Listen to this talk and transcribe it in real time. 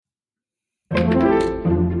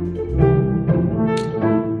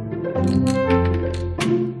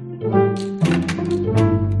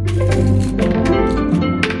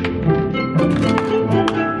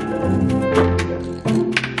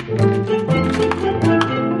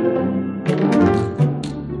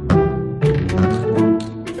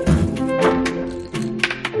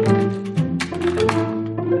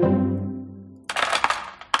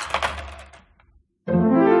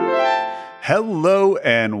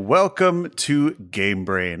and welcome to Game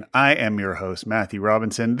Brain. I am your host, Matthew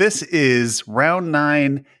Robinson. This is round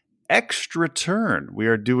 9 extra turn. We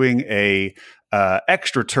are doing a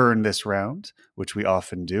extra turn this round, which we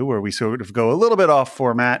often do, where we sort of go a little bit off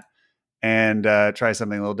format and try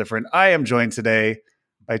something a little different. I am joined today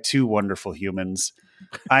by two wonderful humans.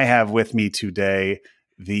 I have with me today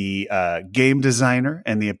the game designer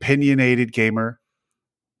and the opinionated gamer,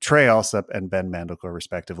 Trey Alsup and Ben Mandelcore,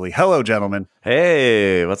 respectively. Hello, gentlemen.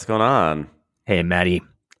 Hey, what's going on? Hey, Maddie.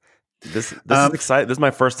 This is exciting. This is my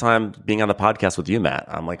first time being on the podcast with you, Matt.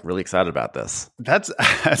 I'm like really excited about this. That's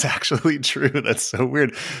actually true. That's so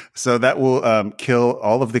weird. So that will kill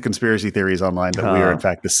all of the conspiracy theories online that we are in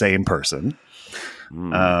fact the same person.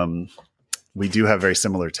 We do have very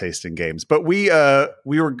similar taste in games, but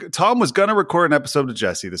Tom was going to record an episode with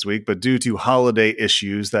Jesse this week, but due to holiday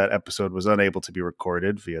issues, that episode was unable to be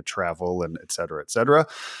recorded via travel and et cetera, et cetera.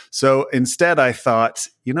 So instead I thought,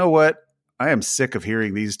 you know what? I am sick of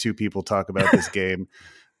hearing these two people talk about this game.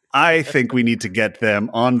 I think we need to get them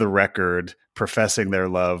on the record professing their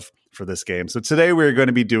love for this game. So today we're going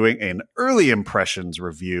to be doing an early impressions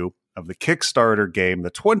review of the Kickstarter game, the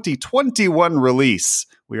 2021 release.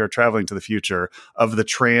 We are traveling to the future of the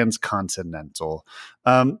Transcontinental.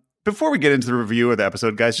 Before we get into the review of the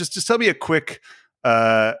episode, guys, just tell me a quick,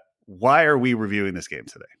 why are we reviewing this game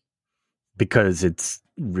today? Because it's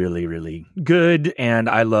really, really good, and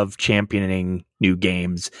I love championing new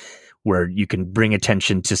games where you can bring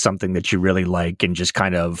attention to something that you really like and just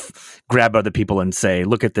kind of grab other people and say,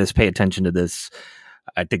 look at this, pay attention to this.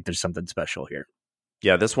 I think there's something special here.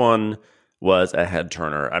 Yeah, this one was a head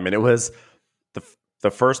turner. I mean, it was the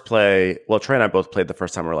first play. Well, Trey and I both played the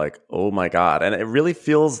first time. We're like, oh my God. And it really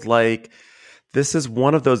feels like this is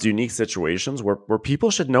one of those unique situations where people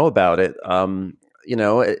should know about it. You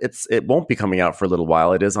know, it won't be coming out for a little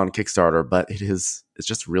while. It is on Kickstarter, but it's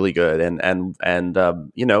just really good. And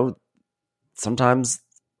you know, sometimes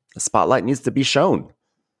the spotlight needs to be shown.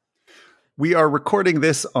 We are recording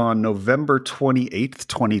this on November 28th,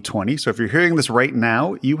 2020. So if you're hearing this right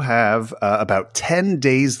now, you have about 10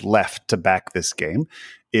 days left to back this game.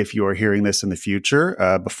 If you're hearing this in the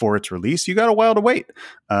future, before its release, you got a while to wait.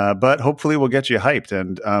 But hopefully we'll get you hyped.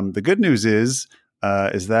 And the good news is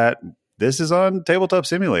that this is on Tabletop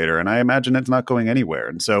Simulator, and I imagine it's not going anywhere.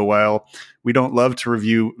 And so while we don't love to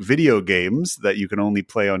review video games that you can only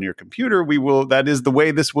play on your computer, that is the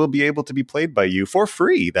way this will be able to be played by you for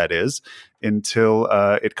free, that is, until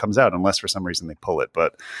it comes out, unless for some reason they pull it.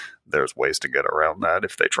 But there's ways to get around that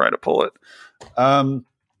if they try to pull it.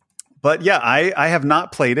 But yeah, I have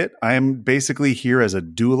not played it. I am basically here as a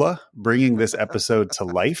doula, bringing this episode to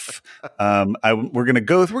life. We're going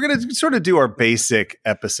to sort of do our basic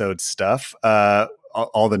episode stuff.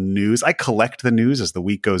 All the news. I collect the news as the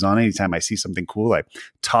week goes on. Anytime I see something cool, I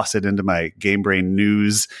toss it into my Game Brain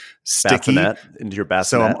news sticky. Into your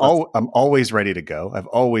bassinet. So I'm always ready to go. I've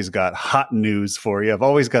always got hot news for you. I've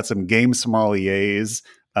always got some game sommeliers.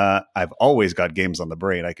 I've always got games on the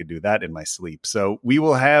brain. I could do that in my sleep. So we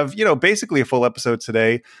will have, basically a full episode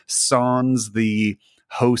today, sans the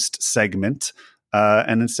host segment.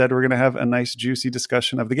 And instead, we're going to have a nice, juicy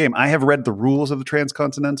discussion of the game. I have read the rules of the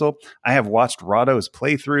Transcontinental. I have watched Rahdo's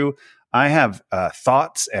playthrough. I have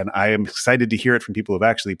thoughts, and I am excited to hear it from people who've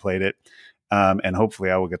actually played it. And hopefully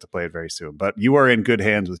I will get to play it very soon. But you are in good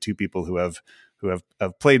hands with two people who have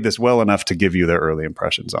played this well enough to give you their early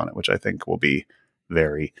impressions on it, which I think will be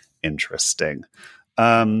very interesting.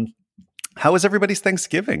 How was everybody's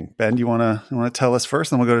Thanksgiving? Ben, do you want to tell us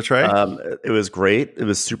first, then we'll go to Trey? It was great. It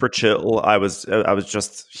was super chill. I was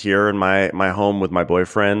just here in my home with my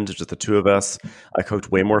boyfriend, just the two of us. I cooked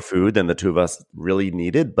way more food than the two of us really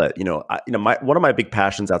needed, but one of my big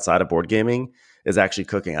passions outside of board gaming is actually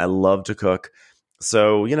cooking. I love to cook.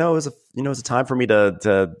 So, it was a time for me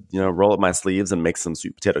to roll up my sleeves and make some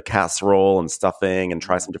sweet potato casserole and stuffing and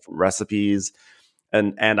try some different recipes.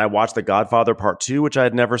 And I watched The Godfather Part 2, which I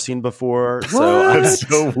had never seen before. So That's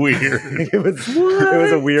so weird. It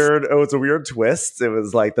was a weird twist. It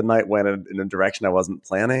was like the night went in a direction I wasn't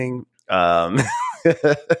planning. It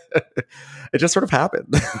just sort of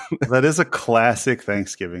happened. That is a classic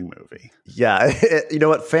Thanksgiving movie. Yeah. You know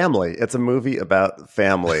what? Family. It's a movie about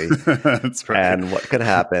family. That's right. And what could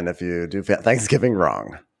happen if you do Thanksgiving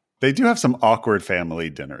wrong. They do have some awkward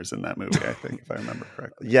family dinners in that movie, I think, if I remember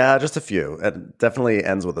correctly. Yeah, just a few. It definitely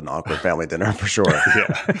ends with an awkward family dinner for sure.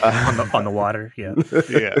 Yeah, on the water. Yeah,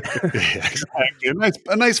 yeah, exactly.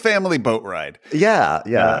 A nice family boat ride.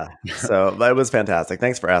 Yeah. So that was fantastic.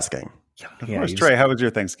 Thanks for asking. Of course, Trey. How was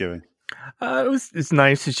your Thanksgiving? It's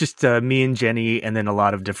nice. It's just me and Jenny, and then a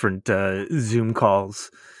lot of different Zoom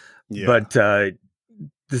calls. Yeah. But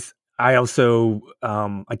I also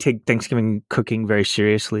I take Thanksgiving cooking very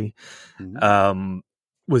seriously.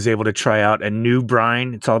 Was able to try out a new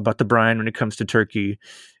brine. It's all about the brine when it comes to turkey.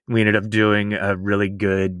 We ended up doing a really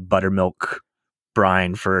good buttermilk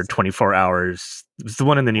brine for 24 hours. It was the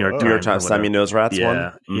one in the New York Times. Sammy Nosrat's one.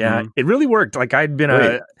 Mm-hmm. Yeah, it really worked. Like I had been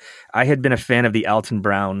a fan of the Alton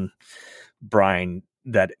Brown brine.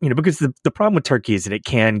 That, because the problem with turkey is that it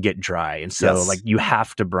can get dry, and so like you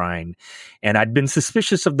have to brine. And I'd been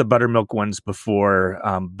suspicious of the buttermilk ones before,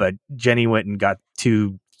 but Jenny went and got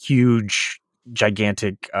 2 huge,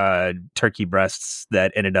 gigantic turkey breasts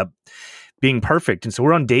that ended up being perfect. And so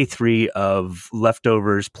we're on day 3 of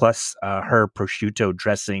leftovers plus her prosciutto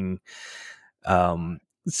dressing.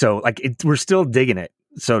 So like we're still digging it.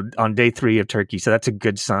 So on day 3 of turkey, so that's a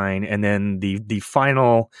good sign. And then the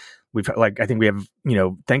final. I think we have,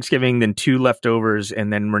 Thanksgiving, then 2 leftovers,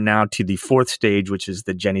 and then we're now to the 4th stage, which is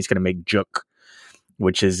that Jenny's going to make juk,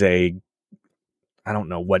 which is I don't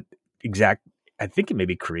know what exact, I think it may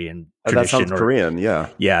be Korean tradition. That sounds Korean,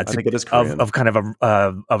 yeah. Yeah, I think it is Korean. Of kind of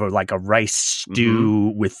a rice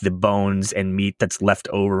stew with the bones and meat that's left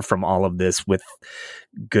over from all of this with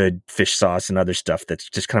good fish sauce and other stuff that's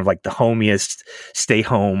just kind of like the homiest, stay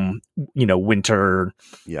home, winter,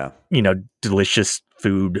 delicious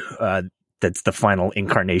food that's the final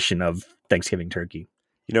incarnation of Thanksgiving turkey.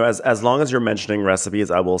 As long as you're mentioning recipes,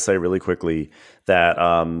 I will say really quickly that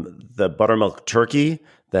the buttermilk turkey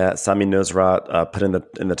that Sami Nosrat put in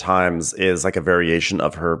the Times is like a variation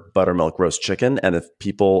of her buttermilk roast chicken. And if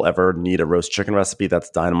people ever need a roast chicken recipe, that's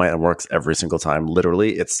dynamite and works every single time.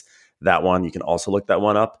 Literally, it's that one. You can also look that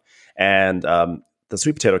one up. And the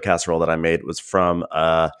sweet potato casserole that I made was from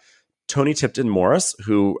Toni Tipton Morris,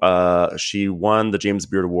 who she won the James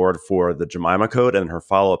Beard Award for the Jemima Code, and her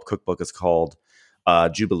follow-up cookbook is called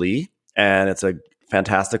Jubilee, and it's a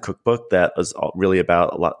fantastic cookbook that is really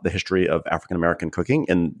about the history of African American cooking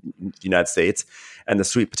in the United States. And the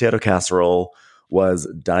sweet potato casserole was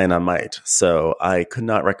dynamite, so I could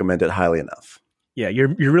not recommend it highly enough. Yeah, you're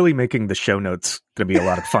really making the show notes going to be a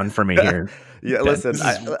lot of fun for me here. Yeah, Ben. Listen,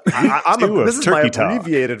 this is my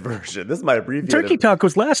abbreviated version. This is my abbreviated. Turkey Talk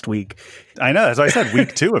was last week. I know. That's why I said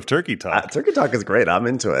week 2 of Turkey Talk. Turkey Talk is great. I'm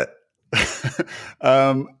into it.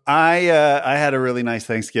 I had a really nice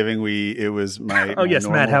Thanksgiving. It was my yes,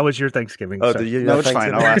 normal... Matt, how was your Thanksgiving? No, it's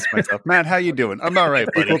fine. I'll ask myself. Matt, how you doing? I'm all right,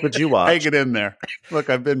 buddy. What did you watch? Hang it in there.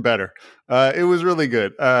 Look, I've been better. It was really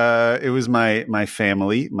good. It was my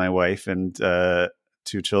family, my wife and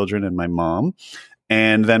 2 children and my mom.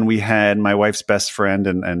 And then we had my wife's best friend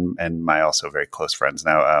and my also very close friends.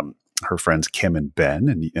 Now, her friends Kim and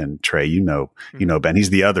Ben and Trey, you know Ben. He's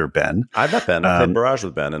the other Ben. I met Ben. I played barrage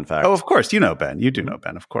with Ben, in fact. Oh, of course. You know Ben. You do know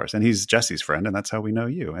Ben, of course. And he's Jesse's friend, and that's how we know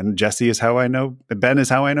you. And Jesse is how I know Ben is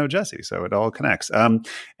how I know Jesse. So it all connects. And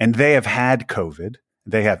they have had COVID.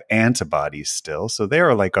 They have antibodies still. So they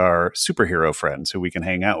are like our superhero friends who we can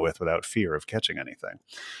hang out with without fear of catching anything.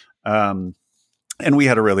 And we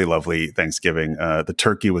had a really lovely Thanksgiving. The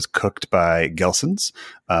turkey was cooked by Gelson's.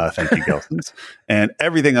 Thank you, Gelson's. And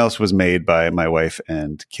everything else was made by my wife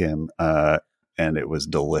and Kim. And it was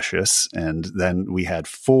delicious. And then we had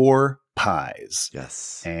 4 pies.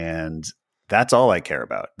 Yes. And that's all I care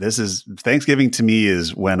about. Thanksgiving to me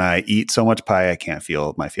is when I eat so much pie, I can't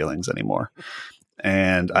feel my feelings anymore.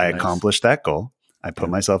 And I accomplished that goal. I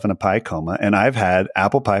put myself in a pie coma, and I've had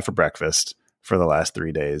apple pie for breakfast for the last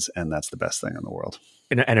 3 days, and that's the best thing in the world.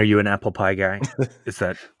 And are you an apple pie guy? Is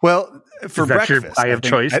that well for breakfast? Your pie of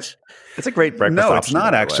choice. It's a great breakfast. No, it's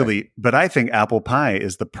not actually. But I think apple pie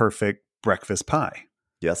is the perfect breakfast pie.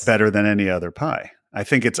 Yes, better than any other pie. I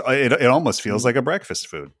think it almost feels like a breakfast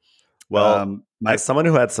food. Well, as someone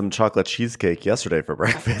who had some chocolate cheesecake yesterday for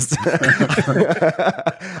breakfast,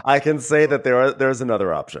 I can say that there's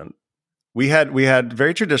another option. We had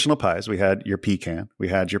very traditional pies. We had your pecan, we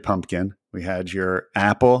had your pumpkin, we had your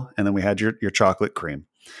apple, and then we had your chocolate cream.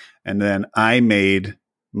 And then I made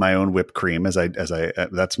my own whipped cream as I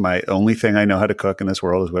that's my only thing I know how to cook in this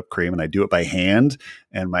world is whipped cream, and I do it by hand,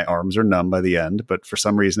 and my arms are numb by the end, but for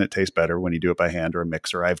some reason it tastes better when you do it by hand or a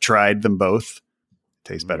mixer. I've tried them both. It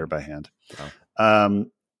tastes better by hand. Wow.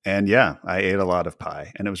 And yeah, I ate a lot of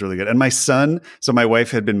pie, and it was really good. And my son, so my wife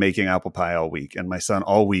had been making apple pie all week, and my son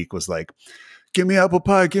all week was like, give me apple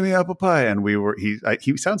pie. And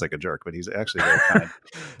he sounds like a jerk, but he's actually very kind.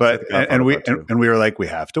 But, and we were like, we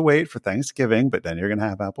have to wait for Thanksgiving, but then you're going to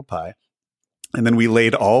have apple pie. And then we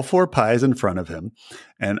laid all 4 pies in front of him.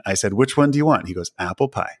 And I said, which one do you want? He goes, apple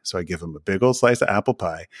pie. So I give him a big old slice of apple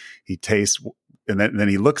pie. He tastes, and then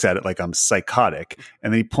he looks at it like I'm psychotic.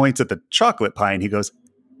 And then he points at the chocolate pie and he goes,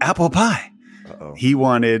 apple pie. Uh-oh. He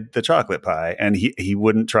wanted the chocolate pie, and he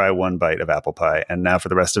wouldn't try one bite of apple pie. And now for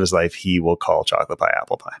the rest of his life, he will call chocolate pie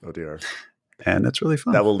apple pie. Oh, dear. And it's really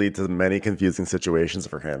fun. That will lead to many confusing situations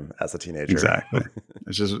for him as a teenager. Exactly.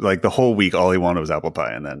 It's just like the whole week, all he wanted was apple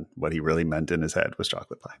pie. And then what he really meant in his head was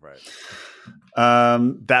chocolate pie. Right.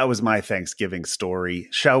 That was my Thanksgiving story.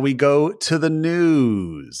 Shall we go to the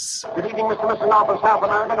news? Good evening, Mr. and Mrs. North and South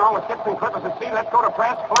America, and all the ships and clippers at sea. Let's go to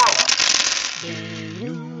press. Fly.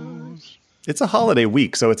 It's a holiday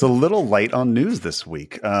week, so it's a little light on news this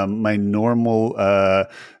week. My normal,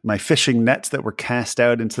 my fishing nets that were cast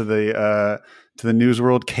out into the news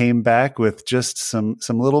world came back with just some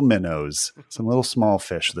little minnows, some little small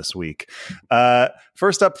fish this week.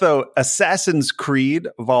 First up, though, Assassin's Creed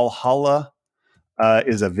Valhalla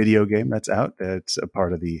is a video game that's out. It's a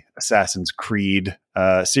part of the Assassin's Creed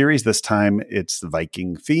series. This time it's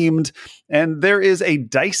Viking themed. And there is a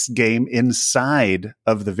dice game inside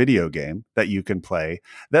of the video game that you can play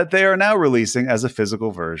that they are now releasing as a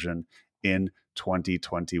physical version in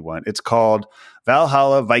 2021. It's called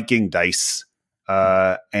Valhalla Viking Dice.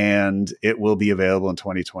 And it will be available in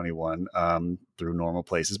 2021 through normal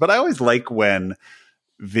places. But I always like when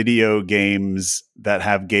video games that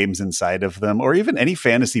have games inside of them, or even any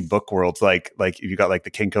fantasy book worlds, like if you got like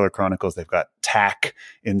the Kingkiller Chronicles, they've got Tak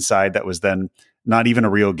inside that was then not even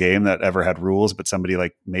a real game that ever had rules, but somebody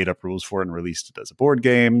like made up rules for it and released it as a board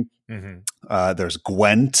game. Mm-hmm. There's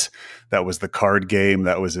Gwent, that was the card game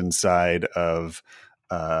that was inside of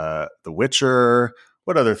The Witcher.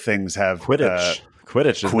 What other things have Quidditch?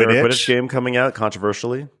 Quidditch. Is there a Quidditch game coming out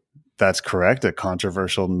controversially? That's correct. A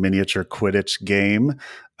controversial miniature Quidditch game.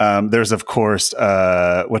 There's, of course,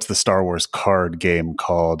 what's the Star Wars card game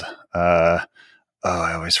called? I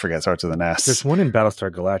always forget. It starts with an S. There's one in Battlestar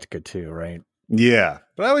Galactica too, right? Yeah,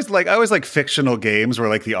 but I always like fictional games where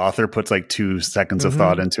like the author puts like 2 seconds of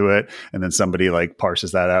thought into it, and then somebody like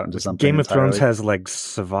parses that out into something. Game of Thrones has like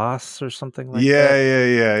Savas or something like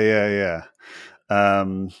that.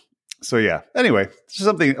 Yeah. So yeah, anyway, it's just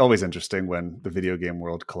something always interesting when the video game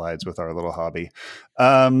world collides with our little hobby.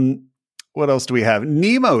 What else do we have?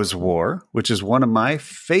 Nemo's War, which is one of my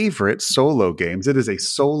favorite solo games. It is a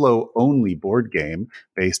solo-only board game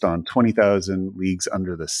based on 20,000 Leagues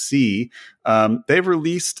Under the Sea. They've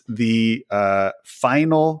released the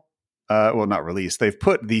final... not released. They've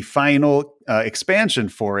put the final expansion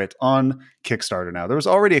for it on Kickstarter now. There was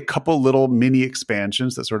already a couple little mini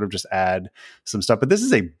expansions that sort of just add some stuff, but this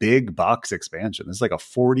is a big box expansion. This is like a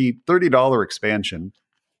 $30 expansion.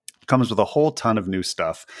 Comes with a whole ton of new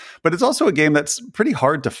stuff, but it's also a game that's pretty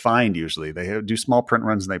hard to find. Usually they do small print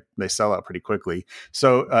runs and they sell out pretty quickly.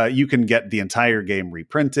 So you can get the entire game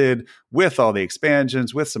reprinted with all the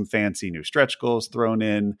expansions, with some fancy new stretch goals thrown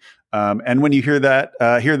in. And when you hear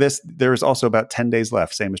this, there's also about 10 days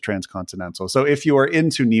left, same as Transcontinental. So if you are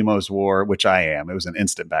into Nemo's War, which I am, it was an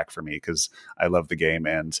instant back for me because I love the game,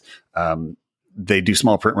 and they do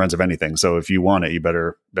small print runs of anything. So if you want it, you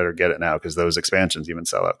better get it now, because those expansions even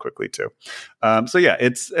sell out quickly too. So yeah,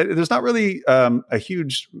 there's not really a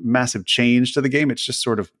huge, massive change to the game. It's just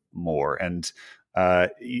sort of more. And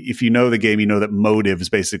if you know the game, you know that motives,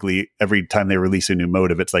 basically every time they release a new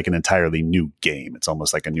motive, it's like an entirely new game. It's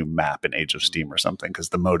almost like a new map in Age of Steam or something, because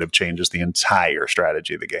the motive changes the entire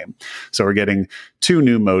strategy of the game. So we're getting 2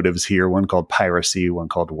 new motives here, one called Piracy, one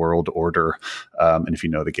called World Order. And if you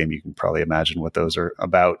know the game, you can probably imagine what those are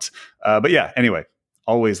about. But yeah, anyway,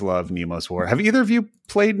 always love Nemo's War. Have either of you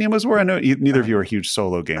played Nemo's War? I know neither of you are huge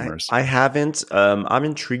solo gamers. I haven't. I'm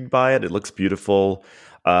intrigued by it. It looks beautiful.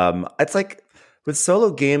 It's like, with solo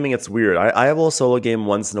gaming, it's weird. I will solo game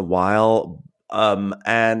once in a while,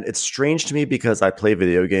 and it's strange to me because I play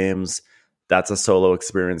video games. That's a solo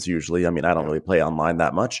experience usually. I mean, I don't really play online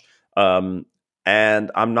that much, and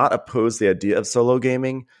I'm not opposed to the idea of solo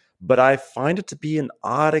gaming, but I find it to be an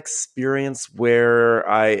odd experience where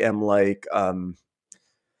I am like,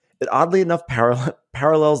 it oddly enough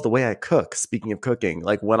parallels the way I cook. Speaking of cooking,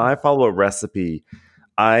 like when I follow a recipe,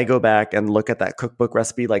 I go back and look at that cookbook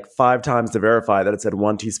recipe like 5 times to verify that it said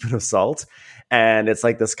 1 teaspoon of salt. And it's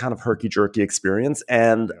like this kind of herky-jerky experience.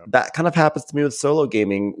 And that kind of happens to me with solo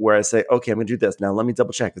gaming, where I say, okay, I'm going to do this. Now let me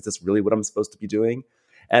double check. Is this really what I'm supposed to be doing?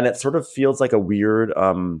 And it sort of feels like a weird,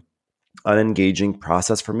 unengaging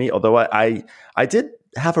process for me. Although I did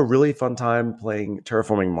have a really fun time playing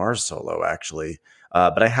Terraforming Mars solo, actually.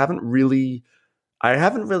 But I haven't really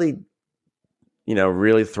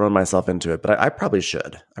really thrown myself into it, but I probably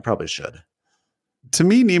should. To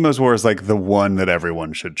me, Nemo's War is like the one that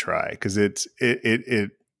everyone should try, because it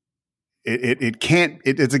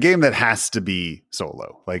it's a game that has to be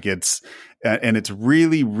solo. Like it's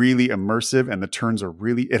really, really immersive, and the turns are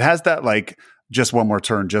really, it has that like just one more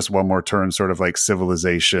turn sort of like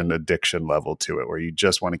Civilization addiction level to it, where you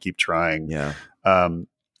just want to keep trying. Yeah.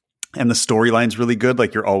 And the storyline's really good.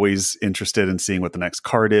 Like you're always interested in seeing what the next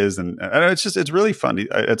card is. And it's really fun.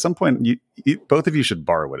 At some point, both of you should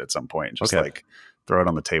borrow it at some point. Just like throw it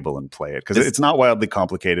on the table and play it. Cause it's not wildly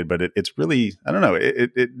complicated, but it's really, I don't know.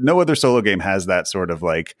 No other solo game has that sort of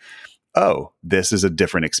like, oh, this is a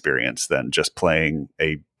different experience than just playing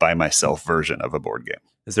a by myself version of a board game.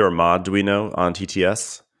 Is there a mod, do we know, on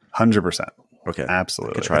TTS? 100%. Okay.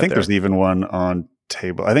 Absolutely. I think there's even one on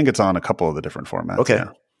table. I think it's on a couple of the different formats. Okay.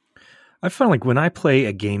 Yeah. I find like when I play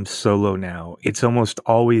a game solo now, it's almost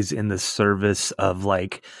always in the service of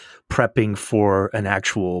like prepping for an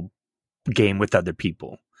actual game with other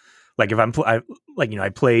people. Like if I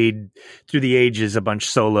played Through the Ages a bunch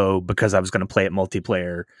solo because I was going to play it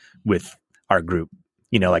multiplayer with our group.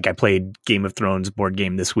 You know, like I played Game of Thrones board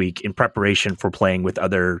game this week in preparation for playing with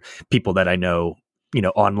other people that I know, you know,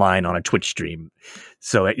 online on a Twitch stream.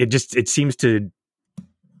 So it seems to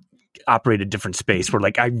operate a different space where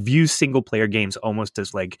like I view single player games almost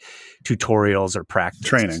as like tutorials or practice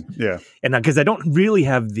training. Yeah. And because I don't really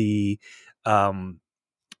have the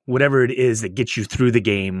whatever it is that gets you through the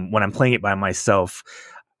game when I'm playing it by myself,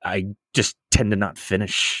 I just tend to not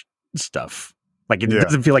finish stuff. Like it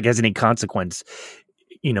doesn't feel like it has any consequence.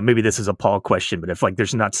 You know, maybe this is a Paul question, but if like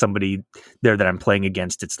there's not somebody there that I'm playing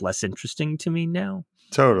against, it's less interesting to me now.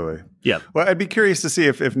 Totally. Yeah. Well, I'd be curious to see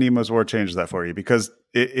if Nemo's War changes that for you, because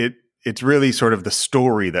it's really sort of the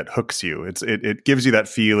story that hooks you. It gives you that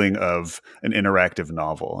feeling of an interactive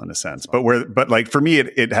novel in a sense, but like for me,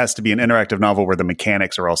 it has to be an interactive novel where the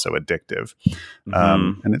mechanics are also addictive,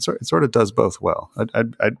 and it sort of does both well.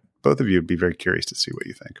 I'd both of you would be very curious to see what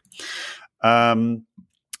you think.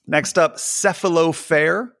 Next up,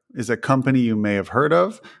 Cephalofair is a company you may have heard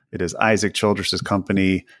of. It is Isaac Childress's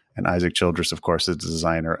company, and Isaac Childress, of course, is the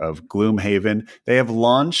designer of Gloomhaven. They have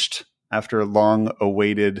launched after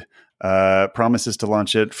long-awaited promises to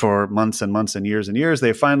launch it for months and months and years.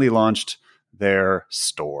 They finally launched their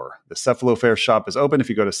store. The Cephalofair shop is open. If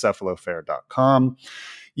you go to cephalofair.com,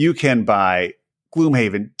 you can buy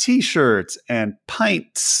Gloomhaven t-shirts and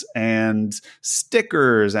pints and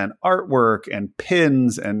stickers and artwork and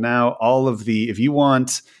pins, and now all of the, if you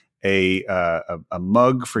want a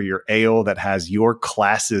mug for your ale that has your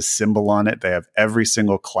class's symbol on it, they have every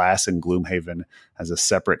single class in Gloomhaven has a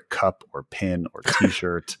separate cup or pin or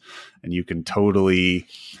t-shirt, and you can totally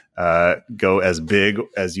go as big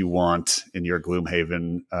as you want in your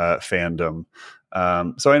Gloomhaven fandom.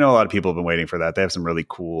 So I know a lot of people have been waiting for that. They have some really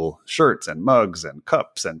cool shirts and mugs and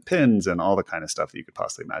cups and pins and all the kind of stuff that you could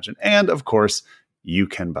possibly imagine. And of course, you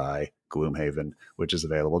can buy Gloomhaven, which is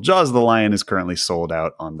available. Jaws of the Lion is currently sold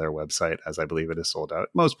out on their website, as I believe it is sold out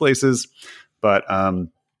most places. But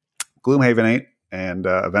Gloomhaven ain't. And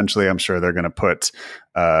eventually, I'm sure they're going to put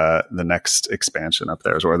the next expansion up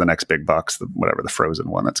there, or the next big box, whatever, the Frozen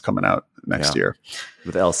one that's coming out next year.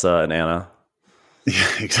 With Elsa and Anna.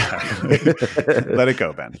 Yeah, exactly. Let it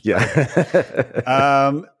go, Ben.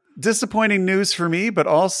 Yeah. Disappointing news for me, but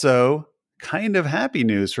also kind of happy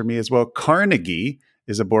news for me as well. Carnegie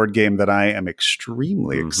is a board game that I am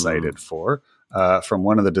extremely excited for, from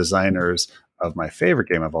one of the designers of my favorite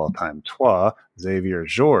game of all time, Trois, Xavier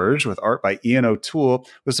Georges, with art by Ian O'Toole.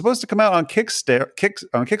 It was supposed to come out on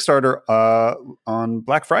Kickstarter on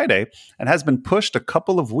Black Friday and has been pushed a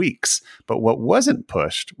couple of weeks. But what wasn't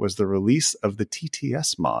pushed was the release of the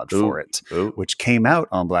TTS mod for it, which came out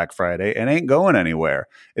on Black Friday and ain't going anywhere.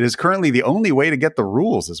 It is currently the only way to get the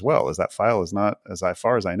rules as well, as that file is not, as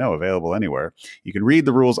far as I know, available anywhere. You can read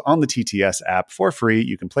the rules on the TTS app for free.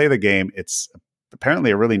 You can play the game. It's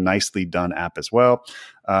apparently a really nicely done app as well.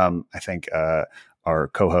 I thank our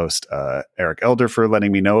co-host Eric Elder for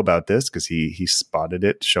letting me know about this, because he spotted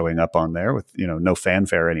it showing up on there with no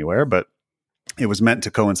fanfare anywhere, but it was meant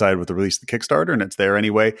to coincide with the release of the Kickstarter, and it's there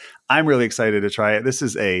anyway. I'm really excited to try it. This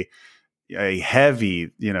is a heavy,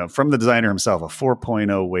 from the designer himself, a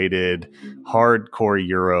 4.0 weighted hardcore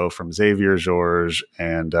Euro from Xavier Georges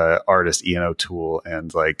and artist Ian O'Toole.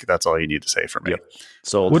 And that's all you need to say for me. Yep.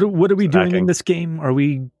 Sold. What are we doing in this game? Are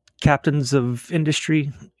we captains of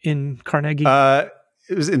industry in Carnegie?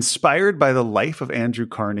 It was inspired by the life of Andrew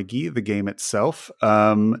Carnegie, the game itself.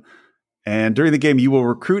 And during the game, you will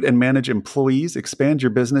recruit and manage employees, expand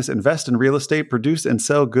your business, invest in real estate, produce and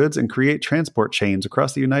sell goods, and create transport chains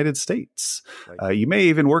across the United States. You may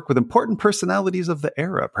even work with important personalities of the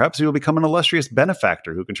era. Perhaps you will become an illustrious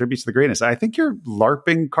benefactor who contributes to the greatness. I think you're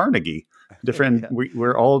LARPing Carnegie. Different. Yeah.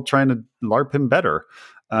 We're all trying to LARP him better.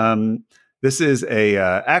 This is a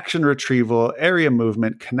action retrieval, area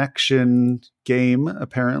movement, connection game,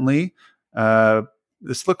 apparently.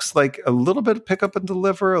 This looks like a little bit of pick up and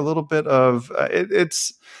deliver, a little bit of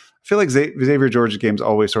it's. I feel like Xavier George's games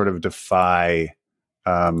always sort of defy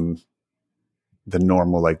the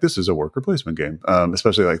normal. Like this is a worker placement game,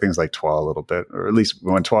 especially like things like TWA a little bit, or at least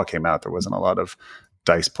when TWA came out, there wasn't a lot of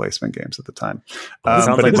dice placement games at the time.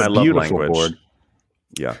 Sounds like my love language. Board.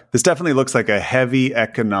 Yeah, this definitely looks like a heavy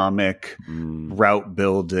economic route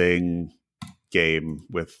building game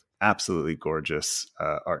with absolutely gorgeous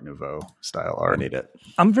Art Nouveau style art. I need it.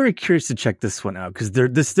 I'm very curious to check this one out because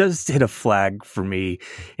this does hit a flag for me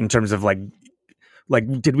in terms of like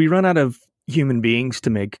did we run out of human beings to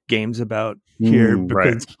make games about here?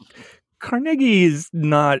 Because Carnegie is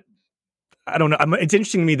not. I don't know. It's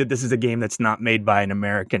interesting to me that this is a game that's not made by an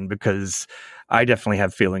American because I definitely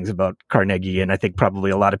have feelings about Carnegie, and I think probably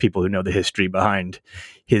a lot of people who know the history behind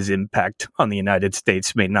his impact on the United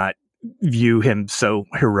States may not view him so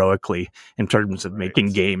heroically in terms of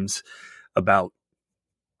making games about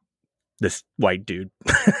this white dude.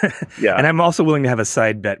 Yeah. And I'm also willing to have a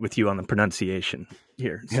side bet with you on the pronunciation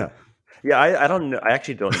here. So. Yeah. I don't know. I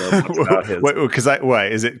actually don't know much about his. Because why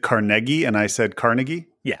is it Carnegie and I said Carnegie?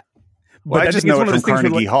 Yeah. Well, I just know it from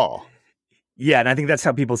Carnegie Hall. Yeah, and I think that's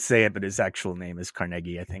how people say it, but his actual name is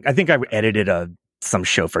Carnegie, I think. I think I edited some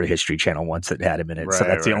show for the History Channel once that had him in it. So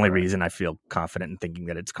that's the only reason I feel confident in thinking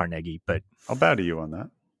that it's Carnegie. But I'll bow to you on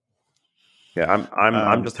that. Yeah,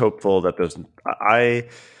 I'm just hopeful that there's.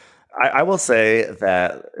 I will say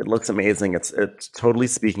that it looks amazing. It's totally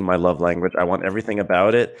speaking my love language. I want everything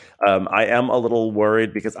about it. I am a little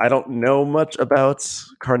worried because I don't know much about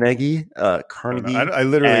Carnegie. I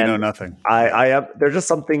literally know nothing. I am. There's just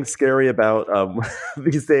something scary about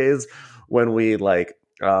these days when we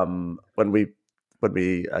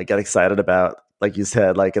get excited about, like you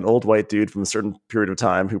said, like an old white dude from a certain period of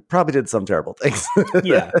time who probably did some terrible things.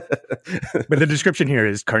 Yeah. But the description here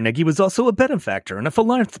is Carnegie was also a benefactor and a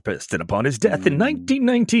philanthropist, and upon his death in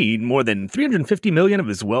 1919, more than $350 million of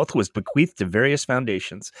his wealth was bequeathed to various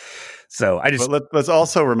foundations. So let's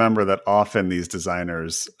also remember that often these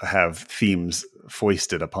designers have themes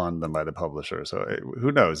foisted upon them by the publisher. So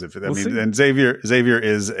who knows and Xavier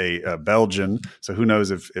is a Belgian. So who knows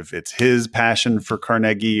if it's his passion for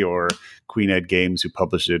Carnegie or Queen Ed Games who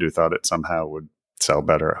published it, who thought it somehow would sell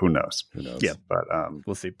better. Who knows? Yeah. But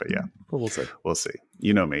we'll see. But yeah, we'll see. We'll see.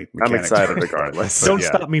 You know me. I'm excited regardless. Don't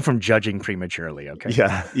stop me from judging prematurely. Okay.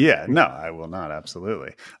 Yeah. Yeah. No, I will not.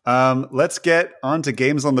 Absolutely. Let's get on to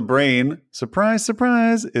Games on the Brain. Surprise,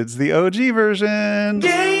 surprise. It's the OG version.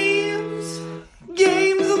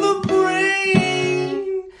 Games on the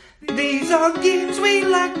brain. These are games we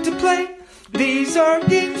like to play. These are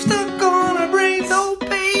games stuck on our brains. Oh,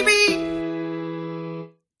 baby.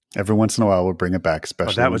 Every once in a while, we'll bring it back,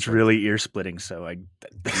 especially. That was really ear splitting. So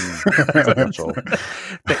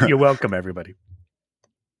you're welcome, everybody.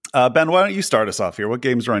 Ben, why don't you start us off here? What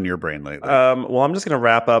games are on your brain lately? Well, I'm just going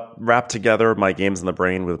to wrap together my games in the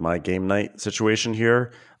brain with my game night situation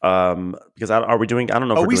here. Because are we doing? I don't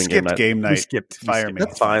know. If we skipped game night. We skipped. Fire me.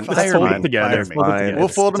 That's fine. Let's fold them together. We'll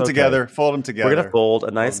fold them together. Fold them together. We're gonna fold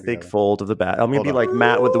a nice big fold of the bat. I'm gonna be like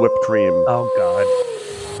Matt with the whipped cream. Oh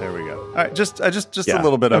God. There we go. All right, just a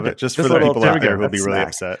little bit of it, just for the people out there who'll be really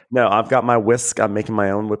upset. No, I've got my whisk. I'm making my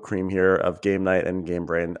own whipped cream here of game night and game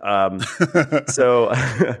brain. So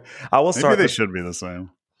I will start. Maybe they should be the same.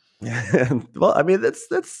 Well, I mean, that's.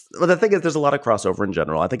 Well, the thing is, there's a lot of crossover in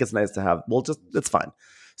general. I think it's nice to have. It's fine.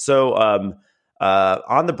 So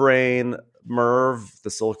on the brain, Merv, the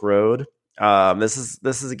Silk Road. This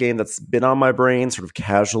is a game that's been on my brain sort of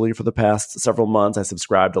casually for the past several months. I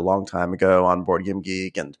subscribed a long time ago on Board Game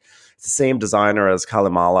Geek, and it's the same designer as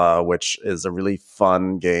Kalimala, which is a really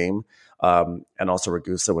fun game, and also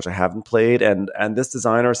Ragusa, which I haven't played. And this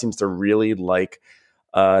designer seems to really like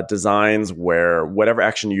designs where whatever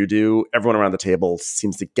action you do, everyone around the table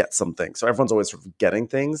seems to get something. So everyone's always sort of getting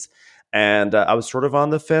things. And I was sort of on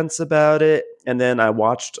the fence about it. And then I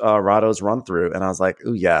watched Rado's run through, and I was like,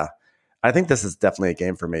 "Ooh, yeah, I think this is definitely a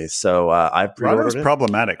game for me." So I've pre-ordered Rado's it.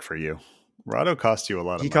 problematic for you. Rahdo cost you a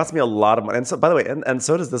lot of He money. cost me a lot of money. And so, by the way, and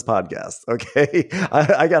so does this podcast. Okay.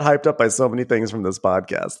 I got hyped up by so many things from this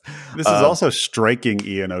podcast. This is also striking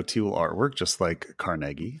Ian O'Toole artwork, just like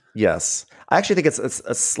Carnegie. Yes. I actually think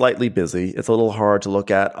it's slightly busy. It's a little hard to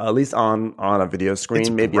look at least on a video screen. It's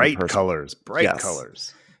maybe bright in person. colors. Bright Yes.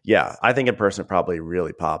 colors. Yeah. I think in person it probably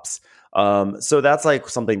really pops. So that's like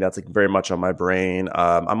something that's like very much on my brain.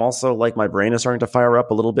 I'm also like my brain is starting to fire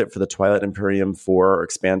up a little bit for the Twilight Imperium 4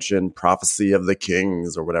 expansion, Prophecy of the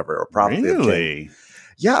Kings or whatever. Or Prophecy of King. Really?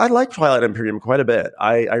 Yeah, I like Twilight Imperium quite a bit.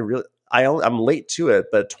 I'm late to it,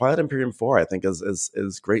 but Twilight Imperium 4 I think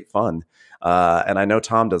is great fun. And I know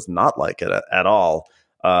Tom does not like it at all.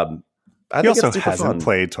 He also hasn't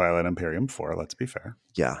played Twilight Imperium 4, let's be fair.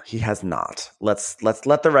 Yeah, he has not. Let's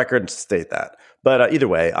let the record state that. But either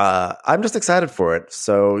way, I'm just excited for it.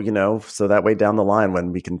 So, so that way down the line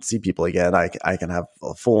when we can see people again, I can have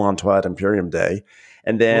a full-on Twilight Imperium day.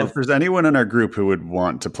 And then if there's anyone in our group who would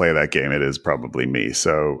want to play that game, it is probably me.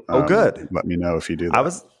 So good. Let me know if you do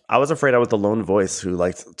that. I was afraid I was the lone voice who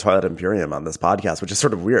liked Twilight Imperium on this podcast, which is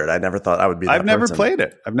sort of weird. I never thought I would be that I've never person. played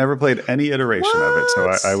it. I've never played any iteration of it,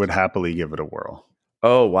 so I would happily give it a whirl.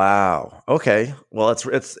 Oh wow! Okay, well,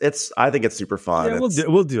 it's. I think it's super fun. Yeah,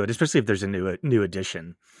 we'll do it, especially if there's a new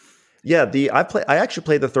edition. Yeah, I actually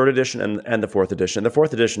played the 3rd edition and the 4th edition. The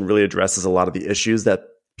 4th edition really addresses a lot of the issues that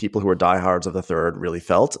people who are diehards of the 3rd really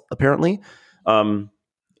felt. Apparently,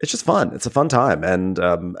 it's just fun. It's a fun time, and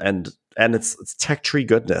it's tech tree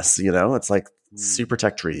goodness. It's like super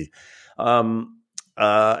tech tree. And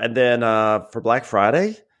then for Black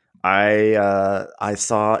Friday, I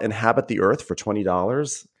saw Inhabit the Earth for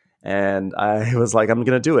 $20, and I was like, I'm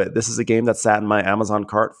gonna do it. This is a game that sat in my Amazon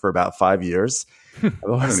cart for about 5 years. I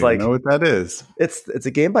don't even know what that is. It's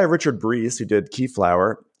a game by Richard Breese who did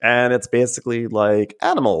Keyflower, and it's basically like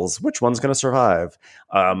animals. Which one's going to survive?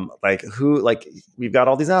 We've got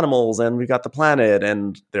all these animals, and we've got the planet,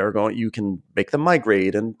 and you can make them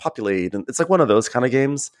migrate and populate, and it's like one of those kind of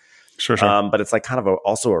games. Sure. But it's like kind of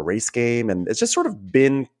also a race game, and it's just sort of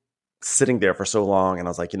been sitting there for so long, and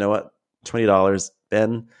I was like, you know what, $20,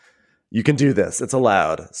 Ben. You can do this. It's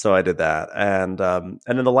allowed. So I did that. And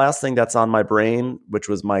then the last thing that's on my brain, which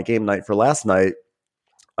was my game night for last night,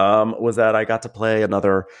 was that I got to play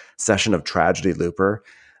another session of Tragedy Looper,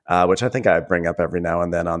 which I think I bring up every now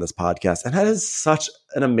and then on this podcast. And that is such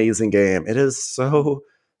an amazing game. It is so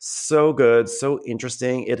good, so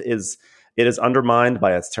interesting. It is undermined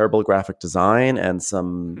by its terrible graphic design and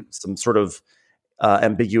some sort of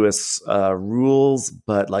ambiguous rules,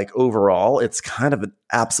 but like overall, it's kind of an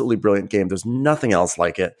absolutely brilliant game. There's nothing else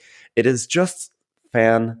like it. It is just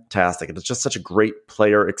fantastic. It's just such a great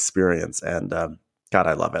player experience, and God,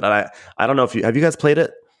 I love it. And I don't know if have you guys played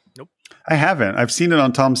it? Nope, I haven't. I've seen it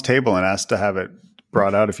on Tom's table and asked to have it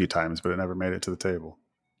brought out a few times, but it never made it to the table.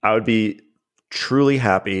 I would be truly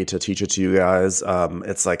happy to teach it to you guys.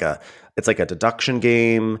 It's like a deduction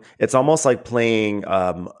game. It's almost like playing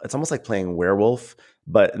Werewolf,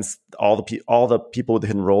 but all the people with the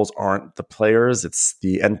hidden roles aren't the players. It's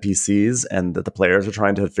the NPCs, and the players are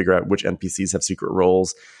trying to figure out which NPCs have secret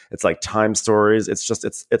roles. It's like time stories.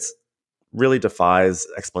 It's really defies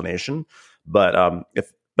explanation.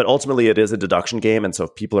 But ultimately it is a deduction game, and so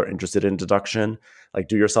if people are interested in deduction, like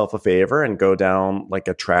do yourself a favor and go down like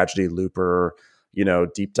a Tragedy Looper,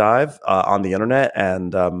 deep dive on the internet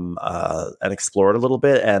and explore it a little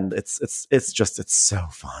bit. And it's so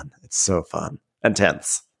fun. It's so fun and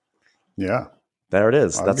tense. Yeah, there it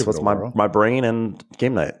is. That's give what's it a whirl. my brain and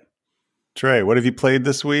game night. Trey, what have you played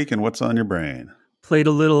this week, and what's on your brain? Played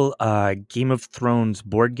a little Game of Thrones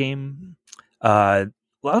board game. A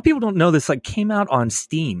lot of people don't know this. Like, came out on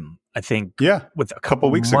Steam, I think. Yeah, with a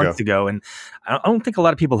couple weeks ago, and I don't think a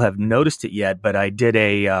lot of people have noticed it yet. But I did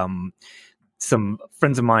some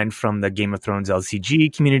friends of mine from the Game of Thrones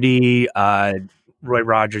LCG community. Roy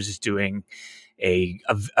Rogers is doing a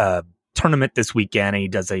tournament this weekend, and he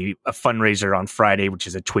does a fundraiser on Friday, which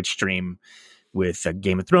is a Twitch stream with a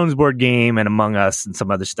Game of Thrones board game and Among Us and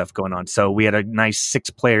some other stuff going on. So we had a nice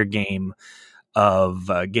 6-player game of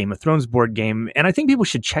Game of Thrones board game, and I think people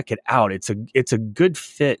should check it out. It's a good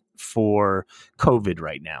fit for COVID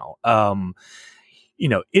right now.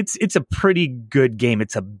 It's a pretty good game.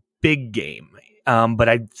 It's a big game. But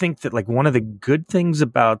I think that like one of the good things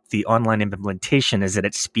about the online implementation is that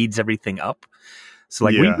it speeds everything up. So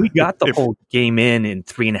like we got the whole game in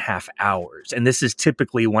 3.5 hours, and this is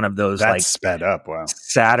typically one of those that's like sped up. Wow,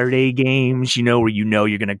 Saturday games, where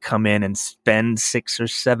you're going to come in and spend 6 or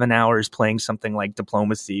 7 hours playing something like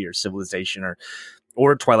Diplomacy or Civilization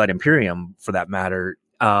or Twilight Imperium for that matter.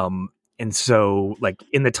 And And so, like,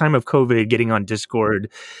 in the time of COVID, getting on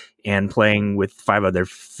Discord and playing with 5 other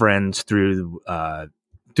friends through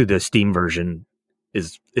the Steam version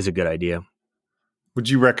is a good idea. Would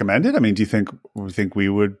you recommend it? I mean, do you think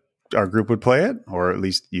our group would play it, or at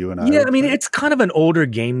least you and I? Yeah, I mean, it's kind of an older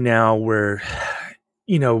game now where,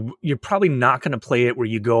 you're probably not going to play it where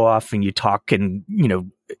you go off and you talk and,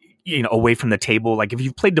 away from the table. Like if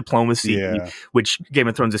you've played Diplomacy, which Game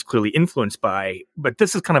of Thrones is clearly influenced by, but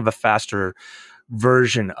this is kind of a faster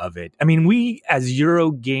version of it. I mean, we as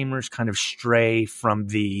Euro gamers kind of stray from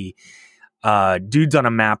the dudes on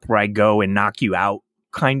a map where I go and knock you out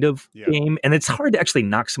kind of game. And it's hard to actually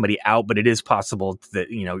knock somebody out, but it is possible that,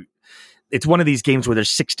 it's one of these games where there's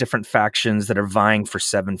 6 different factions that are vying for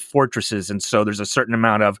 7 fortresses. And so there's a certain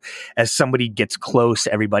amount of, as somebody gets close,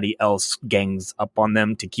 everybody else gangs up on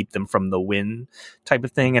them to keep them from the win type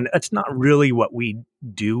of thing. And that's not really what we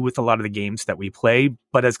do with a lot of the games that we play,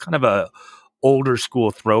 but as kind of a older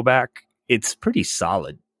school throwback, it's pretty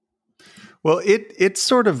solid. Well, it's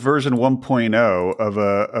sort of version 1.0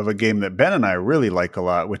 of a game that Ben and I really like a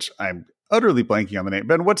lot, which I'm utterly blanking on the name.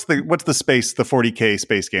 Ben, what's the 40K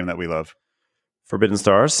space game that we love? Forbidden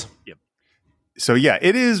Stars. Yep. So yeah,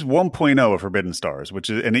 it is 1.0 of Forbidden Stars,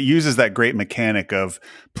 and it uses that great mechanic of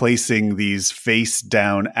placing these face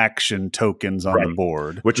down action tokens on the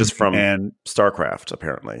board, which is from StarCraft,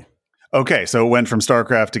 apparently. Okay, so it went from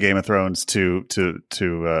StarCraft to Game of Thrones to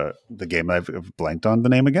the game I've blanked on the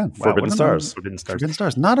name again. Forbidden Stars. Forbidden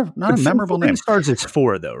Stars. Not a memorable name. Forbidden Stars is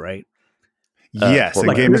 4 though, right? Yes,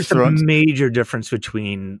 like Game of Thrones. There's a major difference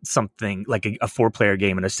between something like a 4-player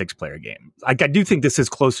game and a 6-player game. Like I do think this is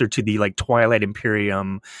closer to the like Twilight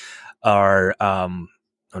Imperium, or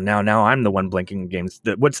now I'm the one blanking games.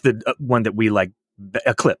 What's the one that we like?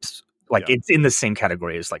 Eclipse. Like it's in the same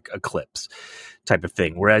category as like Eclipse type of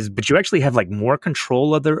thing. But you actually have like more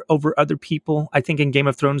control over other people, I think, in Game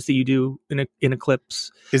of Thrones that you do in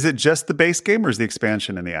Eclipse. Is it just the base game, or is the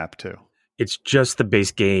expansion in the app too? It's just the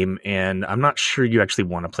base game, and I'm not sure you actually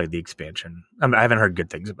want to play the expansion. I haven't heard good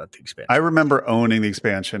things about the expansion. I remember owning the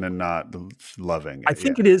expansion and not loving it. I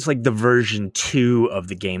think it is like the version 2 of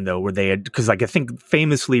the game, though, where they had, because like I think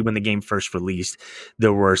famously when the game first released,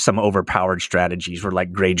 there were some overpowered strategies where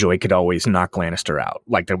like Greyjoy could always knock Lannister out.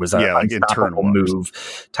 Like there was a unstoppable move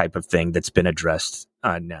type of thing that's been addressed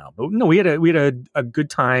now. But no, we had a good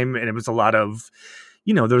time, and it was a lot of,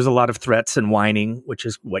 there was a lot of threats and whining, which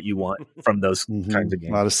is what you want from those kinds of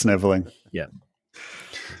games. A lot of sniveling. Yeah.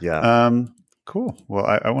 Cool. Well,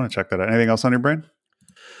 I want to check that out. Anything else on your brain?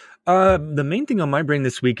 The main thing on my brain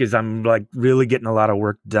this week is I'm like really getting a lot of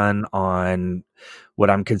work done on what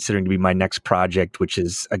I'm considering to be my next project, which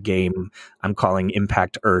is a game I'm calling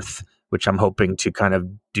Impact Earth, which I'm hoping to kind of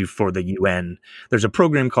do for the UN. There's a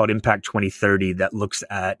program called Impact 2030 that looks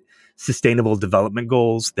at sustainable development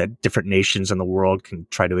goals that different nations in the world can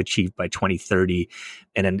try to achieve by 2030.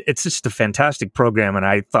 And it's just a fantastic program. And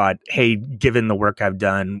I thought, hey, given the work I've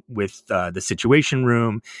done with the Situation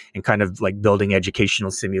Room and kind of like building educational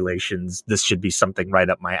simulations, this should be something right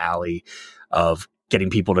up my alley of getting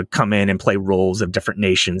people to come in and play roles of different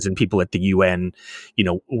nations and people at the UN,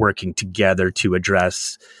 working together to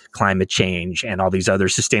address climate change and all these other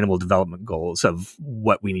sustainable development goals of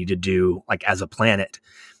what we need to do, like as a planet,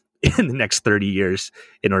 in the next 30 years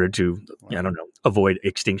in order to, avoid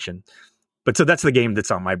extinction. But so that's the game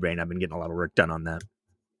that's on my brain. I've been getting a lot of work done on that.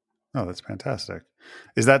 Oh, that's fantastic.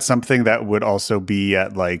 Is that something that would also be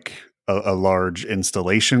at like a large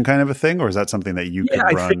installation kind of a thing, or is that something that you could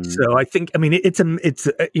run? I think so. It's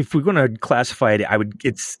if we're going to classify it,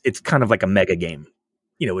 it's kind of like a mega game.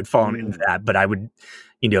 It would fall into that, but I would,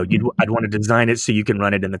 I'd want to design it so you can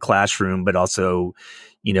run it in the classroom, but also,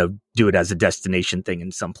 do it as a destination thing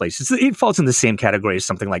in some places. It falls in the same category as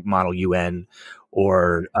something like Model UN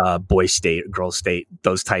or Boy State, Girl State,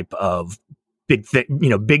 those type of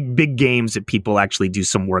big games that people actually do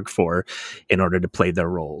some work for in order to play their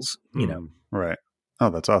roles, Right.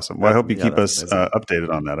 Oh, that's awesome. Well, I hope you keep us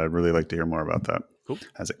updated on that. I'd really like to hear more about that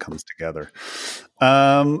as it comes together.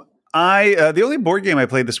 The only board game I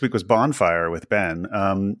played this week was Bonfire with Ben.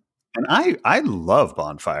 And I love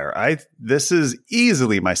Bonfire. This is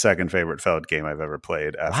easily my second favorite Feld game I've ever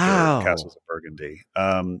played after Castles of Burgundy.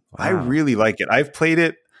 I really like it.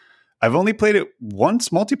 I've only played it once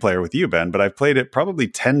multiplayer with you, Ben, but I've played it probably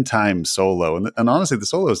 10 times solo. And honestly, the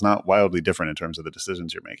solo is not wildly different in terms of the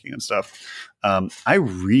decisions you're making and stuff. I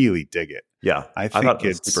really dig it. Yeah, I think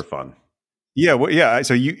it's super fun. Yeah, well, yeah.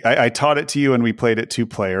 So I taught it to you, and we played it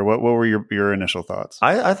 2-player. What were your initial thoughts?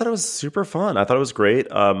 I thought it was super fun. I thought it was great.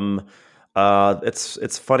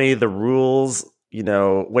 It's funny. The rules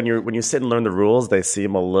when you sit and learn the rules, they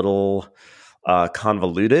seem a little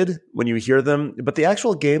convoluted when you hear them, but the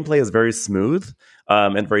actual gameplay is very smooth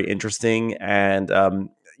and very interesting. And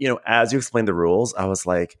as you explained the rules, I was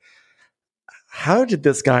like, how did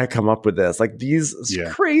this guy come up with this? Like these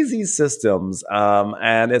crazy systems.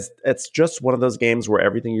 And it's just one of those games where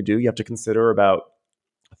everything you do, you have to consider about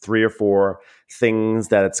 3 or 4 things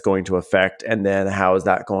that it's going to affect. And then how is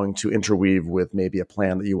that going to interweave with maybe a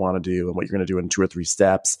plan that you want to do and what you're going to do in 2 or 3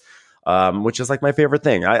 steps, which is like my favorite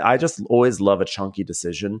thing. I just always love a chunky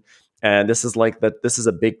decision. And this is like that. This is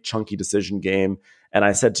a big chunky decision game. And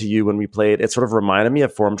I said to you when we played, it sort of reminded me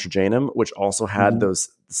of Forum Trajanum, which also had those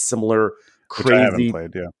similar crazy. Which I haven't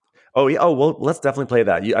played, yeah. Oh yeah. Oh well, let's definitely play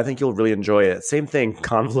that. I think you'll really enjoy it. Same thing,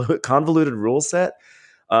 convoluted rule set.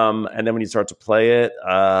 And then when you start to play it,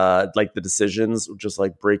 like the decisions just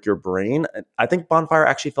like break your brain. I think Bonfire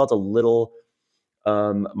actually felt a little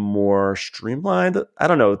more streamlined. I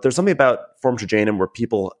don't know. There's something about Forum Trajanum where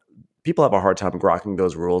people have a hard time grokking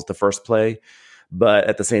those rules the first play, but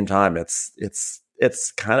at the same time, it's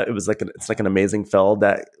like an amazing feld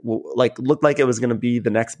that like looked like it was going to be the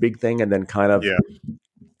next big thing, and then kind of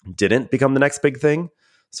didn't become the next big thing.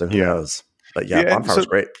 So who knows? But Bonfire was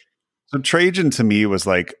great. So Trajan to me was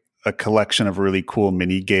like a collection of really cool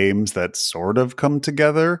mini games that sort of come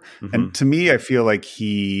together. Mm-hmm. And to me, I feel like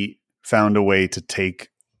he found a way to take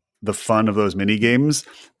the fun of those mini games,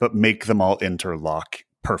 but make them all interlock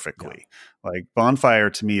perfectly. Like Bonfire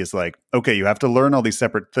to me is like, okay, you have to learn all these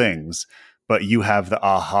separate things, but you have the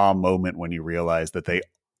aha moment when you realize that they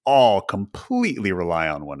all completely rely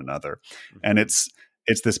on one another. Mm-hmm. And it's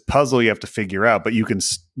this puzzle you have to figure out, but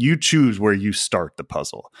you choose where you start the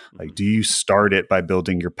puzzle. Like, do you start it by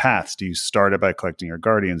building your paths? Do you start it by collecting your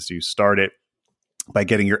guardians? Do you start it by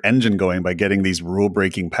getting your engine going, by getting these rule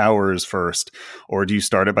breaking powers first? Or do you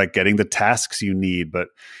start it by getting the tasks you need, but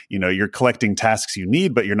you're collecting tasks you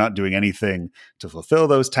need, but you're not doing anything to fulfill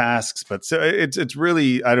those tasks. But so it's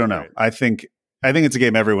really, I don't know. Right. I think it's a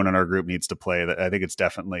game everyone in our group needs to play. That I think it's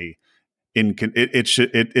definitely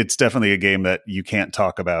it's definitely a game that you can't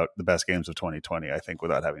talk about the best games of 2020, I think,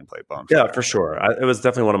 without having played Bonfire. Yeah, for sure. It was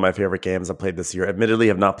definitely one of my favorite games I played this year. Admittedly,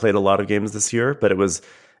 I've not played a lot of games this year, but it was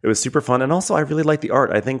super fun. And also, I really like the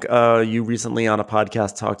art. I think you recently on a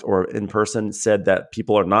podcast talked or in person said that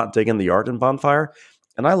people are not digging the art in Bonfire.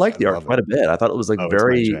 And I liked the art quite a bit. I thought it was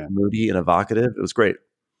very moody and evocative. It was great.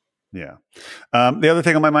 Yeah. The other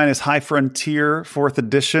thing on my mind is High Frontier 4th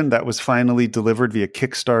edition. That was finally delivered via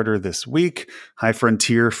Kickstarter this week. High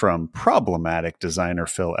Frontier from problematic designer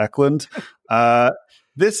Phil Eklund.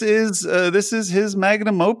 This is his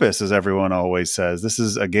magnum opus, as everyone always says. This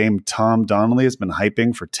is a game Tom Donnelly has been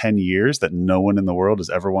hyping for 10 years that no one in the world has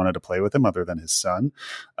ever wanted to play with him other than his son.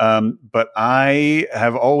 But I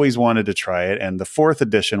have always wanted to try it. And the 4th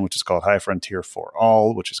edition, which is called High Frontier for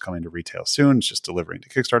All, which is coming to retail soon, it's just delivering to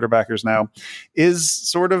Kickstarter backers now, is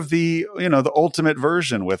sort of the ultimate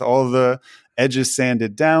version with all the edges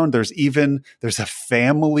sanded down. There's a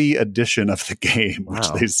family edition of the game,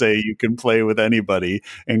 which they say you can play with anybody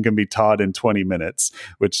and can be taught in 20 minutes,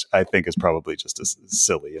 which I think is probably just as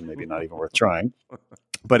silly and maybe not even worth trying.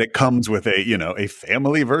 But it comes with a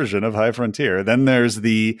family version of High Frontier. Then there's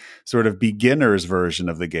the sort of beginner's version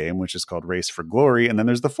of the game, which is called Race for Glory. And then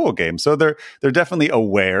there's the full game. So they're definitely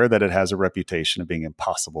aware that it has a reputation of being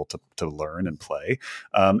impossible to learn and play.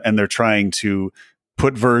 And they're trying to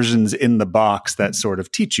put versions in the box that sort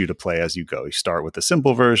of teach you to play as you go. You start with the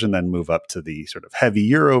simple version, then move up to the sort of heavy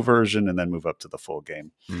Euro version, and then move up to the full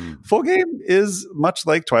game. Full game is much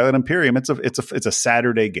like Twilight Imperium. It's a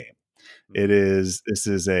Saturday game. This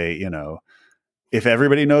is if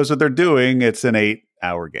everybody knows what they're doing, it's an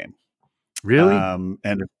 8-hour game. Really?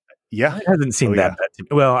 And yeah, I haven't seen that.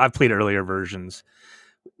 Well, I've played earlier versions.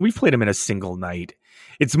 We've played them in a single night.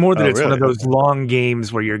 It's more that one of those long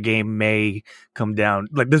games where your game may come down.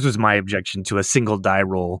 Like, this was my objection to a single die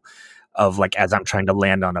roll of like, as I'm trying to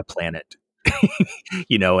land on a planet,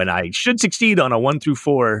 and I should succeed on a 1 through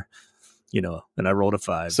 4, and I rolled a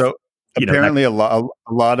 5. So apparently a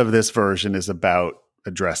lot of this version is about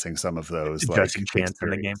addressing some of those addressing chance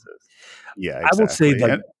in the game. Yeah, exactly. I will say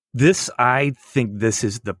that I think this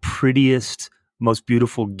is the prettiest, most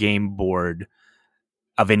beautiful game board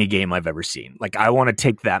of any game I've ever seen. Like, I want to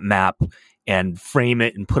take that map and frame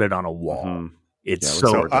it and put it on a wall. Mm-hmm. It's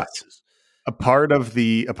a part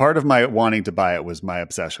of my wanting to buy it was my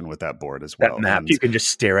obsession with that board as well. That map, you can just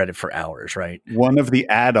stare at it for hours, right? One of the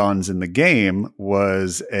add-ons in the game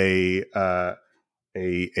was a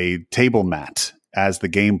table mat as the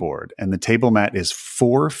game board, and the table mat is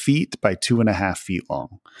 4 feet by 2.5 feet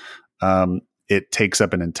long. It takes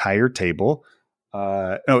up an entire table.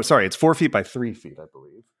 No, sorry, it's 4 feet by 3 feet, I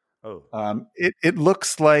believe. Oh, It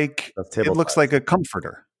looks like That's table it looks size. like a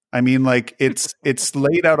comforter. I mean, like it's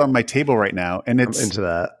laid out on my table right now, and I'm it's into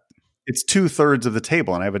that. it's 2/3 of the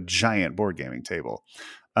table, and I have a giant board gaming table.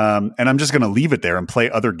 And I'm just going to leave it there and play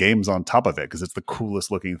other games on top of it because it's the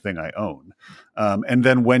coolest looking thing I own. And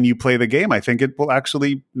then when you play the game, I think it will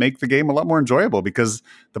actually make the game a lot more enjoyable because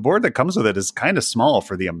the board that comes with it is kind of small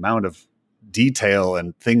for the amount of detail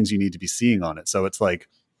and things you need to be seeing on it. So it's like,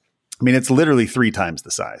 I mean, it's literally 3 times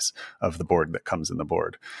the size of the board that comes in the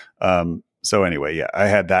board. So anyway, yeah, I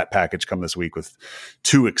had that package come this week with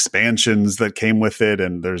 2 expansions that came with it,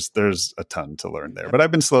 and there's a ton to learn there. But I've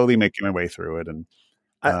been slowly making my way through it. And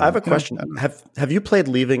I have a question. Have you played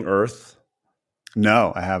Leaving Earth?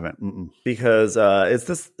 no, I haven't. Mm-mm. Because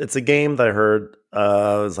it's a game that I heard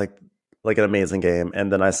was like an amazing game,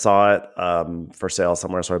 and then I saw it for sale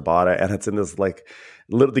somewhere, so I bought it, and it's in this like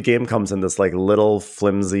the game comes in this like little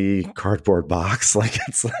flimsy cardboard box. Like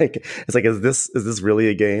it's like is this really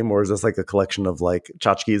a game, or is this like a collection of like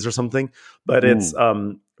tchotchkes or something? But it's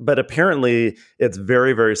but apparently it's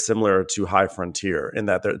very, very similar to High Frontier in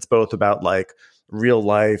that it's both about like real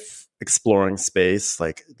life exploring space,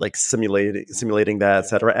 like simulating that,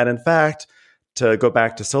 etc. And in fact, to go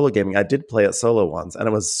back to solo gaming, I did play it solo once, and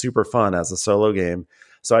it was super fun as a solo game.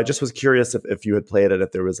 So I just was curious if you had played it,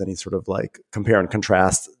 if there was any sort of like compare and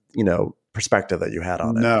contrast, perspective that you had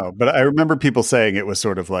on it. No, but I remember people saying it was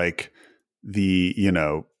sort of like the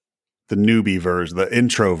newbie version, the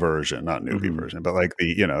intro version, not newbie version, but like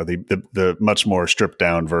the much more stripped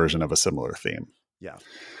down version of a similar theme. Yeah.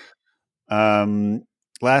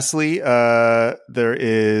 Lastly, there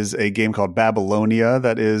is a game called Babylonia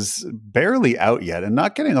that is barely out yet and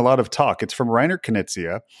not getting a lot of talk. It's from Reiner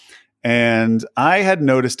Knizia. And I had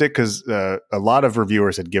noticed it because a lot of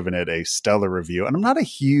reviewers had given it a stellar review. And I'm not a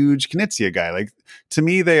huge Knizia guy. Like, to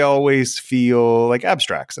me, they always feel like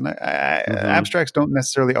abstracts. And abstracts don't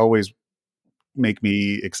necessarily always make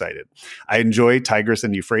me excited. I enjoy Tigris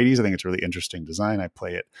and Euphrates. I think it's really interesting design. I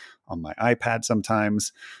play it on my iPad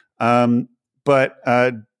sometimes. But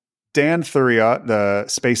Dan Thuriot, the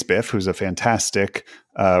Space Biff, who's a fantastic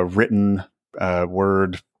written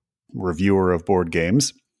word reviewer of board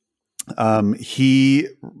games, he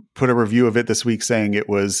put a review of it this week saying it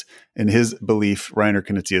was, in his belief, Reiner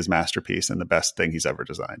Knizia's masterpiece and the best thing he's ever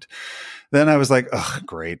designed. Then I was like, oh,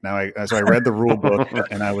 great. So I read the rule book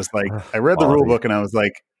and I was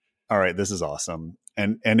like, all right, this is awesome.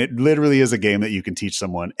 And it literally is a game that you can teach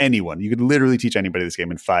anyone. You could literally teach anybody this game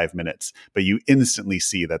in 5 minutes, but you instantly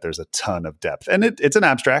see that there's a ton of depth. And it's an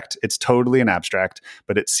abstract. It's totally an abstract,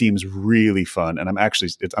 but it seems really fun. And I'm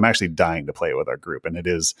actually dying to play it with our group. And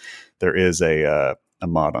there is a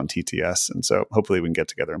mod on TTS. And so hopefully we can get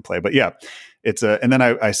together and play. But yeah, and then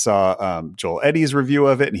I saw Joel Eddy's review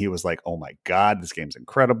of it, and he was like, oh my God, this game's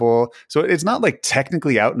incredible. So it's not like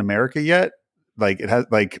technically out in America yet. Like it has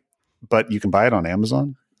but you can buy it on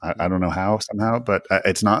Amazon. I don't know how, somehow, but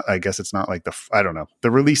it's not, I guess it's not like I don't know. The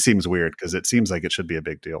release seems weird because it seems like it should be a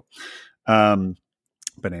big deal.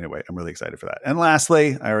 But anyway, I'm really excited for that. And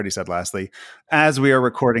lastly, as we are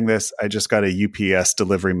recording this, I just got a UPS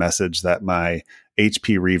delivery message that my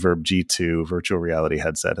HP Reverb G2 virtual reality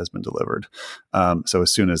headset has been delivered. So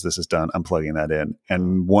as soon as this is done, I'm plugging that in.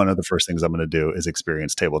 And one of the first things I'm going to do is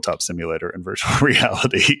experience Tabletop Simulator in virtual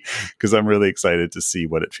reality because I'm really excited to see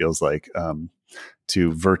what it feels like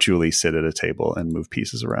to virtually sit at a table and move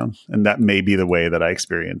pieces around. And that may be the way that I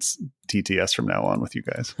experience TTS from now on with you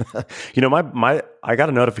guys. I got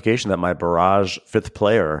a notification that my Barrage 5th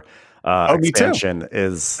player expansion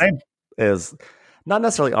is not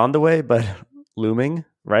necessarily on the way, but looming,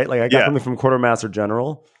 right? Like I got something from Quartermaster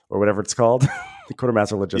General or whatever it's called.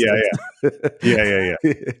 Quartermaster Logistics. Yeah.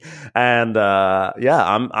 And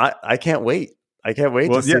I can't wait. I can't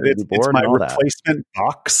wait to see the board. It's my replacement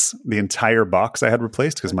box. The entire box I had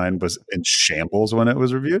replaced because mine was in shambles when it was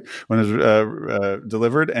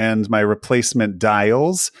delivered, and my replacement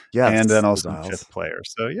dials, and then also the 5th player.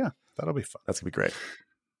 So yeah, that'll be fun. That's gonna be great.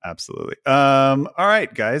 Absolutely. All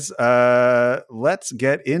right, guys. Let's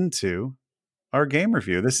get into our game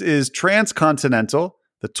review. This is Transcontinental,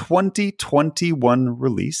 the 2021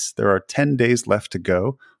 release. There are 10 days left to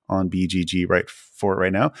go on BGG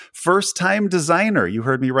right now. First time designer. You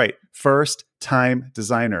heard me right. First time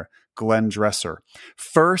designer, Glenn Dresser.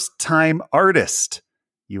 First time artist.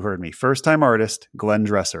 You heard me. First time artist, Glenn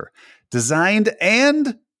Dresser. Designed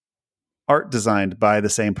and art designed by the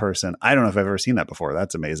same person. I don't know if I've ever seen that before.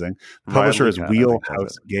 That's amazing. The publisher is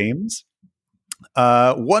Wheelhouse Games.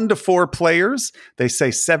 1 to 4 players. They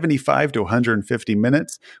say 75 to 150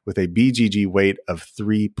 minutes with a BGG weight of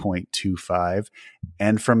 3.25.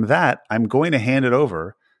 And from that, I'm going to hand it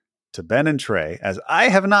over to Ben and Trey, as I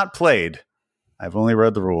have not played. I've only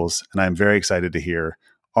read the rules, and I'm very excited to hear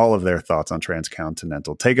all of their thoughts on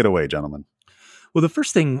Transcontinental. Take it away, gentlemen. Well, the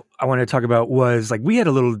first thing I wanted to talk about was, like, we had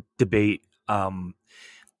a little debate,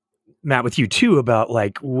 Matt, with you too, about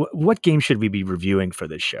like what game should we be reviewing for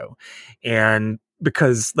this show? And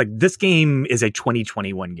because like this game is a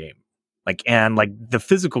 2021 game, like, and like the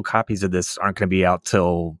physical copies of this aren't going to be out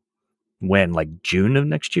till when, like June of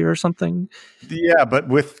next year or something. Yeah, but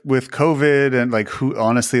with COVID and like who,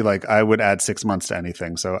 honestly, like I would add 6 months to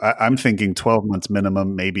anything. So I'm thinking 12 months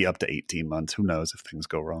minimum, maybe up to 18 months. Who knows if things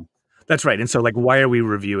go wrong? That's right. And so like, why are we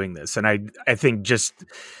reviewing this? And I think just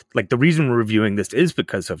like the reason we're reviewing this is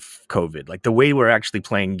because of COVID. Like the way we're actually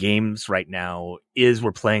playing games right now is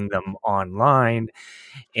we're playing them online,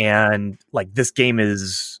 and like this game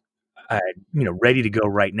is, ready to go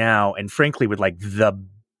right now. And frankly, with like the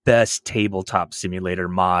best tabletop simulator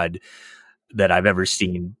mod that I've ever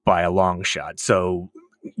seen by a long shot. So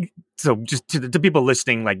just to people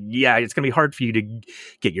listening, like, yeah, it's going to be hard for you to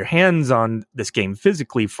get your hands on this game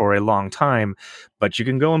physically for a long time, but you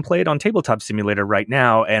can go and play it on Tabletop Simulator right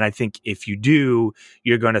now. And I think if you do,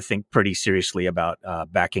 you're going to think pretty seriously about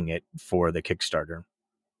backing it for the Kickstarter.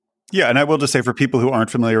 Yeah, and I will just say for people who aren't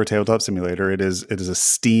familiar with Tabletop Simulator, it is a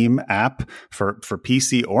Steam app for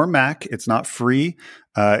PC or Mac. It's not free.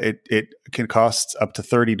 It can cost up to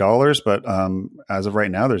 $30, but as of right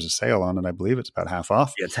now, there's a sale on it. I believe it's about half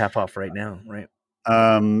off. Yeah, it's half off right now, right?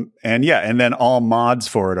 And then all mods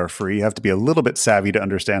for it are free. You have to be a little bit savvy to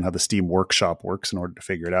understand how the Steam Workshop works in order to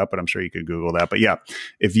figure it out, but I'm sure you could Google that. But yeah,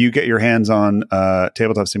 if you get your hands on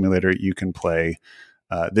Tabletop Simulator, you can play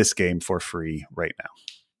this game for free right now.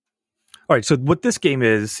 All right, so what this game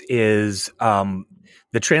is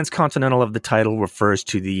the transcontinental of the title refers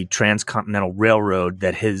to the transcontinental railroad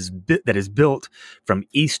that is built from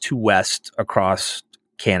east to west across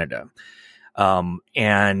Canada.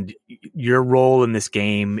 And your role in this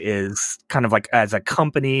game is kind of like as a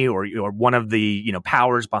company or one of the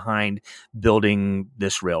powers behind building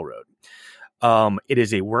this railroad. It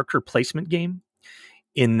is a worker placement game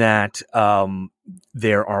in that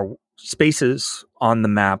there are spaces on the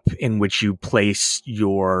map in which you place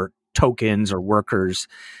your tokens or workers.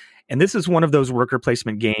 And this is one of those worker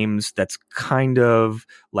placement games that's kind of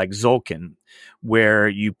like Tzolk'in, where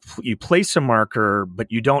you place a marker,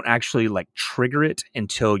 but you don't actually like trigger it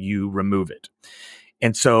until you remove it.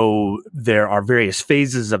 And so there are various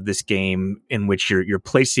phases of this game in which you're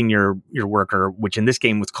placing your worker, which in this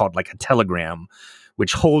game was called like a telegram,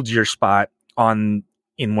 which holds your spot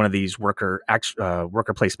in one of these worker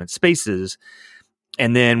placement spaces.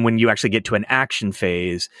 And then when you actually get to an action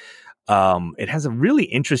phase, it has a really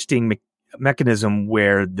interesting mechanism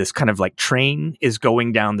where this kind of like train is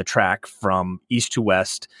going down the track from east to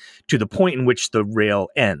west to the point in which the rail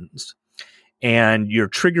ends. And you're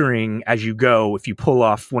triggering as you go. If you pull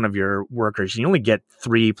off one of your workers, you only get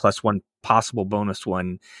 3 plus 1 possible bonus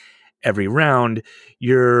one every round.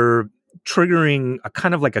 You're triggering a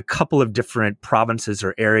kind of like a couple of different provinces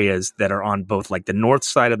or areas that are on both like the north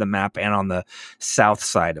side of the map and on the south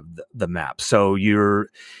side of the map. So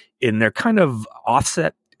they're kind of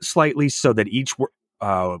offset slightly so that each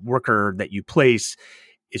worker that you place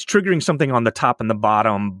is triggering something on the top and the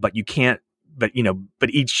bottom, but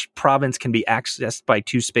each province can be accessed by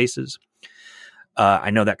 2 spaces.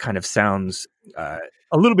 I know that kind of sounds a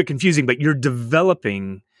little bit confusing, but you're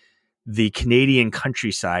developing the Canadian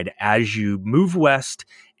countryside as you move west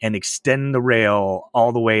and extend the rail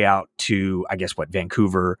all the way out to, I guess,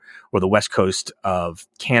 Vancouver or the west coast of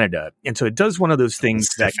Canada. And so it does one of those things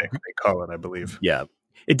Pacific, they call it, I believe. Yeah.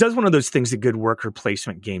 It does one of those things that good worker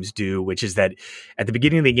placement games do, which is that at the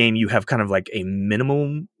beginning of the game, you have kind of like a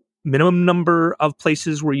minimum number of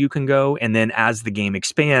places where you can go. And then as the game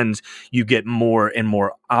expands, you get more and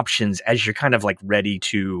more options as you're kind of like ready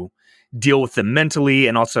to deal with them mentally.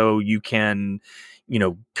 And also you can,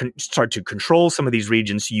 start to control some of these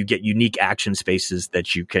regions. So you get unique action spaces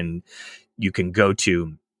that you can go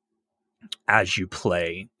to as you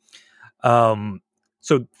play.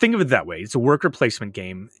 So think of it that way. It's a worker placement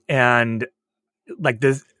game. And like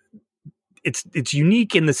this, it's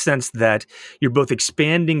unique in the sense that you're both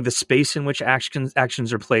expanding the space in which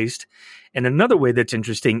actions are placed. And another way that's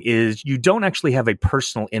interesting is you don't actually have a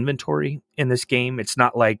personal inventory in this game. It's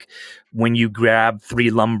not like when you grab 3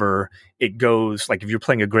 lumber, it goes like if you're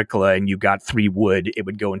playing Agricola and you got 3 wood, it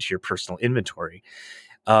would go into your personal inventory.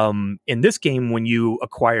 In this game, when you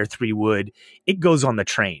acquire 3 wood, it goes on the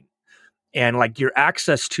train. and like your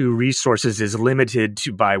access to resources is limited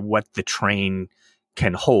to by what the train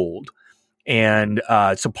can hold. And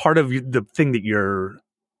so part of the thing that you're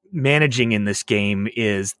managing in this game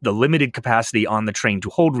is the limited capacity on the train to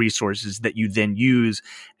hold resources that you then use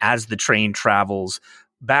as the train travels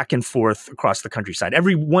back and forth across the countryside.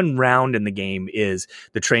 Every one round in the game is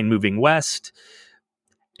the train moving west,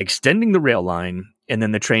 extending the rail line, and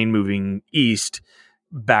then the train moving east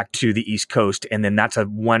back to the East Coast, and then that's a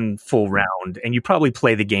one full round. And you probably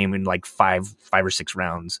play the game in like five or six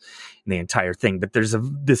rounds in the entire thing. But there's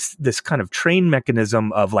this kind of train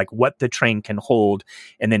mechanism of like what the train can hold,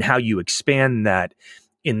 and then how you expand that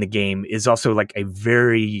in the game is also like a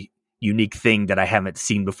very unique thing that I haven't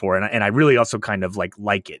seen before. And I really also kind of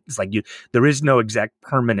like it. It's like there is no exact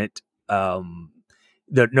permanent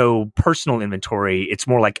no personal inventory. It's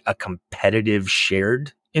more like a competitive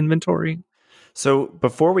shared inventory. So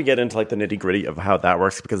before we get into like the nitty gritty of how that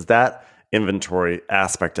works, because that inventory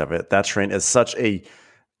aspect of it, that train is such a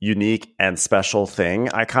unique and special thing.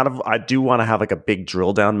 I do want to have like a big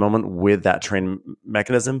drill down moment with that train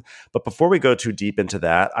mechanism. But before we go too deep into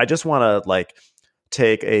that, I just want to like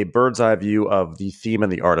take a bird's eye view of the theme and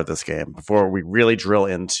the art of this game before we really drill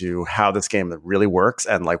into how this game really works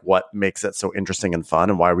and like what makes it so interesting and fun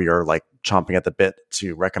and why we are like chomping at the bit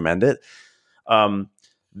to recommend it.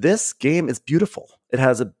 This game is beautiful. It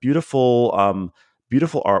has a beautiful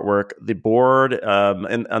artwork. The board,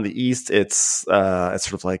 and on the east, it's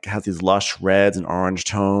sort of like has these lush reds and orange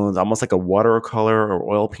tones, almost like a watercolor or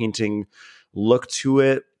oil painting look to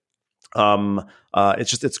it.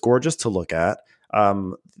 It's gorgeous to look at.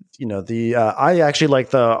 I actually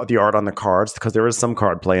like the art on the cards because there is some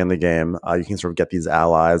card play in the game. You can sort of get these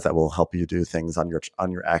allies that will help you do things on your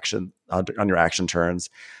action turns.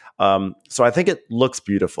 So I think it looks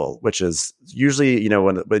beautiful, which is usually,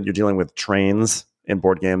 when you're dealing with trains in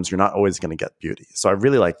board games, you're not always going to get beauty. So I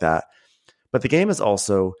really like that. But the game is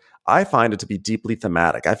also, I find it to be deeply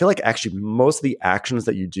thematic. I feel like actually most of the actions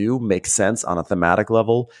that you do make sense on a thematic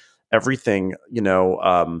level. Everything,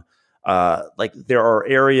 like there are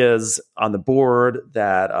areas on the board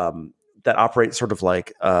that operate sort of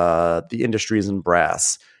like the industries in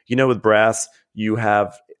brass. With brass, you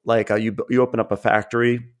have like you open up a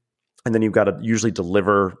factory, and then you've got to usually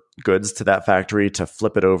deliver goods to that factory to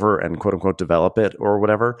flip it over and quote unquote develop it or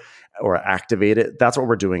whatever, or activate it. That's what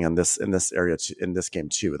we're doing in this area in this game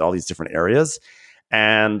too, with all these different areas.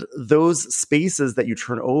 And those spaces that you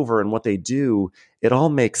turn over and what they do, it all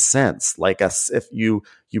makes sense. Like if you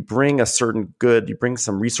bring a certain good, you bring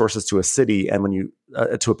some resources to a city, and when you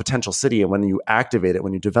to a potential city, and when you activate it,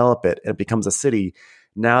 when you develop it, it becomes a city.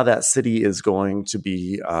 Now that city is going to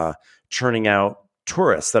be churning out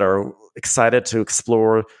tourists that are excited to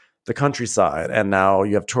explore the countryside, and now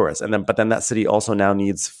you have tourists. But then that city also now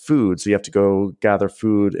needs food, so you have to go gather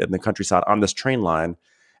food in the countryside on this train line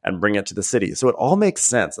and bring it to the city. So it all makes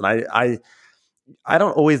sense. And I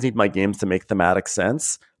don't always need my games to make thematic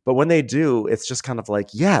sense, but when they do, it's just kind of like,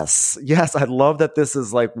 yes, I love that this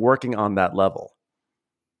is like working on that level.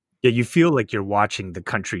 Yeah, you feel like you're watching the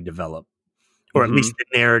country develop, or at least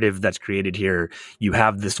the narrative that's created here. You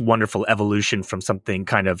have this wonderful evolution from something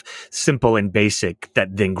kind of simple and basic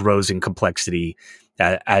that then grows in complexity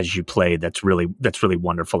as you play. That's really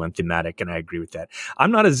wonderful and thematic, and I agree with that.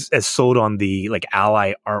 I'm not as sold on the like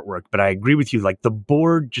ally artwork, but I agree with you. Like the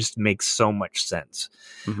board just makes so much sense.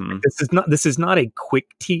 Mm-hmm. This is not a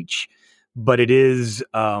quick teach, but it is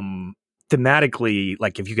thematically,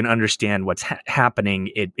 like if you can understand what's happening,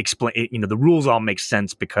 it explain. The rules all make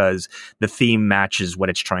sense because the theme matches what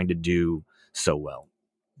it's trying to do so well.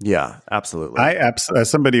 Yeah, absolutely. As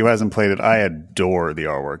somebody who hasn't played it, I adore the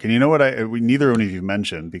artwork. And you know what? Neither one of you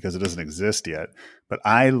mentioned because it doesn't exist yet, but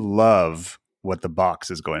I love what the box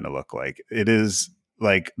is going to look like. It is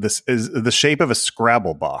like this is the shape of a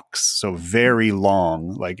Scrabble box, so very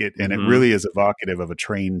long, like it, and it really is evocative of a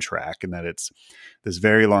train track in that it's this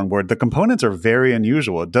very long board. The components are very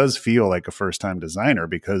unusual. It does feel like a first-time designer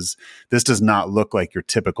because this does not look like your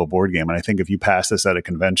typical board game. And I think if you pass this at a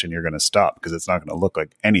convention, you're going to stop because it's not going to look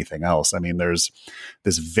like anything else. I mean, there's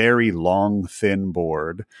this very long, thin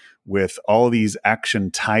board with all these action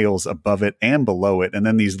tiles above it and below it, and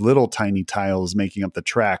then these little tiny tiles making up the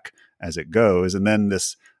track as it goes, and then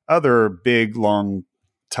this other big long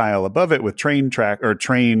tile above it with train track or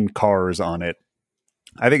train cars on it.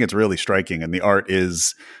 I think it's really striking, and the art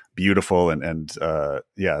is beautiful. And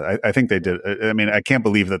I think they did. I mean, I can't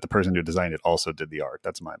believe that the person who designed it also did the art.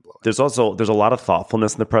 That's mind blowing. There's a lot of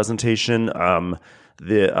thoughtfulness in the presentation.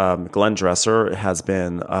 Glenn Dresser has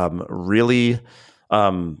been really.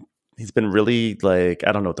 he's been really like,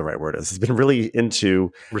 I don't know what the right word is. He's been really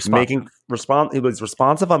into making he was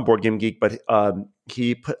responsive on Board Game Geek, but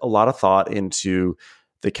he put a lot of thought into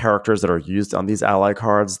the characters that are used on these ally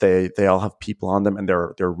cards. They all have people on them, and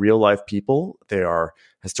they're real life people. They are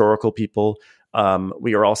historical people.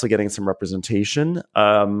 We are also getting some representation.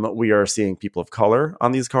 We are seeing people of color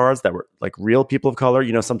on these cards that were like real people of color.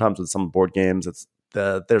 You know, sometimes with some board games,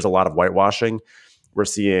 there's a lot of whitewashing. We're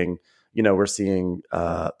seeing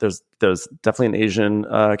there's definitely an Asian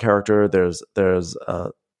character. There's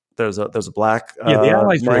a black the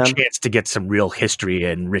allies man. were a chance to get some real history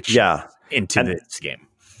and rich into this game.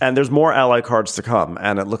 And there's more ally cards to come,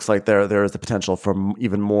 and it looks like there is the potential for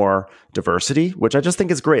even more diversity, which I just think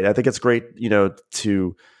is great. I think it's great, you know,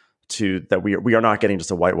 to that we are not getting just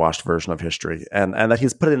a whitewashed version of history, and that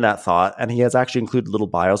he's put in that thought, and he has actually included little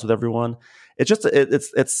bios with everyone. It's just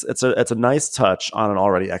it's a nice touch on an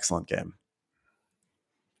already excellent game.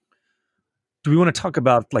 Do we want to talk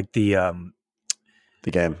about like the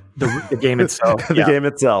game, the game itself? The game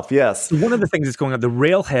itself, yes. One of the things that's going on, the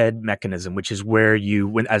railhead mechanism, which is where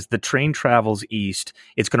as the train travels east,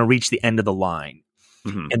 it's going to reach the end of the line.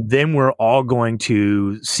 Mm-hmm. And then we're all going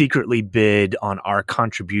to secretly bid on our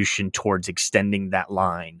contribution towards extending that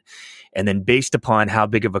line. And then based upon how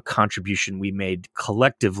big of a contribution we made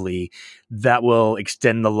collectively, that will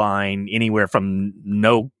extend the line anywhere from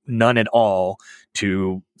none at all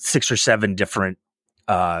to 6 or 7 different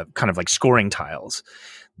kind of like scoring tiles.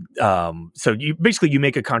 So you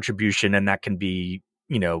make a contribution, and that can be,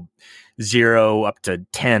 you know, 0 up to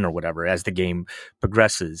 10 or whatever as the game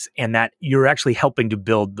progresses, and that you're actually helping to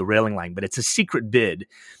build the railing line, but it's a secret bid.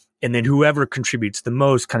 And then whoever contributes the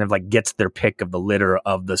most kind of like gets their pick of the litter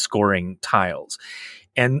of the scoring tiles.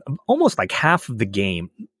 And almost like half of the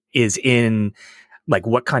game is in like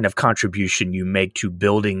what kind of contribution you make to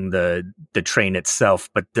building the train itself.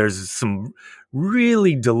 But there's some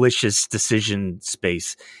really delicious decision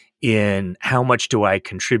space in how much do I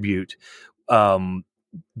contribute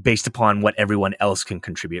based upon what everyone else can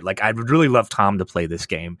contribute. Like, I would really love Tom to play this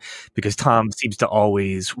game because Tom seems to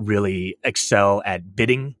always really excel at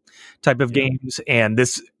bidding type of games. And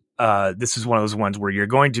this is one of those ones where you're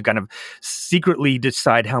going to kind of secretly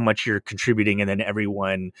decide how much you're contributing, and then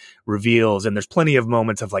everyone reveals. And there's plenty of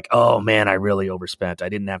moments of like, oh man, I really overspent. I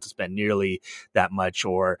didn't have to spend nearly that much,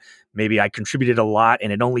 or maybe I contributed a lot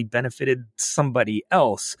and it only benefited somebody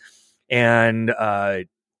else. And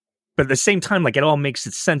but at the same time, like, it all makes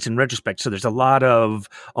sense in retrospect. So there's a lot of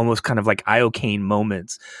almost kind of like iocane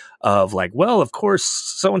moments of like, well, of course,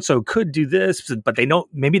 so-and-so could do this, but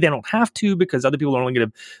maybe they don't have to because other people are only going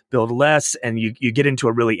to build less. And you get into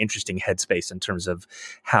a really interesting headspace in terms of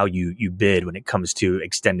how you bid when it comes to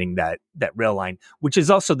extending that rail line, which is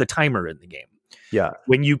also the timer in the game. Yeah.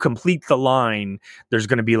 When you complete the line, there's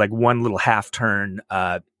going to be like one little half turn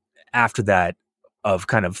after that of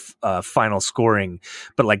kind of final scoring,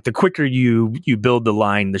 but like the quicker you build the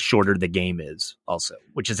line, the shorter the game is also,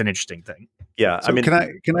 which is an interesting thing. Yeah. So I mean, can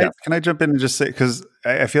I jump in and just say, because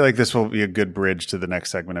I feel like this will be a good bridge to the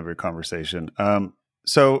next segment of your conversation.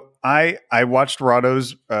 So I watched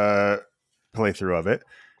Rahdo's playthrough of it,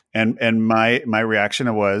 and my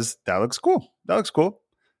reaction was, that looks cool.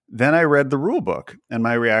 Then I read the rule book, and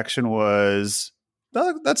my reaction was,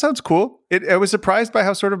 that sounds cool. I was surprised by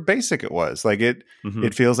how sort of basic it was. Like it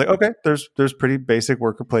feels like, okay, there's pretty basic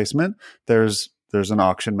worker placement. There's an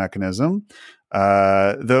auction mechanism.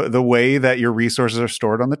 The way that your resources are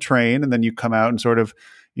stored on the train, and then you come out and sort of,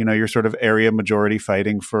 you know, you're sort of area majority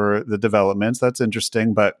fighting for the developments. That's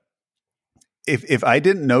interesting. But if I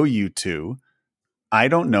didn't know you two, I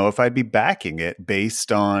don't know if I'd be backing it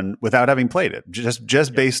without having played it.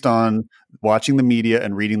 Just based on watching the media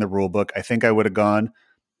and reading the rule book, I think I would have gone,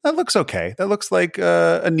 that looks okay. That looks like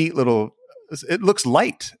a neat little, it looks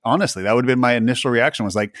light. Honestly, that would have been my initial reaction,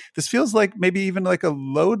 was like, this feels like maybe even like a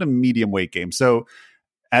low to medium weight game. So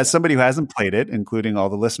as somebody who hasn't played it, including all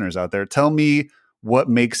the listeners out there, tell me what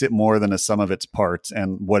makes it more than a sum of its parts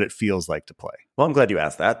and what it feels like to play. Well, I'm glad you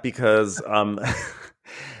asked that, because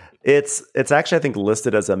It's actually, I think,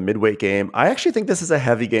 listed as a midweight game. I actually think this is a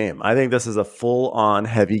heavy game. I think this is a full-on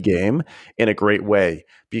heavy game in a great way,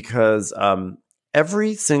 because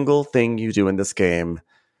every single thing you do in this game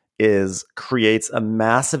creates a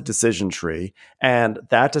massive decision tree, and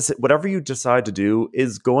whatever you decide to do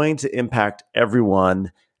is going to impact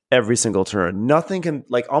everyone every single turn. Nothing can,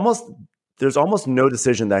 there's almost no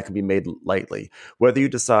decision that can be made lightly. Whether you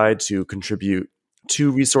decide to contribute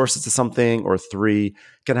 2 resources to something or 3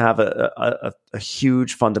 can have a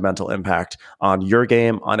huge fundamental impact on your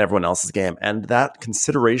game, on everyone else's game. And that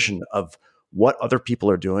consideration of what other people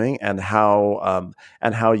are doing and how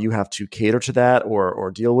you have to cater to that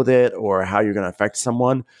or deal with it, or how you're going to affect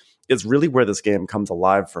someone, is really where this game comes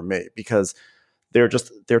alive for me, because there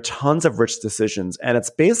are tons of rich decisions, and it's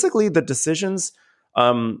basically the decisions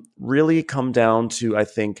really come down to, I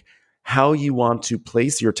think, how you want to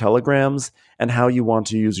place your telegrams and how you want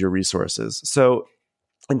to use your resources. So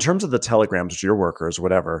in terms of the telegrams to your workers,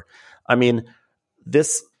 whatever, I mean,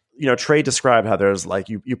 this, Trey described how there's like,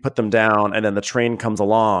 you put them down and then the train comes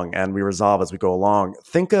along and we resolve as we go along.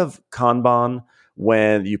 Think of Kanban,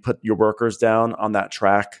 when you put your workers down on that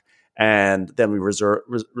track and then we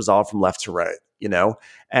resolve from left to right,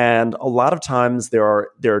 and a lot of times there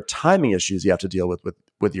are timing issues you have to deal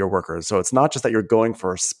with your workers. So it's not just that you're going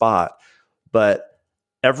for a spot, but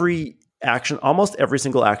almost every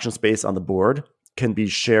single action space on the board can be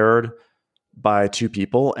shared by two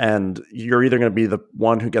people, and you're either going to be the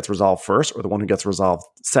one who gets resolved first or the one who gets resolved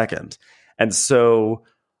second. And so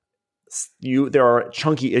there are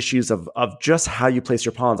chunky issues of just how you place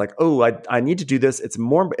your pawns. Like, oh, I need to do this.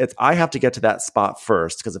 I have to get to that spot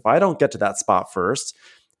first, because if I don't get to that spot first,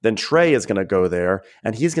 then Trey is going to go there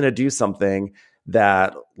and he's going to do something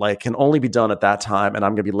that like can only be done at that time, and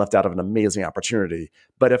I'm going to be left out of an amazing opportunity.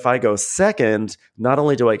 But if I go second, not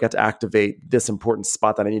only do I get to activate this important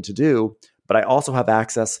spot that I need to do, but I also have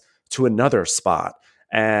access to another spot,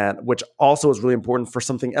 and which also is really important for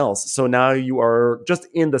something else. So now you are just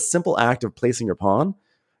in the simple act of placing your pawn,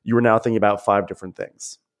 you are now thinking about 5 different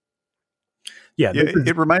things. Yeah,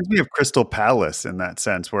 it reminds me of Crystal Palace in that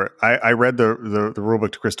sense, where I read the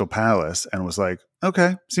rulebook to Crystal Palace and was like,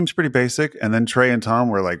 okay, seems pretty basic. And then Trey and Tom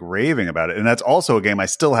were like raving about it. And that's also a game I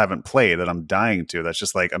still haven't played that I'm dying to. That's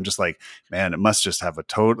just like, I'm just like, man, it must just have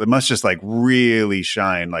it must just like really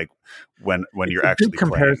shine like when you're actually good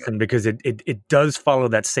comparison, because it does follow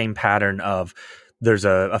that same pattern of there's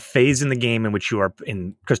a phase in the game in which you are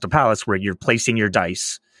in Crystal Palace where you're placing your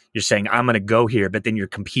dice. You're saying, I'm going to go here, but then you're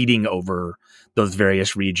competing over those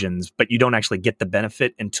various regions, but you don't actually get the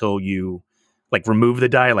benefit until you like remove the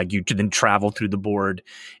die, like you then travel through the board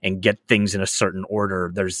and get things in a certain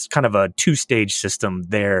order. There's kind of a 2-stage system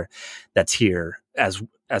there that's here as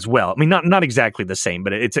well. I mean, not exactly the same,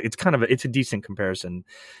 but it's a decent comparison.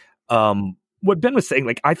 What Ben was saying,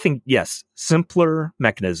 like, I think, yes, simpler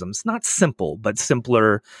mechanisms, not simple, but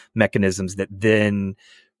simpler mechanisms that then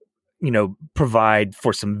provide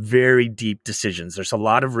for some very deep decisions. There's a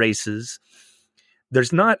lot of races.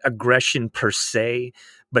 There's not aggression per se,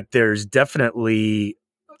 but there's definitely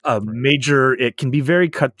a major, it can be very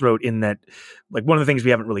cutthroat in that, like, one of the things we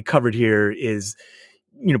haven't really covered here is,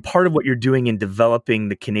 part of what you're doing in developing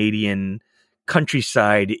the Canadian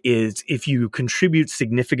countryside is if you contribute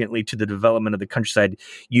significantly to the development of the countryside,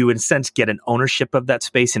 you in a sense get an ownership of that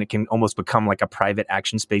space, and it can almost become like a private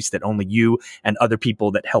action space that only you and other people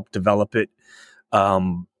that help develop it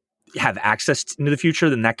have access to in the future.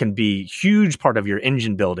 Then that can be a huge part of your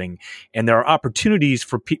engine building, and there are opportunities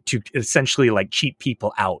for to essentially like cheat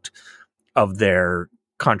people out of their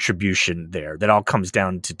contribution there. That all comes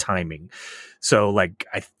down to timing. So like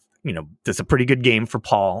that's a pretty good game for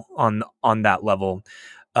Paul on that level.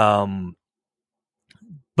 But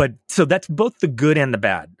so that's both the good and the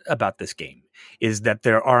bad about this game, is that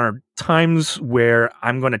there are times where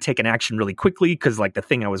I'm going to take an action really quickly because like the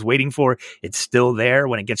thing I was waiting for, it's still there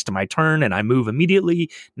when it gets to my turn and I move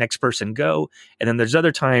immediately, next person go. And then there's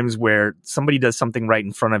other times where somebody does something right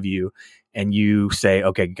in front of you and you say,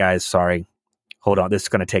 okay, guys, sorry, hold on, this is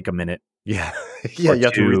going to take a minute. Yeah. Yeah. You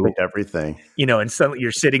have to rethink everything, and suddenly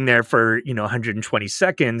you're sitting there for, 120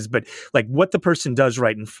 seconds, but like what the person does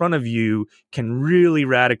right in front of you can really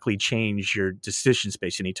radically change your decision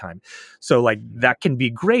space anytime. So like that can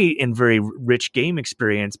be great and very rich game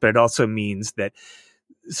experience, but it also means that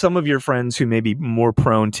some of your friends who may be more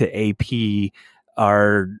prone to AP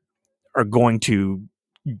are going to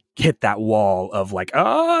hit that wall of like,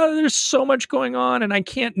 there's so much going on and I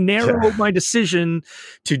can't narrow my decision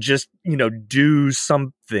to just, do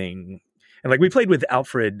something. And like we played with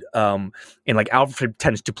Alfred, and like Alfred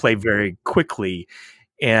tends to play very quickly.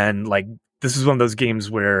 And like, this is one of those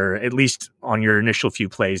games where at least on your initial few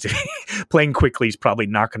plays, playing quickly is probably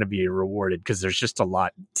not going to be rewarded because there's just a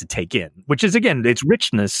lot to take in, which is, again, it's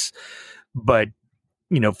richness, but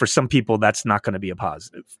for some people that's not going to be a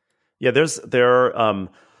positive. Yeah,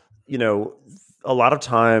 a lot of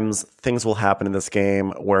times things will happen in this game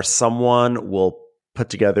where someone will put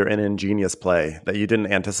together an ingenious play that you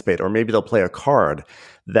didn't anticipate, or maybe they'll play a card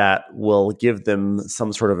that will give them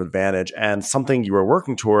some sort of advantage, and something you were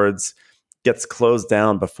working towards gets closed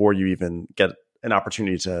down before you even get an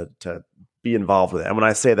opportunity to be involved with it. And when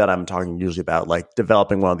I say that, I'm talking usually about like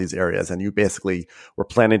developing one of these areas, and you basically were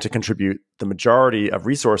planning to contribute the majority of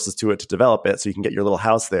resources to it to develop it so you can get your little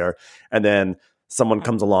house there. And then someone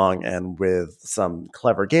comes along and with some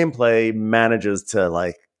clever gameplay manages to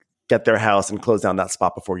like get their house and close down that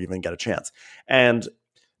spot before you even get a chance. And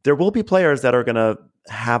there will be players that are going to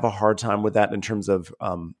have a hard time with that in terms of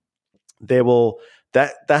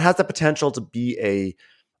that has the potential to be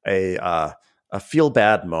a feel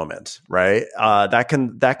bad moment, right? That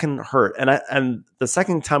can hurt. And the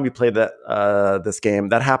second time we played this game,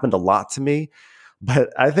 that happened a lot to me.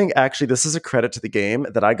 But I think actually this is a credit to the game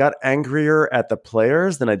that I got angrier at the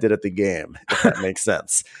players than I did at the game, if that makes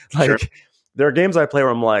sense. Like sure. There are games I play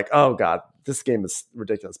where I'm like, oh God, this game is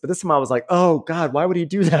ridiculous. But this time I was like, oh God, why would he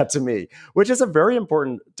do that to me? Which is a very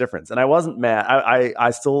important difference. And I wasn't mad.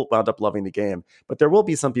 I still wound up loving the game. But there will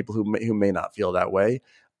be some people who may not feel that way.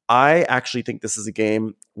 I actually think this is a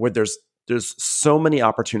game where there's so many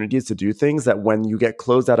opportunities to do things that when you get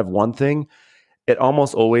closed out of one thing, it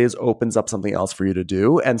almost always opens up something else for you to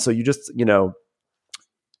do. And so you just,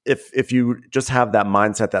 if you just have that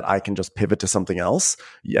mindset that I can just pivot to something else,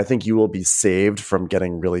 I think you will be saved from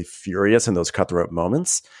getting really furious in those cutthroat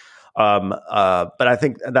moments. But I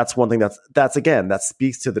think that's one thing that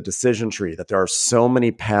speaks to the decision tree, that there are so many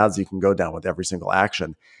paths you can go down with every single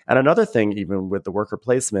action. And another thing, even with the worker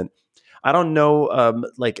placement, I don't know,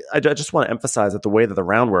 I just want to emphasize that the way that the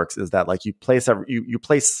round works is that like you place you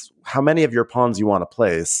place how many of your pawns you want to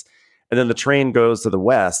place, and then the train goes to the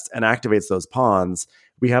west and activates those pawns.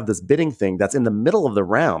 We have this bidding thing that's in the middle of the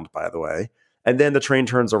round, by the way. And then the train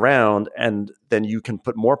turns around and then you can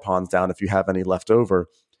put more pawns down if you have any left over.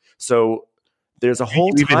 So there's a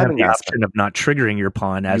whole timing aspect. Option of not triggering your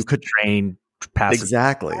pawn as the train passes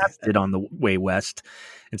exactly it on the way west.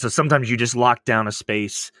 And so sometimes you just lock down a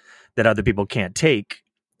space that other people can't take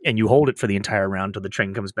and you hold it for the entire round till the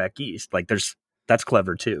train comes back east. Like that's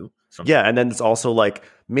clever too. Sometimes. Yeah. And then it's also like,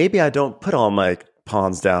 maybe I don't put all my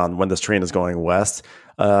pawns down when this train is going west,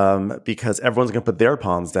 because everyone's going to put their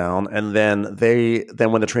pawns down. And then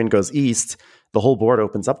when the train goes east, the whole board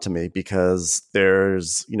opens up to me because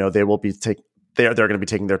there's, they will be they're going to be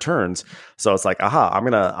taking their turns. So it's like, aha, I'm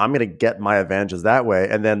going to get my advantages that way.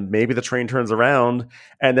 And then maybe the train turns around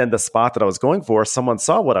and then the spot that I was going for, someone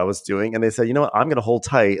saw what I was doing and they said, you know what, I'm going to hold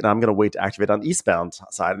tight and I'm going to wait to activate on the eastbound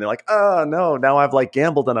side. And they're like, oh no, now I've like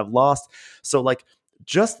gambled and I've lost. So like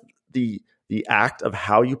just the act of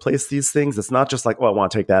how you place these things, it's not just like, oh, I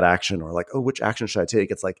want to take that action or like, oh, which action should I take?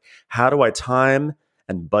 It's like, how do I time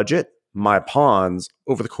and budget my pawns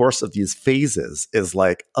over the course of these phases is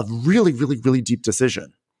like a really, really, really deep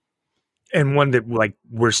decision. And one that like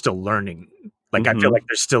we're still learning. Like I feel like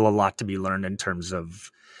there's still a lot to be learned in terms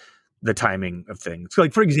of the timing of things. So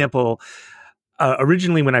like, for example,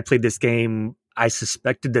 originally when I played this game, I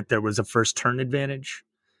suspected that there was a first turn advantage.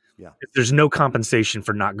 Yeah. There's no compensation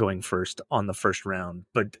for not going first on the first round.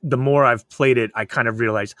 But the more I've played it, I kind of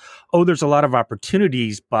realized, there's a lot of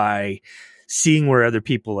opportunities by seeing where other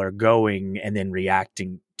people are going and then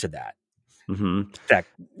reacting to that. That,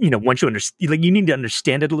 once you understand, like you need to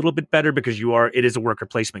understand it a little bit better because it is a worker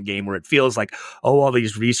placement game where it feels like, all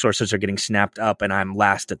these resources are getting snapped up and I'm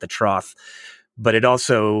last at the trough. But it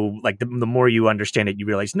also, like, the more you understand it, you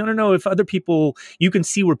realize, no, if other people, you can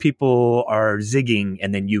see where people are zigging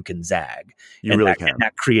and then you can zag. You really can. And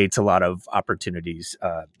that creates a lot of opportunities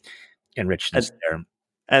and richness there.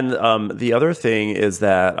 And the other thing is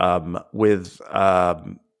that what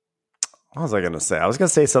was I going to say? I was going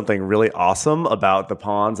to say something really awesome about the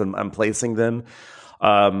pawns and placing them.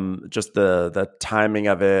 Just the timing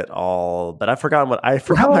of it all, but I forgot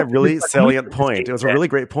my really salient point. It was a really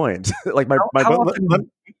great point. Like when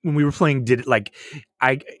we were playing,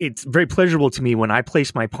 it's very pleasurable to me when I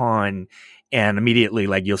place my pawn and immediately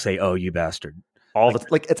like you'll say, "Oh, you bastard."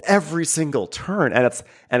 It's every single turn, and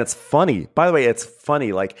it's funny. By the way, it's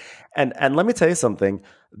funny. Like, and let me tell you something.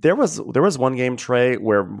 There was one game, Trey,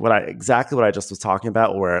 where exactly what I just was talking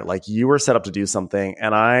about, where like you were set up to do something,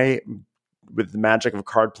 and with the magic of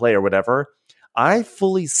card play or whatever, I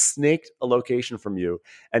fully snaked a location from you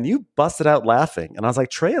and you busted out laughing. And I was like,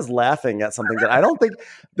 Trey is laughing at something that I don't think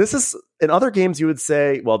this is in other games. You would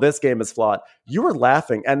say, well, this game is flawed. You were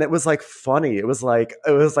laughing and it was like funny. It was like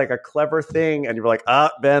a clever thing. And you were like,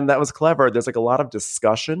 Ben, that was clever. There's like a lot of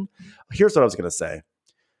discussion. Here's what I was going to say.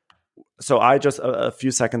 So I just, a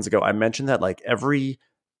few seconds ago, I mentioned that like every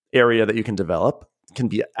area that you can develop can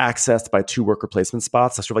be accessed by 2 worker placement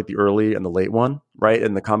spots. That's sort of like the early and the late one, right?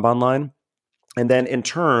 In the Kanban line. And then in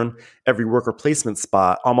turn, every worker placement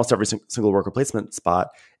spot, almost every single worker placement spot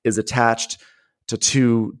is attached to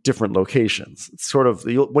two different locations. It's sort of,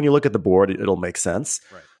 when you look at the board, it'll make sense.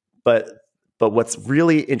 Right. But what's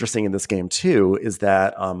really interesting in this game too is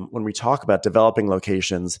that when we talk about developing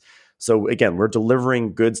locations, so again, we're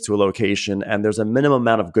delivering goods to a location and there's a minimum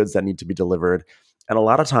amount of goods that need to be delivered. And a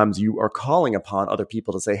lot of times you are calling upon other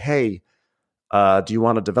people to say, hey, do you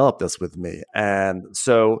want to develop this with me? And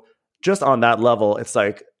so just on that level, it's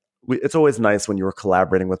like, it's always nice when you're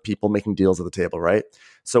collaborating with people, making deals at the table, right?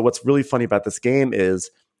 So what's really funny about this game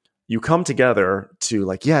is you come together to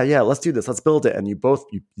like, yeah, let's do this, let's build it. And you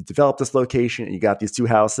develop this location and you got these two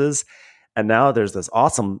houses. And now there's this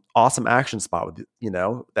awesome action spot with,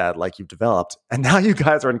 that like you've developed. And now you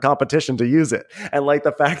guys are in competition to use it. And like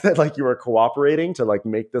the fact that like you were cooperating to like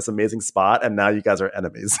make this amazing spot and now you guys are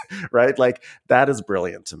enemies, right? Like that is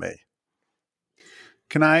brilliant to me.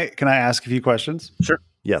 Can I ask a few questions? Sure.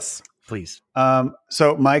 Yes. Please.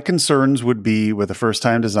 So my concerns would be with a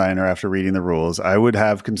first-time designer after reading the rules. I would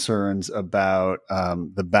have concerns about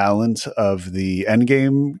the balance of the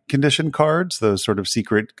endgame condition cards, those sort of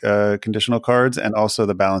secret conditional cards, and also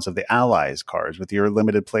the balance of the allies cards. With your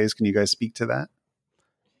limited plays, can you guys speak to that?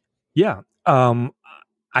 Yeah.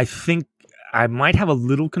 I think I might have a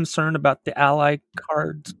little concern about the ally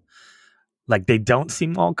cards. Like they don't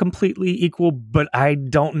seem all completely equal, but I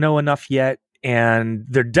don't know enough yet. And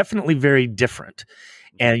they're definitely very different.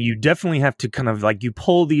 And you definitely have to kind of like, you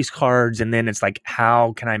pull these cards and then it's like,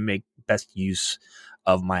 how can I make best use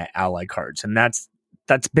of my ally cards? And that's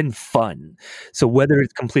been fun. So whether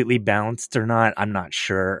it's completely balanced or not, I'm not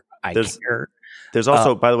sure. I care. There's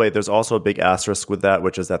also, by the way, there's also a big asterisk with that,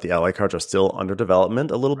 which is that the ally cards are still under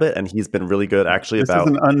development a little bit. And he's been really good actually This is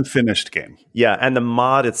an unfinished game. Yeah. And the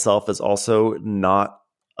mod itself is also not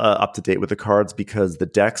up to date with the cards because the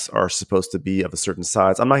decks are supposed to be of a certain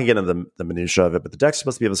size. I'm not going to get into the minutia of it, but the decks are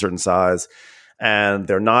supposed to be of a certain size and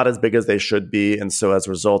they're not as big as they should be. And so as a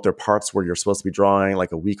result, there are parts where you're supposed to be drawing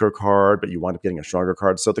like a weaker card, but you wind up getting a stronger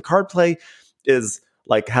card. So the card play has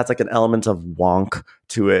like an element of wonk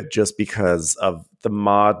to it just because of the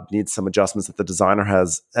mod needs some adjustments that the designer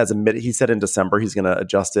has admitted. He said in December he's going to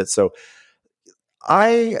adjust it. So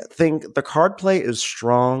I think the card play is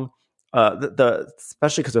strong.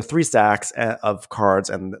 Especially because there are 3 stacks of cards,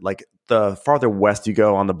 and like the farther west you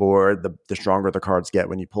go on the board, the stronger the cards get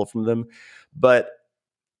when you pull from them. But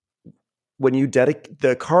when you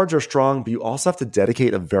the cards are strong, but you also have to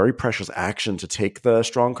dedicate a very precious action to take the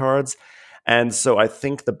strong cards. And so I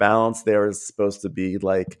think the balance there is supposed to be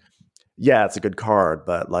like, yeah, it's a good card,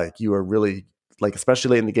 but like you are really like,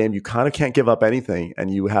 especially late in the game, you kind of can't give up anything,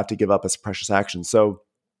 and you have to give up a precious action. So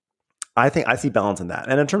I think I see balance in that.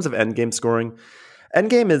 And in terms of endgame scoring,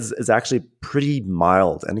 endgame is actually pretty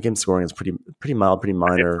mild. Endgame scoring is pretty mild, pretty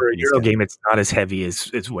minor. For a Euro game, it's not as heavy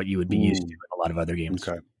as what you would be used to in a lot of other games.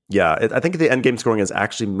 Okay. Yeah, I think the endgame scoring is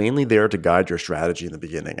actually mainly there to guide your strategy in the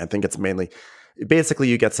beginning. I think it's mainly, basically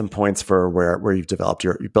you get some points for where you've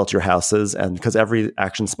you built your houses, and because every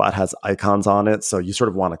action spot has icons on it, so you sort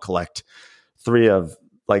of want to collect 3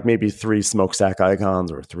 smokestack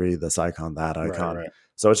icons or 3 this icon, that icon. Right.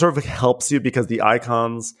 So it sort of helps you because the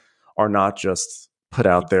icons are not just put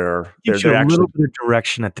out there. Gives you a little bit of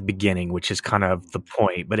direction at the beginning, which is kind of the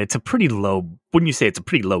point, but it's a pretty low, wouldn't you say it's a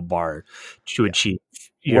pretty low bar to achieve?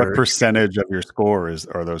 What percentage of your score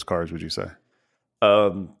are those cards, would you say?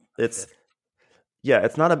 It's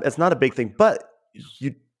not a big thing, but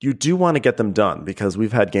you do want to get them done because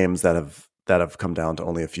we've had games that have come down to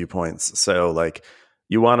only a few points. So like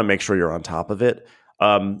you want to make sure you're on top of it.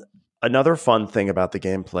 Another fun thing about the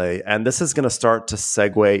gameplay, and this is going to start to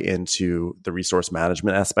segue into the resource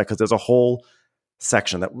management aspect, because there's a whole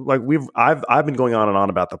section that like I've been going on and on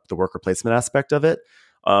about the worker placement aspect of it,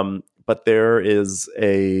 but there's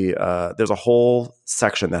a whole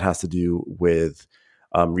section that has to do with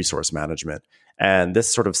resource management, and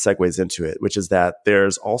this sort of segues into it, which is that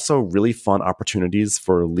there's also really fun opportunities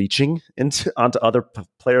for leeching onto other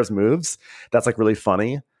players' moves. That's like really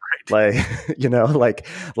funny. Like,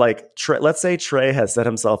 let's say Trey has set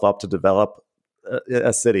himself up to develop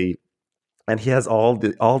a city, and he has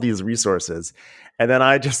all these resources, and then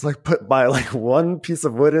I just like put my like one piece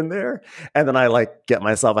of wood in there, and then I like get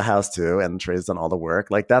myself a house too, and Trey's done all the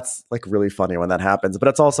work. Like that's like really funny when that happens, but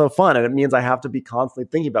it's also fun, and it means I have to be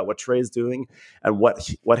constantly thinking about what Trey's doing and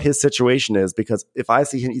what his situation is, because if I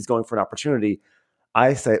see he's going for an opportunity,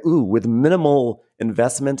 I say, ooh, with minimal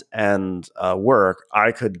investment and work,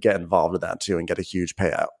 I could get involved with that too and get a huge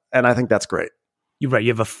payout. And I think that's great. You're right.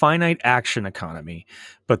 You have a finite action economy,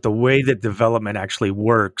 but the way that development actually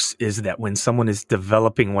works is that when someone is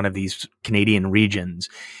developing one of these Canadian regions,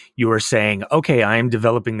 you are saying, okay, I am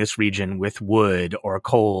developing this region with wood or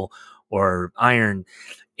coal or iron.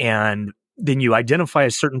 And then you identify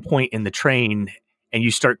a certain point in the train and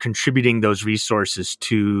you start contributing those resources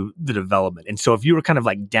to the development. And so if you were kind of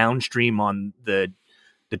like downstream on the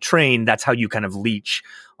train, that's how you kind of leech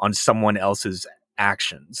on someone else's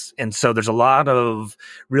actions. And so there's a lot of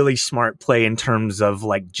really smart play in terms of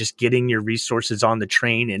like just getting your resources on the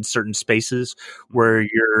train in certain spaces where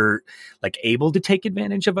you're like able to take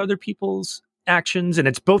advantage of other people's actions. And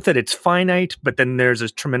it's both that it's finite, but then there's a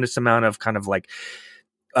tremendous amount of kind of like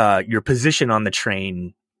your position on the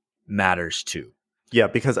train matters too. Yeah,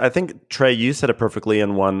 because I think, Trey, you said it perfectly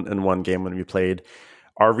in one game when we played.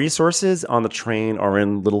 Our resources on the train are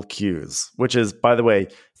in little queues, which is, by the way,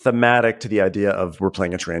 thematic to the idea of we're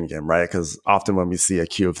playing a train game, right? Because often when we see a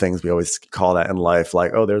queue of things, we always call that in life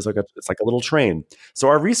like, oh, it's like a little train. So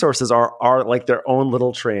our resources are like their own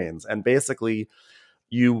little trains, and basically,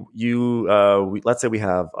 let's say we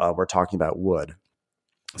have we're talking about wood.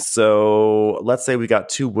 So let's say we got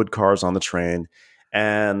 2 wood cars on the train,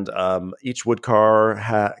 and each wood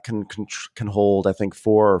car can hold, I think,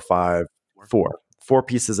 4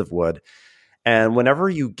 pieces of wood. And whenever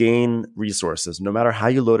you gain resources, no matter how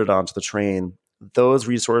you load it onto the train, those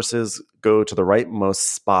resources go to the rightmost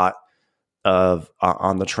spot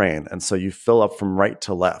on the train. And so you fill up from right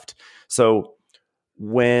to left. So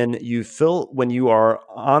when you are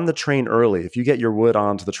on the train early, if you get your wood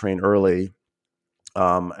onto the train early,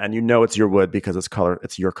 and you know it's your wood because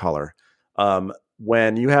it's your color.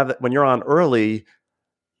 When you're on early,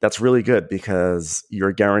 that's really good because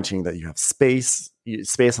you're guaranteeing that you have space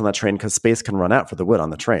on that train, because space can run out for the wood on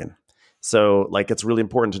the train. So like it's really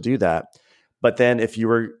important to do that. But then if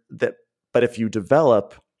you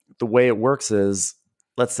develop, the way it works is,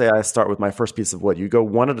 let's say I start with my first piece of wood. You go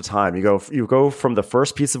one at a time. You go from the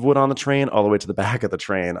first piece of wood on the train all the way to the back of the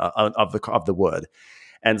train of the wood.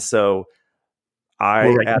 And so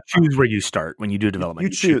you choose where you start when you do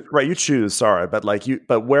development. You choose. Sorry, but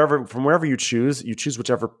wherever you choose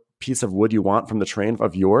whichever piece of wood you want from the train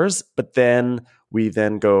of yours. But then we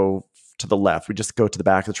go to the left. We just go to the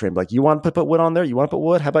back of the train. Like, you want to put wood on there? You want to put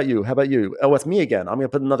wood? How about you? Oh, it's me again. I'm going to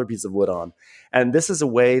put another piece of wood on. And this is a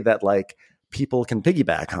way that like people can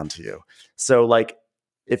piggyback onto you. So like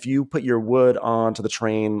if you put your wood onto the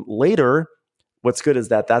train later, what's good is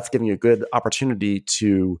that's giving you a good opportunity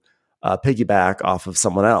to piggyback off of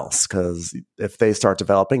someone else, because if they start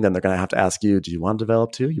developing, then they're going to have to ask you, do you want to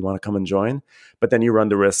develop too? You want to come and join? But then you run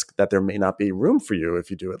the risk that there may not be room for you if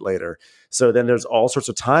you do it later. So then there's all sorts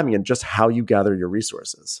of timing and just how you gather your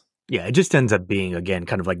resources. Yeah, it just ends up being, again,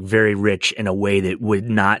 kind of like very rich in a way that would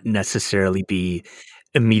not necessarily be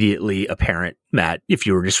immediately apparent, Matt, if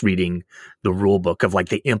you were just reading the rule book of like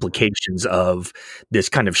the implications of this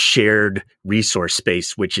kind of shared resource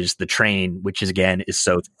space, which is the train, which is, again, is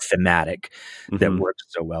so thematic that works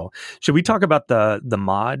so well. Should we talk about the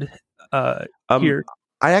mod here?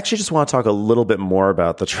 I actually just want to talk a little bit more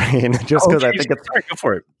about the train, just because I think it's... Sorry, go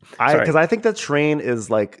for it. Because I think the train is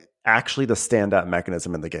like actually the standout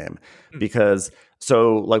mechanism in the game. Because,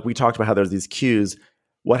 so like we talked about how there's these queues.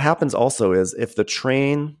 What happens also is if the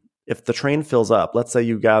train fills up, let's say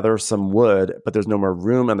you gather some wood, but there's no more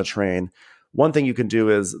room on the train, one thing you can do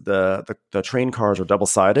is the train cars are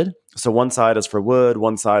double-sided. So one side is for wood,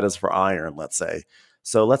 one side is for iron, let's say.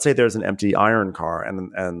 So let's say there's an empty iron car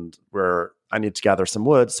and where I need to gather some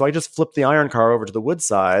wood. So I just flip the iron car over to the wood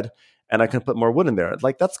side and I can put more wood in there.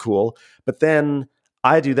 Like, that's cool. But then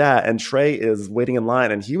I do that, and Trey is waiting in line,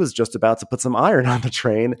 and he was just about to put some iron on the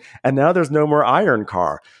train, and now there's no more iron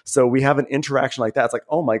car. So we have an interaction like that. It's like,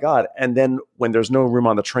 oh my God. And then when there's no room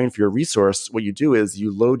on the train for your resource, what you do is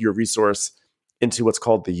you load your resource into what's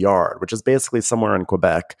called the yard, which is basically somewhere in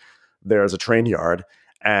Quebec. There's a train yard,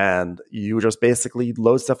 and you just basically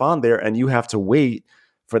load stuff on there, and you have to wait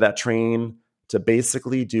for that train to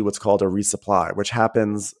basically do what's called a resupply, which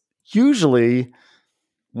happens usually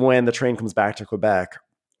when the train comes back to Quebec.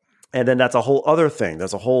 And then that's a whole other thing.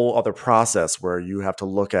 There's a whole other process where you have to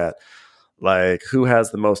look at like who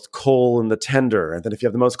has the most coal in the tender. And then if you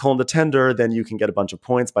have the most coal in the tender, then you can get a bunch of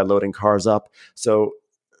points by loading cars up. So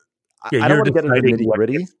I don't want to get into the nitty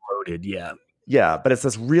gritty. Loaded, yeah. Yeah, but it's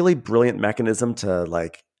this really brilliant mechanism to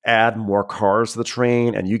like add more cars to the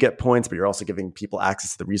train, and you get points, but you're also giving people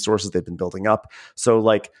access to the resources they've been building up. So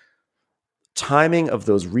like timing of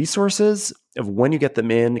those resources of when you get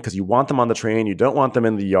them in, because you want them on the train, you don't want them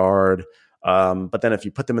in the yard. But then if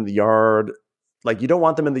you put them in the yard, like you don't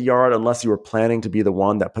want them in the yard unless you were planning to be the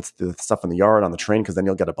one that puts the stuff in the yard on the train, because then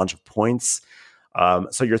you'll get a bunch of points.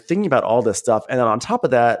 So you're thinking about all this stuff. And then on top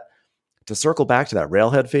of that, to circle back to that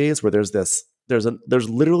railhead phase where there's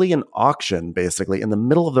literally an auction basically in the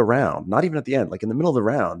middle of the round, not even at the end, like in the middle of the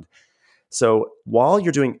round. So while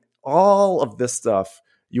you're doing all of this stuff,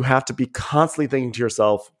 you have to be constantly thinking to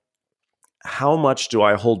yourself, how much do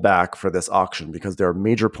I hold back for this auction? Because there are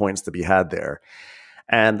major points to be had there.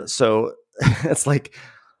 And so it's like...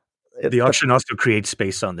 The auction also creates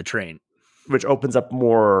space on the train, which opens up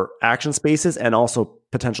more action spaces and also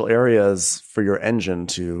potential areas for your engine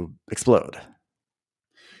to explode.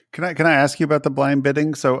 Can I ask you about the blind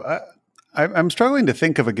bidding? So I'm struggling to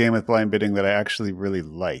think of a game with blind bidding that I actually really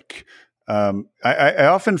like. I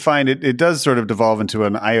often find it does sort of devolve into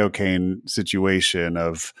an Iocane situation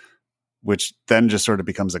of which then just sort of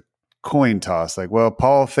becomes a coin toss. Like, well,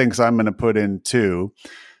 Paul thinks I'm going to put in 2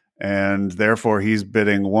 and therefore he's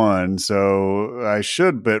bidding 1. So I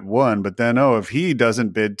should bid 1, but then, if he doesn't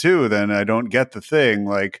bid 2, then I don't get the thing.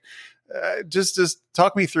 Like, just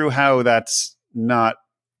talk me through how that's not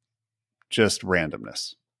just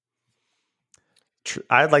randomness.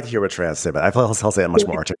 I'd like to hear what Trey has to say, but I'll say it much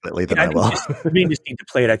more articulately than I will. We just need to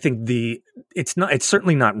play it. I think it's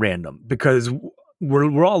certainly not random because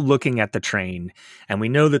we're all looking at the train and we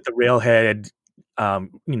know that the railhead,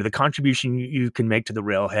 the contribution you can make to the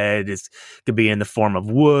railhead could be in the form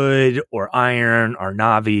of wood or iron or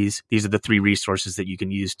navis. These are the 3 resources that you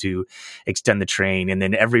can use to extend the train. And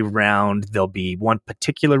then every round there'll be one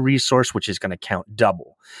particular resource, which is going to count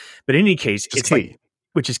double. But in any case,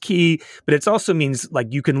 which is key, but it also means like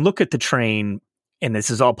you can look at the train, and this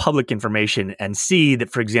is all public information, and see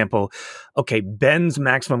that, for example, okay, Ben's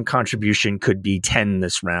maximum contribution could be 10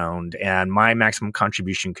 this round, and my maximum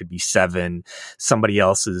contribution could be 7. Somebody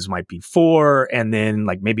else's might be 4, and then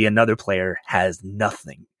like maybe another player has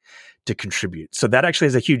nothing to contribute. So that actually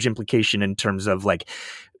has a huge implication in terms of like,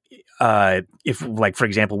 if, like, for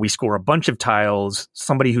example, we score a bunch of tiles,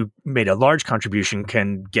 somebody who made a large contribution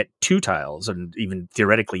can get 2 tiles and even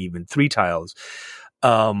theoretically even 3 tiles.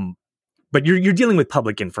 But you're dealing with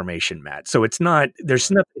public information, Matt. So it's not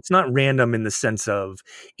random in the sense of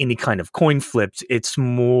any kind of coin flipped. It's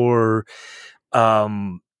more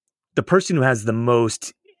the person who has the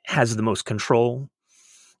most control.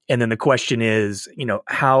 And then the question is,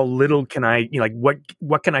 how little can I, like,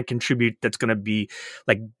 what can I contribute that's going to be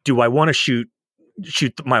like, do I want to shoot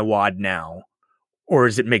my wad now, or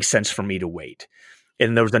does it make sense for me to wait?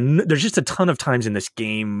 And there's just a ton of times in this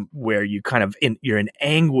game where you you're in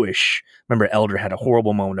anguish. Remember, Elder had a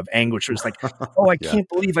horrible moment of anguish where it's like, I can't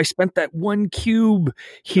believe I spent that 1 cube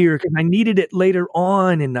here because I needed it later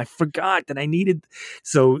on and I forgot that I needed.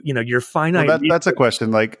 So, you're finite. Well, that's a question.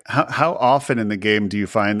 Like, how often in the game do you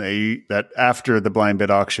find that after the blind bid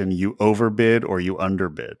auction, you overbid or you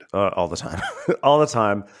underbid? All the time. All the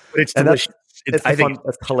time. But it's delicious.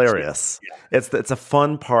 It's hilarious. Yeah. It's a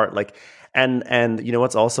fun part. Like, and you know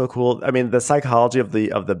what's also cool? I mean, the psychology of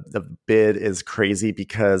the bid is crazy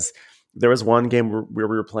because there was one game where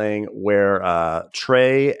we were playing where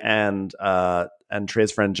Trey and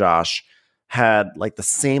Trey's friend Josh had like the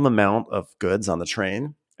same amount of goods on the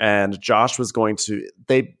train, and Josh was going to.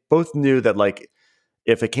 They both knew that like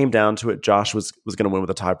if it came down to it, Josh was going to win with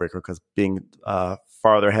a tiebreaker because being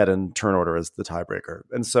farther ahead in turn order is the tiebreaker,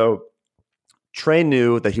 and so Trey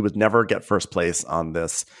knew that he would never get first place on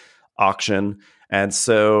this auction. And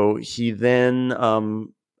so he then,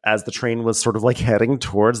 as the train was sort of like heading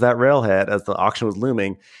towards that railhead, as the auction was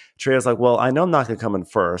looming, Trey was like, well, I know I'm not going to come in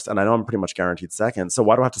first, and I know I'm pretty much guaranteed second. So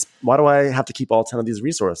why do I have to keep all 10 of these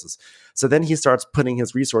resources? So then he starts putting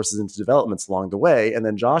his resources into developments along the way. And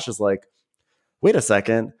then Josh is like, wait a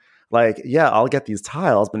second. Like, yeah, I'll get these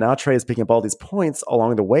tiles, but now Trey is picking up all these points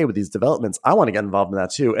along the way with these developments. I want to get involved in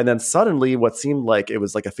that too. And then suddenly, what seemed like it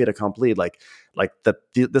was like a fait accompli, like that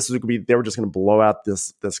this was going to be, they were just going to blow out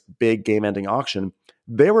this big game-ending auction.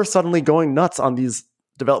 They were suddenly going nuts on these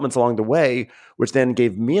developments along the way, which then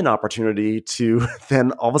gave me an opportunity to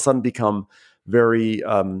then all of a sudden become very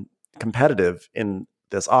competitive in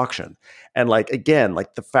this auction. And like, again,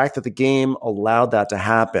 like the fact that the game allowed that to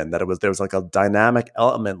happen, that there was like a dynamic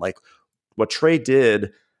element, like what Trey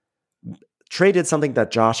did something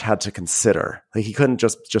that Josh had to consider. Like he couldn't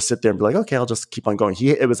just sit there and be like, okay, I'll just keep on going.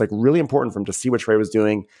 It was like really important for him to see what Trey was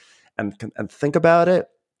doing and think about it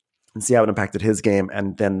and see how it impacted his game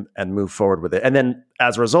and move forward with it. And then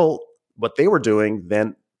as a result, what they were doing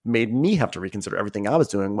then made me have to reconsider everything I was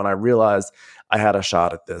doing when I realized I had a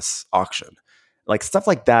shot at this auction. Like stuff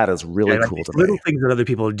like that is really cool to me. Little things that other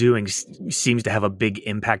people are doing seems to have a big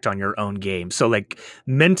impact on your own game. So like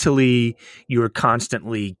mentally, you're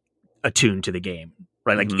constantly attuned to the game.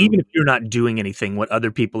 right? Like even if you're not doing anything, what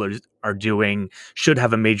other people are doing should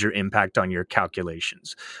have a major impact on your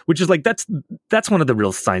calculations, which is like, that's one of the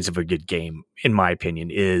real signs of a good game, in my opinion,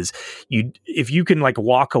 is if you can like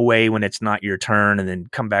walk away when it's not your turn and then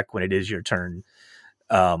come back when it is your turn.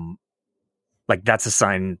 Like that's a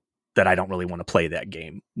sign that I don't really want to play that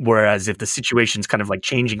game. Whereas if the situation's kind of like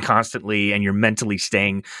changing constantly and you're mentally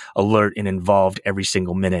staying alert and involved every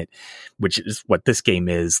single minute, which is what this game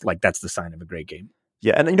is, like that's the sign of a great game.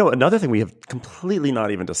 Yeah, and another thing we have completely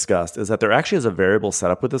not even discussed is that there actually is a variable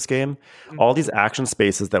setup with this game. All these action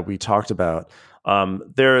spaces that we talked about,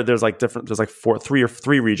 there's like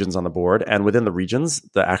three regions on the board, and within the regions,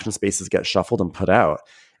 the action spaces get shuffled and put out.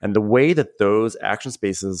 And the way that those action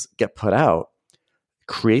spaces get put out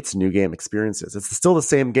creates new game experiences. It's still the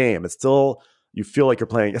same game. It's still, you feel like you're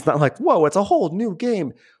playing. It's not like, whoa, it's a whole new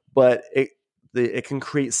game, but it can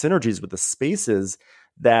create synergies with the spaces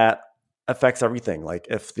that affects everything. Like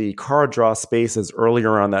if the card draw space is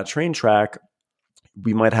earlier on that train track,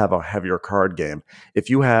 we might have a heavier card game. If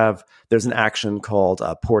there's an action called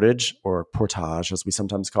portage or portage, as we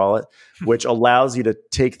sometimes call it, which allows you to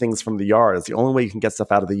take things from the yard. It's the only way you can get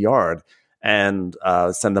stuff out of the yard and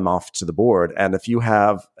send them off to the board. And if you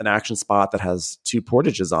have an action spot that has 2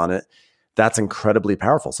 portages on it, that's incredibly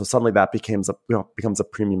powerful. So suddenly that becomes a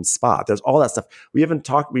premium spot. There's all that stuff. We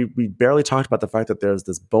barely talked about the fact that there's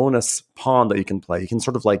this bonus pawn that you can play. You can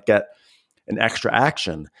sort of like get an extra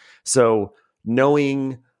action. So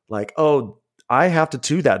knowing like, oh, I have to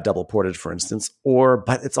do that double portage, for instance,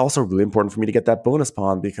 but it's also really important for me to get that bonus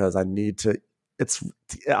pawn because I need to.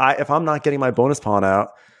 If I'm not getting my bonus pawn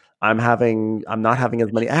out, I'm not having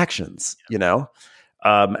as many actions,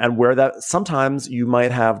 and where that sometimes you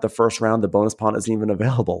might have the first round, the bonus pawn isn't even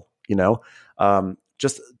available,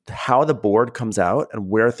 just how the board comes out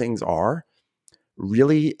and where things are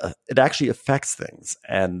really, it actually affects things.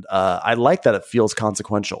 And I like that it feels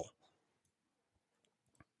consequential.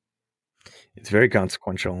 It's very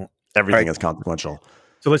consequential. Everything is consequential.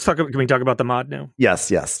 So can we talk about the mod now?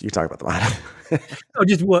 Yes. You talk about the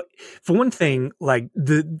mod. For one thing, like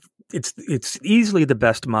it's easily the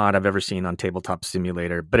best mod I've ever seen on Tabletop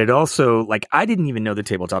Simulator, but it also, like, I didn't even know the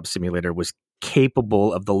Tabletop Simulator was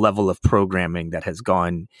capable of the level of programming that has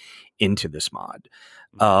gone into this mod.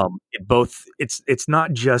 It's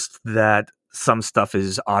not just that some stuff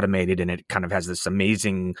is automated and it kind of has this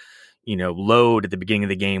amazing, load at the beginning of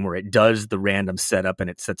the game where it does the random setup and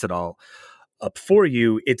it sets it all up for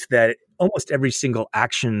you. It's that almost every single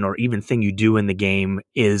action or even thing you do in the game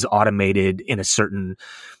is automated in a certain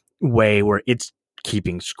way where it's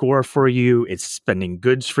keeping score for you, it's spending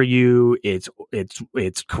goods for you,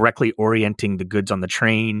 it's correctly orienting the goods on the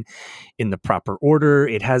train in the proper order.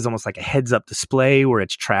 It has almost like a heads up display where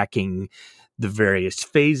it's tracking the various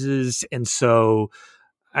phases. And so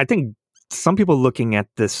I think some people looking at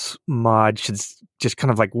this mod should just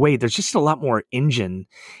kind of like, wait, there's just a lot more engine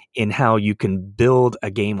in how you can build a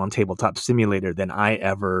game on Tabletop Simulator than I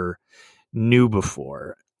ever knew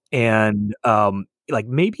before. And like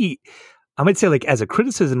maybe I might say, like, as a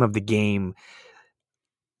criticism of the game,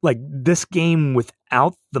 like this game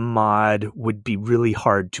without the mod would be really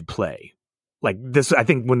hard to play. Like this, I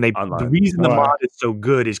think the reason the mod is so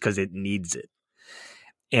good is because it needs it.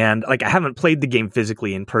 And like, I haven't played the game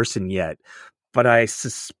physically in person yet, but I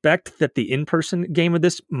suspect that the in-person game of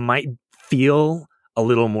this might feel a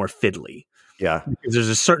little more fiddly. Yeah. Because there's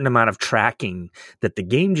a certain amount of tracking that the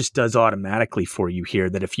game just does automatically for you here,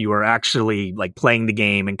 that if you are actually like playing the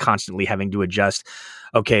game and constantly having to adjust,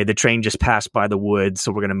 okay, the train just passed by the wood,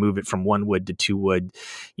 so we're going to move it from 1 wood to 2 wood,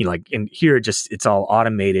 like, and here it's all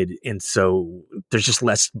automated. And so there's just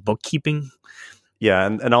less bookkeeping. Yeah,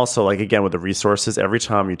 and also, like, again, with the resources, every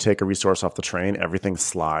time you take a resource off the train, everything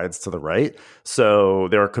slides to the right. So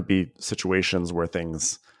there could be situations where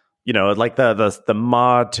things, like the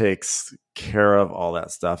mod takes care of all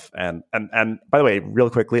that stuff. And by the way,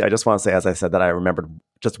 real quickly, I just want to say, as I said that, I remembered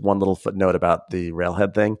just one little footnote about the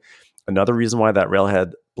Railhead thing. Another reason why that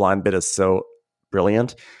Railhead blind bit is so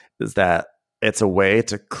brilliant is that it's a way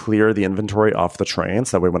to clear the inventory off the train.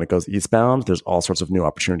 So that way, when it goes eastbound, there's all sorts of new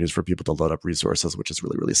opportunities for people to load up resources, which is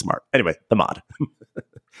really, really smart. Anyway, the mod.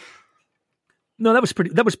 No, that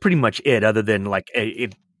was pretty much it. Other than like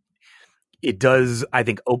it does, I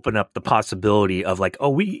think, open up the possibility of like, oh,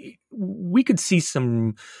 we could see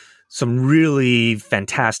some really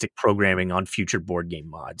fantastic programming on future board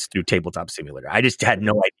game mods through Tabletop Simulator. I just had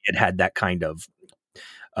no idea it had that kind of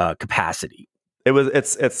capacity.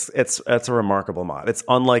 It's a remarkable mod. It's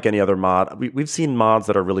unlike any other mod. We've seen mods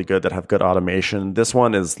that are really good, that have good automation. This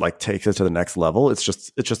one is like, takes it to the next level. It's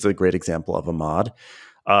just a great example of a mod.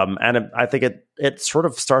 I think it sort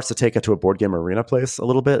of starts to take it to a board game arena place a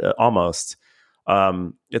little bit, almost.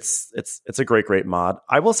 It's a great mod.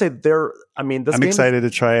 I will say I'm excited to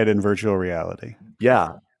try it in virtual reality.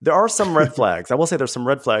 Yeah, there are some red flags. I will say there's some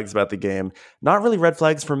red flags about the game. Not really red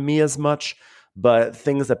flags for me as much, but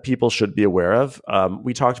things that people should be aware of.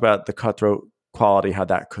 We talked about the cutthroat quality, how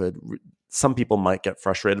that some people might get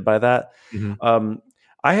frustrated by that. Mm-hmm.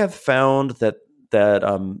 I have found that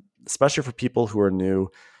especially for people who are new,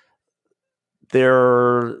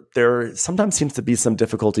 there sometimes seems to be some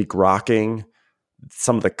difficulty grokking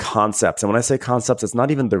some of the concepts. And when I say concepts, it's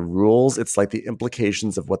not even the rules, it's like the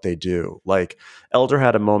implications of what they do. Like Elder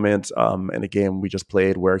had a moment in a game we just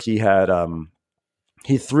played where he had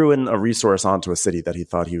he threw in a resource onto a city that he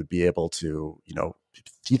thought he would be able to,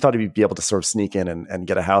 he thought he'd be able to sort of sneak in and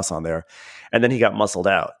get a house on there. And then he got muscled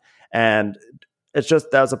out. And it's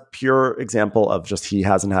just, that was a pure example of just, he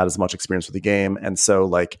hasn't had as much experience with the game. And so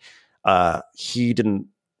like, he didn't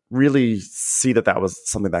really see that was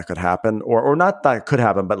something that could happen, or not that could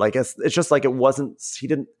happen, but like, it's just like, it wasn't, he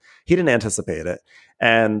didn't anticipate it.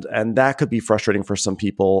 And that could be frustrating for some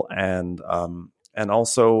people. And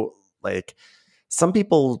also like some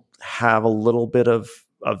people have a little bit of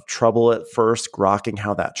trouble at first grokking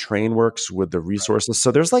how that train works with the resources.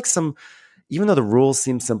 So there's like even though the rules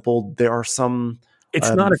seem simple, there are some. It's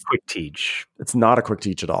not a quick teach. It's not a quick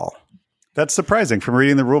teach at all. That's surprising. From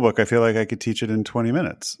reading the rule book, I feel like I could teach it in 20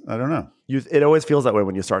 minutes. I don't know. It always feels that way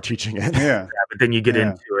when you start teaching it. Yeah. But then you get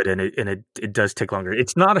into it, and it does take longer.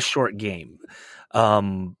 It's not a short game,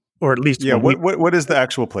 or at least What is the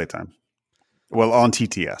actual playtime? Well, on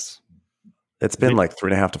TTS, it's been like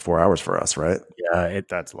 3.5 to 4 hours for us, right? Yeah,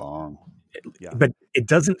 that's long. But it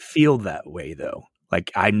doesn't feel that way though. Like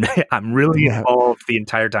I'm really involved the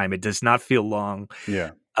entire time. It does not feel long.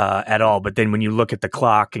 Yeah. At all. But then when you look at the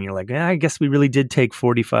clock and you're like, I guess we really did take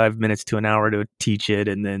 45 minutes to an hour to teach it.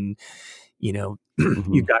 And then, you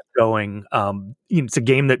got going. It's a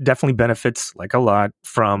game that definitely benefits like a lot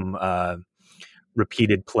from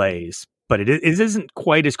repeated plays, but it isn't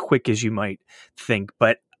quite as quick as you might think.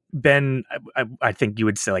 But Ben, I think you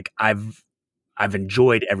would say like, I've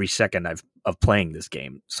enjoyed every second of playing this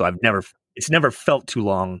game. So it's never felt too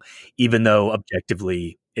long, even though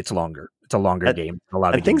objectively it's longer. It's a longer game.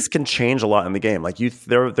 Things can change a lot in the game. Like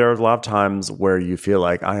there are a lot of times where you feel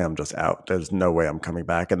like I am just out. There's no way I'm coming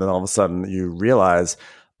back. And then all of a sudden you realize,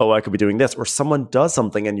 oh, I could be doing this. Or someone does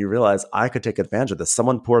something and you realize I could take advantage of this.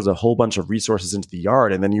 Someone pours a whole bunch of resources into the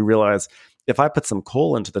yard. And then you realize if I put some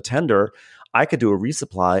coal into the tender, I could do a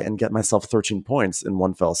resupply and get myself 13 points in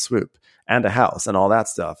one fell swoop and a house and all that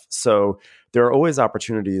stuff. So there are always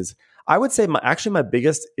opportunities. I would say my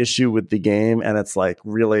biggest issue with the game, and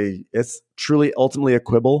it's truly ultimately a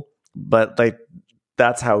quibble, but like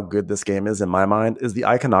that's how good this game is in my mind, is the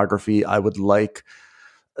iconography. I would like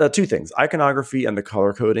two things: iconography and the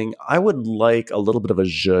color coding. I would like a little bit of a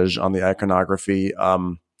zhuzh on the iconography.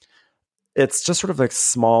 It's just sort of like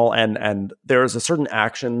small, and there's a certain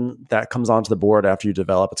action that comes onto the board after you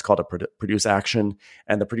develop. It's called a produce action,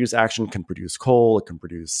 and the produce action can produce coal, it can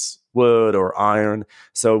produce wood or iron.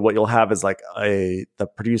 So what you'll have is like the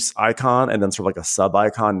produce icon and then sort of like a sub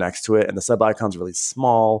icon next to it, and the sub icon's really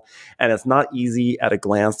small, and it's not easy at a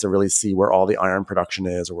glance to really see where all the iron production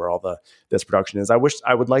is or where all this production is. I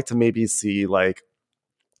would like to maybe see like,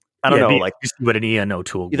 I don't know, like what an ENO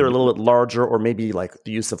tool, either a little bit larger or maybe like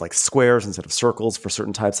the use of like squares instead of circles for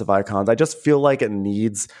certain types of icons. I just feel like it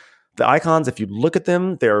needs the icons. If you look at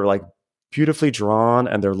them, they're like beautifully drawn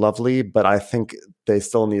and they're lovely, but I think they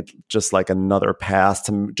still need just like another pass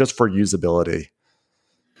just for usability.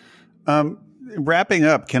 Wrapping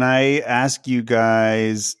up, can I ask you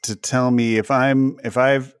guys to tell me if I'm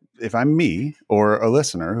me or a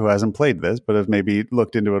listener who hasn't played this but have maybe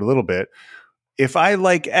looked into it a little bit? If I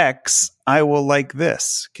like X, I will like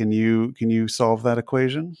this. Can you solve that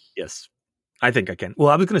equation? Yes, I think I can. Well,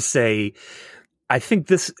 I was going to say, I think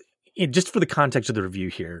this, just for the context of the review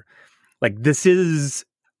here, like this is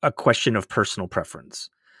a question of personal preference.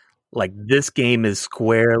 Like this game is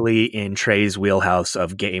squarely in Trey's wheelhouse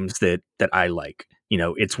of games that I like.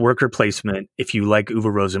 It's worker placement. If you like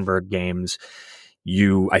Uwe Rosenberg games,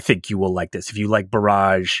 I think you will like this. If you like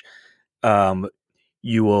Barrage,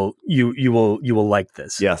 you will like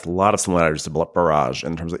this. Yes, a lot of similarities to Barrage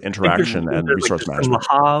in terms of interaction and resource management.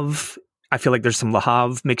 Le Havre, I feel like there's some Le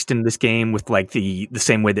Havre mixed in this game with like the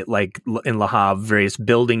same way that like in Le Havre various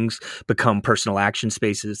buildings become personal action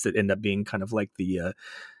spaces that end up being kind of like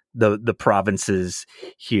the provinces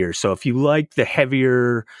here. So if you like the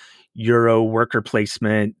heavier Euro worker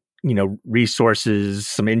placement resources,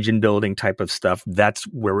 some engine building type of stuff, that's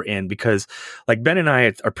where we're in. Because like Ben and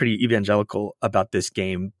I are pretty evangelical about this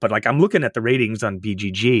game, but like I'm looking at the ratings on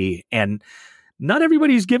BGG and not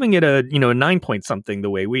everybody's giving it a 9 point something the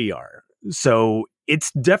way we are. So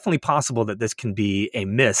it's definitely possible that this can be a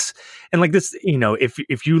miss. And like this,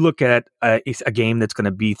 if you look at a game that's going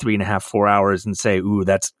to be 3.5, 4 hours and say, ooh,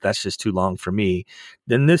 that's just too long for me,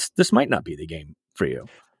 then this might not be the game for you.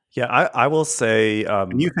 Yeah, I will say.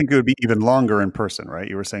 And you think it would be even longer in person, right?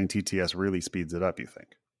 You were saying TTS really speeds it up, you think?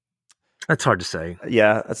 That's hard to say.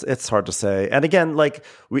 Yeah, it's hard to say. And again, like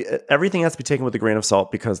everything has to be taken with a grain of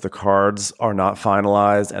salt because the cards are not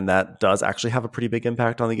finalized, and that does actually have a pretty big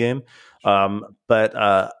impact on the game. But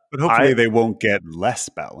hopefully they won't get less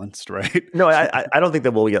balanced, right? No, I don't think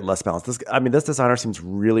they will get less balanced. This designer seems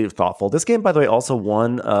really thoughtful. This game, by the way, also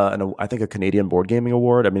won I think a Canadian board gaming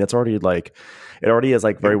award. I mean, it already is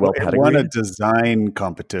like very well pedigreed. It won a design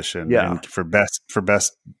competition for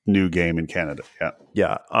best new game in Canada.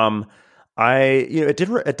 Yeah.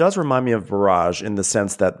 It does remind me of Barrage in the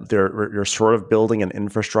sense that you're sort of building an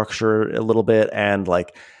infrastructure a little bit, and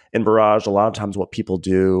like in Barrage, a lot of times what people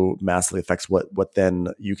do massively affects what then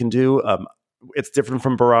you can do. It's different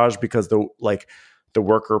from Barrage because the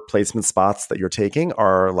worker placement spots that you're taking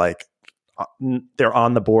are like they're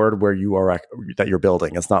on the board where you are that you're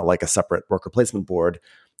building. It's not like a separate worker placement board.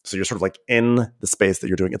 So you're sort of like in the space that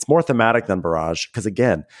you're doing. It's more thematic than Barrage because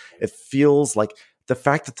again, it feels like the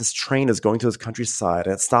fact that this train is going to this countryside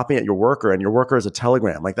and it's stopping at your worker, and your worker is a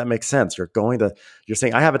telegram, like that makes sense. You're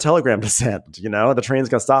saying, I have a telegram to send, the train's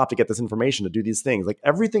going to stop to get this information to do these things. Like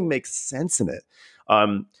everything makes sense in it.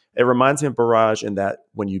 It reminds me of Barrage in that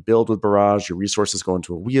when you build with Barrage, your resources go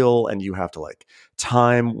into a wheel and you have to like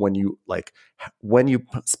time when you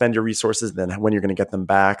spend your resources, then when you're going to get them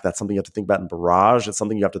back. That's something you have to think about in Barrage. It's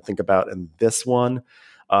something you have to think about in this one.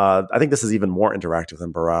 I think this is even more interactive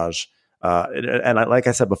than Barrage. Like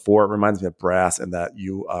I said before, it reminds me of Brass in that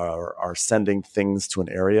you are sending things to an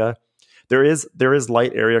area. There is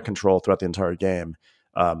light area control throughout the entire game.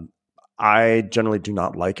 I generally do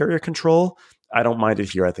not like area control. I don't mind it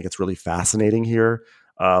here. I think it's really fascinating here.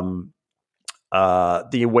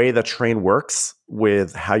 The way the train works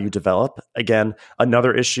with how you develop. Again,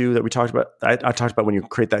 another issue that we talked about, I talked about when you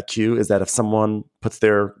create that queue, is that if someone puts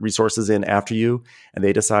their resources in after you and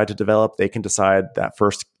they decide to develop, they can decide that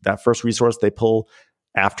first resource they pull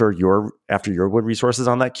after your wood resources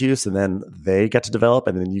on that queue. So then they get to develop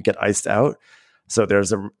and then you get iced out. So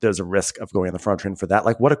there's a risk of going on the front train for that.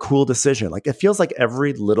 Like, what a cool decision. Like, it feels like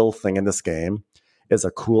every little thing in this game is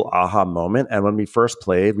a cool aha moment. And when we first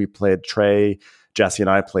played, Trey, Jesse, and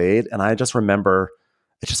I played, and I just remember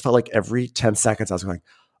it just felt like every 10 seconds I was going,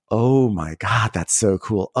 oh my God, that's so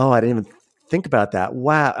cool. Oh, I didn't even think about that.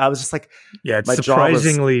 Wow. I was just like, yeah, it's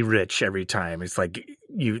surprisingly rich every time. It's like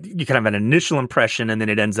you kind of have an initial impression and then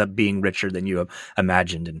it ends up being richer than you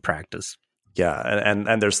imagined in practice. Yeah.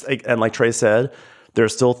 And there's, and like Trey said,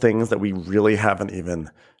 there's still things that we really haven't even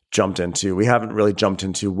jumped into. We haven't really jumped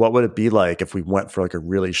into what would it be like if we went for like a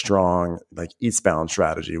really strong like eastbound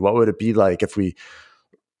strategy. What would it be like if we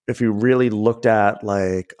really looked at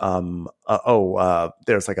like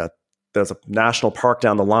there's a national park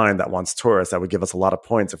down the line that wants tourists, that would give us a lot of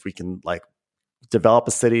points if we can like develop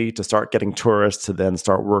a city to start getting tourists, to then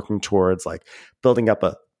start working towards like building up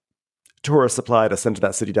a tourist supply to send to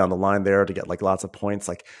that city down the line there to get like lots of points.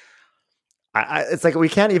 Like it's like we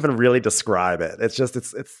can't even really describe it. It's just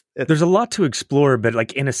it's there's a lot to explore, but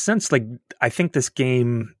like in a sense, like I think this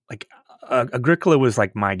game, like Agricola was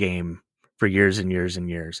like my game for years and years and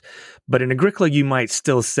years. But in Agricola, you might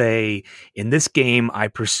still say, in this game, I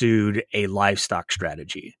pursued a livestock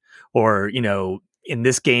strategy, or in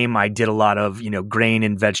this game, I did a lot of grain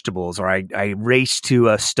and vegetables, or I raced to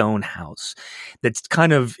a stone house. That's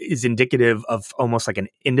kind of is indicative of almost like an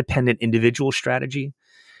independent individual strategy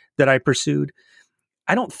that I pursued.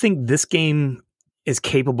 I don't think this game is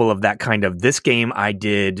capable of that kind of, this game I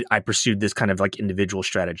pursued this kind of like individual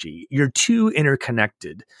strategy. You're too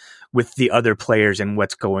interconnected with the other players and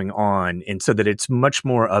what's going on. And so that it's much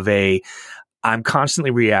more of I'm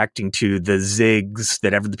constantly reacting to the zigs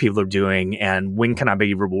that the people are doing, and when can I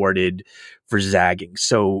be rewarded for zagging?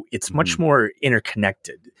 So it's much more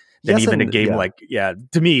interconnected than even a game like,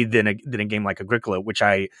 to me, than a game like Agricola, which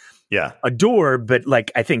I adore. But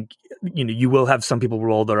like, I think, you will have some people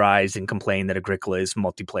roll their eyes and complain that Agricola is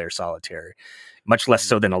multiplayer solitaire, much less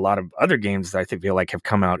so than a lot of other games that I feel like have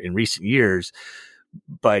come out in recent years.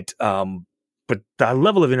 But but the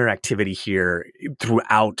level of interactivity here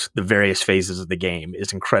throughout the various phases of the game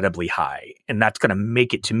is incredibly high. And that's going to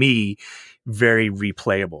make it, to me, very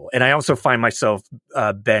replayable. And I also find myself,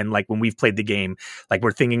 Ben, like when we've played the game, like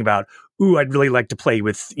we're thinking about, ooh, I'd really like to play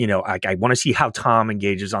with, like I want to see how Tom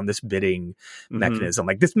engages on this bidding mechanism.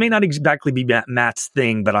 Like this may not exactly be Matt's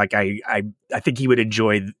thing, but like I think he would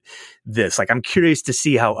enjoy this. Like I'm curious to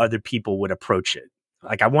see how other people would approach it.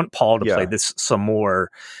 Like I want Paul to play this some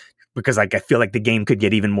more because like I feel like the game could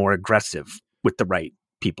get even more aggressive with the right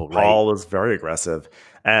people. Paul is very aggressive,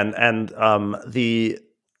 and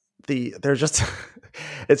they're just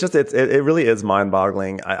it really is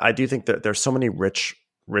mind-boggling. I do think that there's so many rich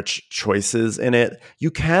choices in it. You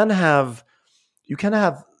can have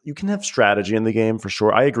strategy in the game for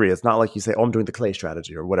sure. I agree. It's not like you say, "Oh, I'm doing the clay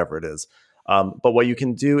strategy" or whatever it is. But what you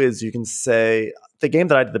can do is you can say, the game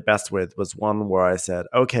that I did the best with was one where I said,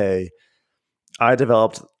 "Okay, I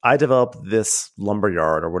developed this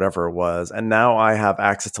lumberyard or whatever it was, and now I have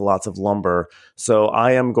access to lots of lumber. So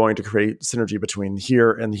I am going to create synergy between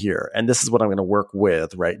here and here, and this is what I'm going to work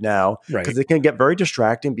with right now." Because it can get very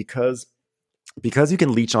distracting because you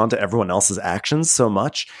can leech onto everyone else's actions so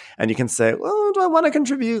much, and you can say, "Well, do I want to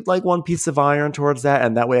contribute like one piece of iron towards that,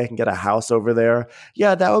 and that way I can get a house over there?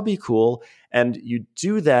 Yeah, that would be cool." And you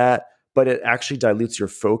do that, but it actually dilutes your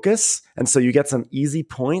focus, and so you get some easy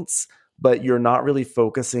points. But you're not really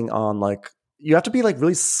focusing on like, you have to be like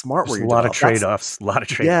really smart. There's a lot of trade-offs.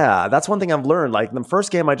 Yeah, that's one thing I've learned. Like in the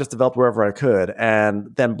first game, I just developed wherever I could.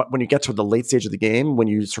 And then but when you get to the late stage of the game, when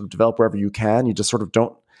you sort of develop wherever you can, you just sort of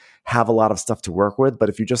don't have a lot of stuff to work with. But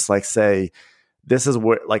if you just like say, this is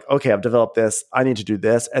what, like, okay, I've developed this, I need to do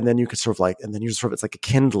this. And then you could sort of like, and then you just sort of, it's like a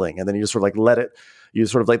kindling. And then you just sort of like let it, you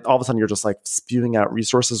sort of like, all of a sudden you're just like spewing out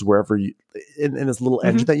resources wherever you, in this little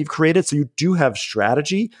engine that you've created. So you do have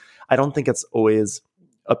strategy. I don't think it's always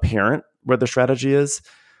apparent where the strategy is,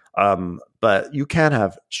 but you can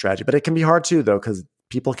have strategy. But it can be hard too, though, because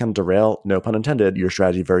people can derail, no pun intended, your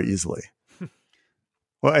strategy very easily.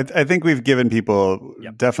 Well, I think we've given people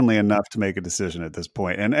definitely enough to make a decision at this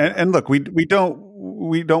point. And look, we don't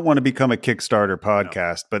want to become a Kickstarter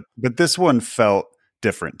podcast, but this one felt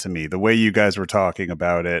different to me. The way you guys were talking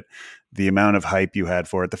about it, the amount of hype you had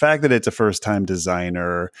for it, the fact that it's a first-time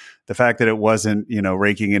designer, the fact that it wasn't,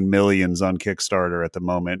 raking in millions on Kickstarter at the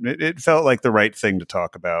moment, it felt like the right thing to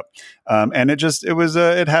talk about. And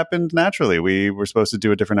it happened naturally. We were supposed to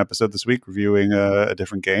do a different episode this week reviewing a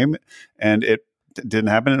different game, and it didn't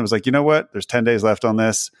happen. And it was like, you know what? There's 10 days left on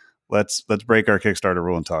this. Let's break our Kickstarter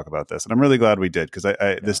rule and talk about this. And I'm really glad we did, because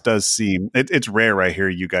this does seem it's rare I hear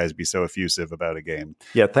you guys be so effusive about a game.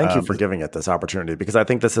 Yeah, thank you for giving it this opportunity, because I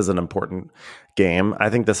think this is an important game. I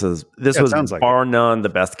think this was bar none the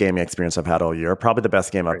best gaming experience I've had all year. Probably the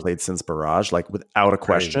best game I've played since Barrage, like without a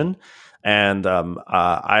question. And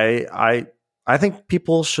I think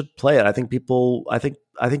people should play it. I think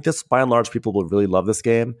this, by and large, people will really love this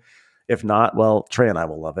game. If not, well, Trey and I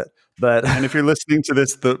will love it. But and if you're listening to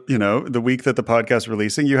this, the week that the podcast is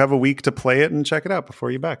releasing, you have a week to play it and check it out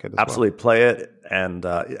before you back it. Absolutely, play it, and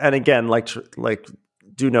again, like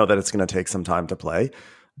do know that it's going to take some time to play.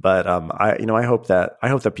 But I hope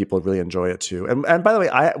that people really enjoy it too. And by the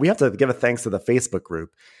way, we have to give a thanks to the Facebook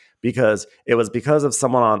group, because it was because of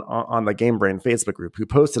someone on the Game Brain Facebook group who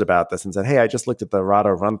posted about this and said, "Hey, I just looked at the Rahdo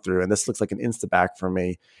run through, and this looks like an insta-back for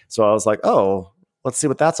me." So I was like, "Oh, let's see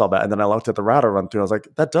what that's all about." And then I looked at the Rahdo run through. I was like,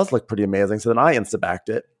 that does look pretty amazing. So then I insta-backed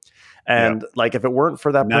it. And like, if it weren't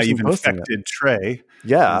for that now person you've posting infected Trey.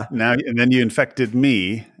 Yeah. And then you infected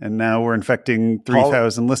me, and now we're infecting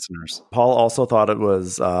 3,000 listeners. Paul also thought it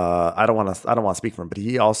was, I don't want to speak for him, but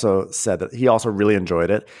he also said that he also really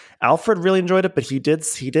enjoyed it. Alfred really enjoyed it, but he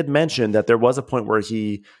did mention that there was a point where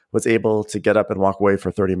he was able to get up and walk away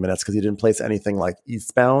for 30 minutes because he didn't place anything like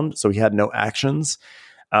Eastbound. So he had no actions.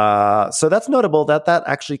 So that's notable that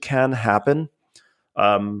actually can happen.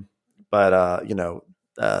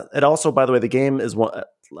 It also, by the way, the game is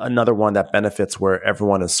another one that benefits where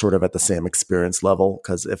everyone is sort of at the same experience level.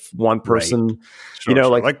 Because if one person,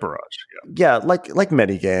 like Barrage, like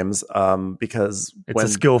many games, because it's a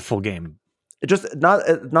skillful game. It just not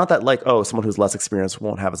that like, oh, someone who's less experienced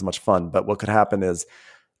won't have as much fun. But what could happen is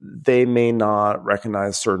they may not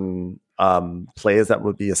recognize certain plays that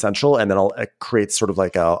would be essential, and then it creates sort of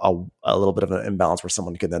like a little bit of an imbalance where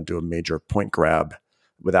someone can then do a major point grab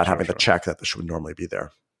without having to check that this would normally be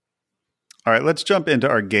there. All right, let's jump into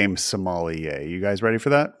our game sommelier. You guys ready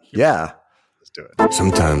for that? Yeah. Let's do it.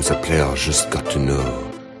 Sometimes a player just got to know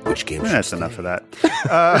which game. That's enough of that.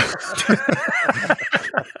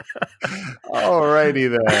 Alrighty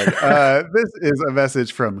then. This is a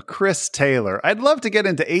message from Chris Taylor. I'd love to get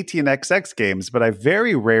into 18xx games, but I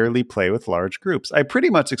very rarely play with large groups. I pretty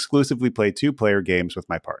much exclusively play 2-player games with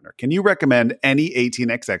my partner. Can you recommend any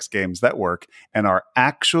 18xx games that work and are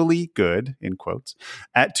actually good, in quotes,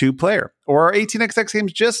 at 2-player? Or are 18xx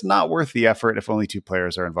games just not worth the effort if only 2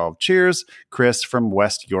 players are involved? Cheers, Chris from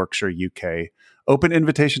West Yorkshire, UK. Open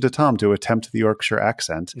invitation to Tom to attempt the Yorkshire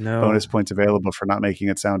accent. No. Bonus points available for not making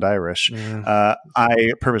it sound Irish. Yeah.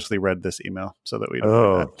 I purposely read this email so that we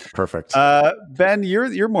don't do that. Perfect. Ben,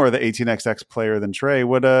 you're more the 18xx player than Trey.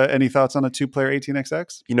 What any thoughts on a 2-player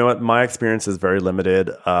 18xx? You know what? My experience is very limited.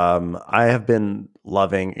 I have been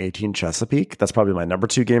loving 18 Chesapeake. That's probably my number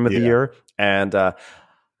 2 game of the year. And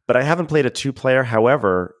but I haven't played a 2-player.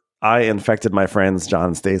 However, I infected my friends John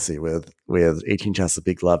and Stacy with 18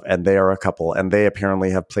 Chesapeake love, and they are a couple, and they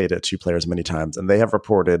apparently have played it 2 players many times, and they have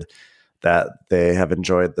reported that they have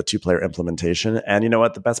enjoyed the 2-player implementation. And you know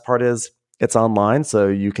what? The best part is it's online, so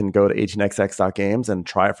you can go to 18xx.games and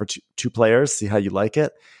try it for 2 players, see how you like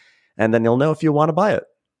it, and then you'll know if you want to buy it.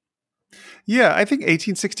 Yeah, I think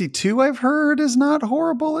 1862 I've heard is not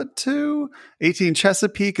horrible at 2. 18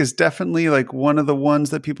 Chesapeake is definitely like one of the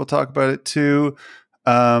ones that people talk about at 2.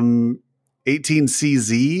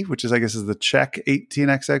 18CZ, which is I guess is the Czech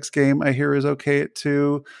 18xx game, I hear is okay at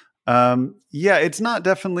 2. Yeah, it's not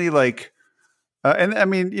definitely like, and I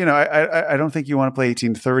mean, you know, I don't think you want to play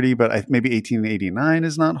 1830, but maybe 1889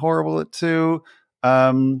 is not horrible at 2.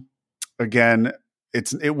 Again,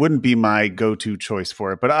 it wouldn't be my go-to choice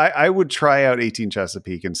for it, but I would try out 18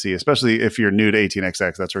 Chesapeake and see, especially if you're new to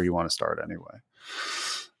 18xx, that's where you want to start anyway.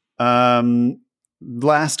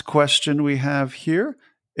 Last question we have here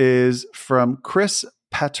is from Chris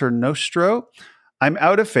Paternostro. I'm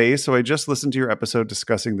out of phase, so I just listened to your episode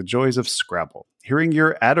discussing the joys of Scrabble. Hearing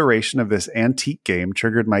your adoration of this antique game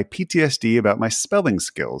triggered my PTSD about my spelling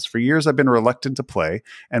skills. For years, I've been reluctant to play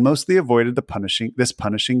and mostly avoided this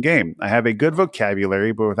punishing game. I have a good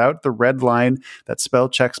vocabulary, but without the red line that spell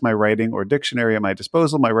checks my writing or dictionary at my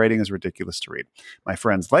disposal, my writing is ridiculous to read. My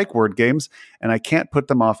friends like word games, and I can't put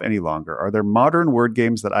them off any longer. Are there modern word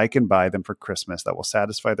games that I can buy them for Christmas that will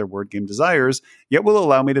satisfy their word game desires, yet will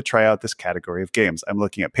allow me to try out this category of games? I'm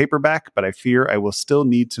looking at paperback, but I fear I will still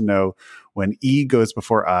need to know when E goes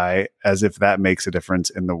before I, as if that makes a difference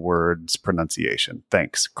in the word's pronunciation.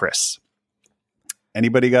 Thanks, Chris.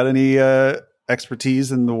 Anybody got any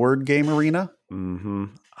expertise in the word game arena? Mm-hmm.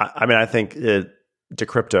 I mean, I think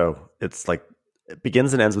Decrypto, it's like, it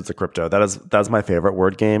begins and ends with Decrypto. That's my favorite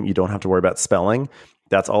word game. You don't have to worry about spelling.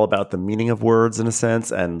 That's all about the meaning of words in a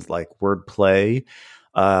sense and like word play.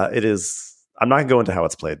 It is, I'm not going to go into how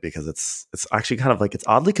it's played because it's actually kind of like, it's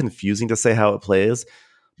oddly confusing to say how it plays.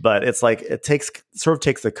 But it's like it takes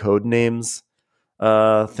the code names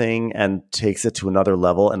thing and takes it to another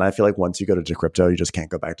level. And I feel like once you go to Decrypto, you just can't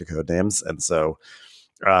go back to code names. And so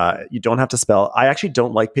you don't have to spell. I actually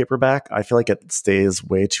don't like paperback. I feel like it stays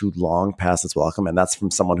way too long past its welcome. And that's from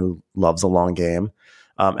someone who loves a long game.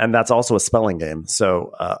 And that's also a spelling game.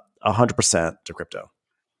 So 100% Decrypto.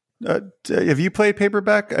 Have you played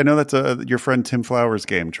paperback? I know that's your friend Tim Flowers'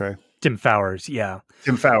 game, Trey. Tim Fowers, yeah.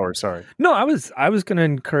 Tim Fowers, sorry. No, I was going to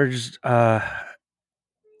encourage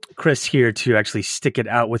Chris here to actually stick it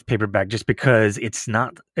out with paperback, just because it's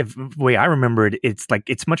not, the way I remember it, it's like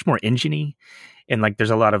it's much more engine-y, and like there's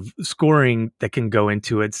a lot of scoring that can go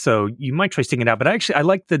into it. So you might try sticking it out. But I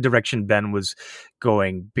like the direction Ben was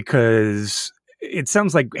going, because it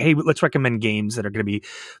sounds like, hey, let's recommend games that are going to be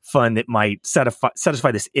fun that might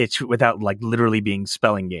satisfy this itch without like literally being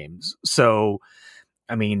spelling games. So,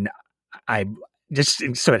 I mean, I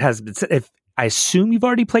assume you've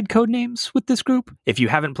already played Codenames with this group. If you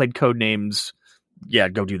haven't played Codenames, yeah,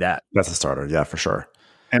 go do that. That's a starter. Yeah, for sure.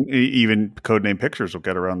 And even Codename Pictures will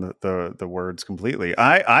get around the words completely.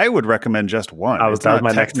 I would recommend just one. That was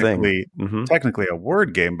my next thing. Technically a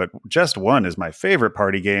word game, but just one is my favorite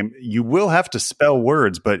party game. You will have to spell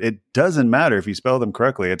words, but it doesn't matter if you spell them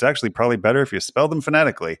correctly. It's actually probably better if you spell them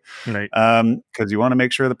phonetically, right? Because you want to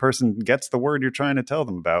make sure the person gets the word you're trying to tell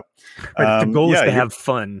them about. Right, the goal is to have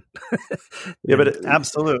fun. Yeah, but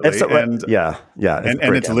absolutely. It's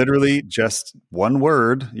literally just one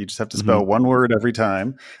word. You just have to spell one word every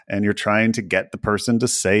time. And you're trying to get the person to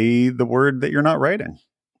say the word that you're not writing.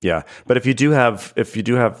 Yeah, but if you do have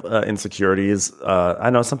insecurities,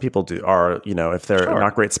 I know some people if they're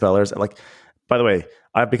not great spellers. Like, by the way,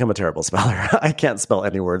 I've become a terrible speller. I can't spell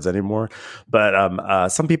any words anymore. But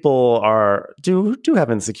some people do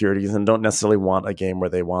have insecurities and don't necessarily want a game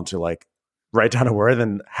where they want to like write down a word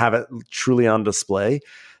and have it truly on display.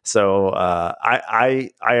 So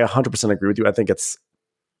I 100% agree with you. I think it's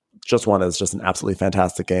Just One is just an absolutely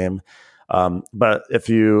fantastic game. But if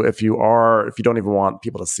you don't even want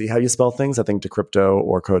people to see how you spell things, I think Decrypto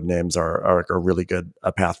or Codenames are a really good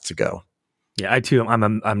path to go. Yeah, I too.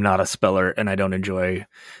 I'm not a speller, and I don't enjoy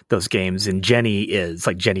those games. And Jenny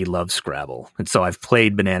loves Scrabble, and so I've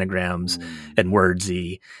played Bananagrams and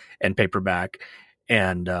Wordsy and Paperback,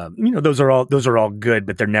 and those are all good,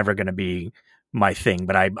 but they're never going to be my thing.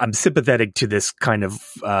 But I'm sympathetic to this kind of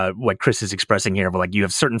what Chris is expressing here. But like, you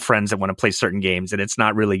have certain friends that want to play certain games, and it's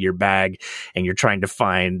not really your bag, and you're trying to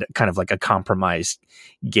find kind of like a compromised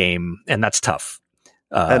game, and that's tough.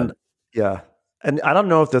 And I don't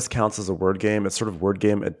know if this counts as a word game. It's sort of word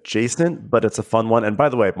game adjacent, but it's a fun one. And by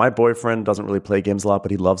the way, my boyfriend doesn't really play games a lot, but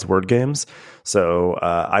he loves word games. So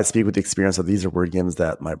I speak with the experience of these are word games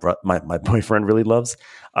that my boyfriend really loves.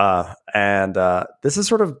 And this is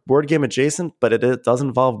sort of word game adjacent, but it does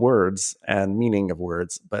involve words and meaning of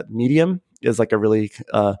words. But Medium is like a really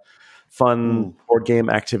fun board game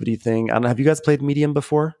activity thing. I don't know. Have you guys played Medium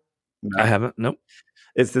before? I haven't. Nope.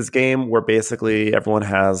 It's this game where basically everyone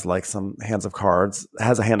has like some has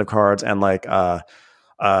a hand of cards, and like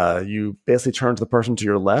you basically turn to the person to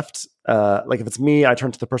your left. Like if it's me, I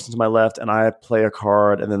turn to the person to my left and I play a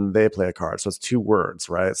card, and then they play a card. So it's 2 words,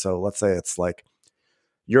 right? So let's say it's like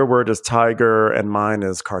your word is tiger and mine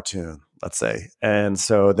is cartoon, let's say. And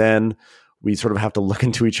so then we sort of have to look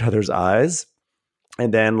into each other's eyes,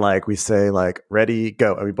 and then like we say like ready,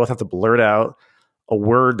 go. And we both have to blurt out a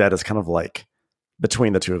word that is kind of like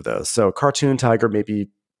between the two of those. So cartoon, tiger, maybe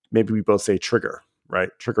we both say trigger, right?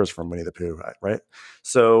 Trigger is from Winnie the Pooh, right?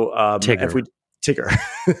 So Tigger.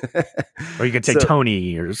 Tigger. Or you could say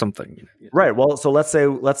Tony or something. Right. Well, so let's say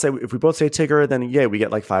if we both say Tigger, then we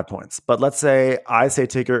get like 5 points. But let's say I say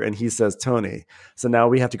Tigger and he says Tony. So now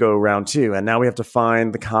we have to go round 2, and now we have to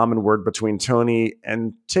find the common word between Tony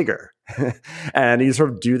and Tigger. And you sort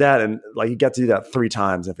of do that, and like you get to do that 3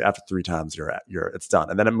 times. If after 3 times it's done,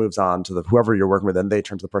 and then it moves on to whoever you're working with, and they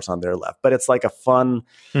turn to the person on their left. But it's like a fun,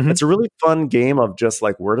 it's a really fun game of just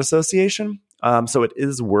like word association. So it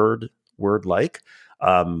is word like,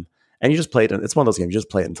 and you just play it. And it's one of those games you just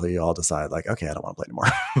play it until you all decide like, okay, I don't want to play anymore.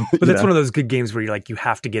 But that's one of those good games where you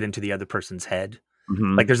have to get into the other person's head.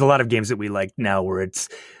 Like there's a lot of games that we like now where it's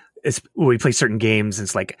we play certain games and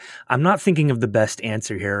it's like, I'm not thinking of the best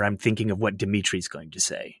answer here. I'm thinking of what Dimitri's going to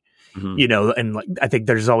say, and like, I think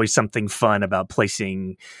there's always something fun about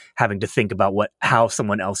having to think about how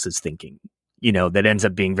someone else is thinking, that ends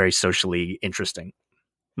up being very socially interesting.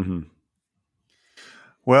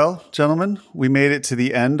 Well, gentlemen, we made it to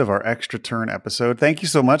the end of our Extra Turn episode. Thank you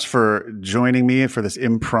so much for joining me for this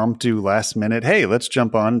impromptu last minute. Hey, let's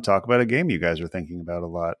jump on and talk about a game you guys are thinking about a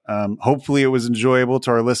lot. Hopefully it was enjoyable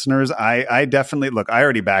to our listeners. I definitely, look, I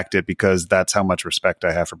already backed it because that's how much respect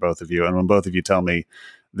I have for both of you. And when both of you tell me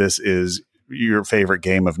this is your favorite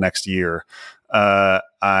game of next year,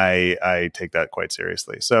 I take that quite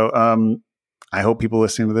seriously. So, I hope people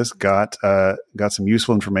listening to this got some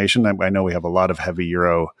useful information. I know we have a lot of heavy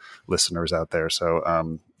Euro listeners out there,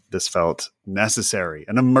 so this felt necessary,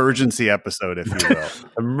 an emergency episode, if you will.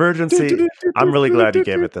 Emergency. I'm really glad you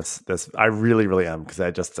gave it this. I really, really am, because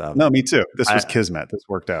I just no, me too. This was kismet. This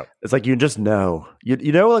worked out. It's like you just know,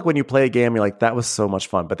 like when you play a game, you're like, that was so much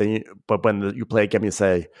fun. But then, when you play a game, you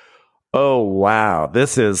say, oh wow,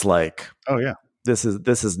 this is like, oh yeah. This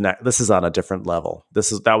is on a different level.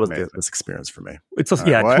 That was this experience for me. It's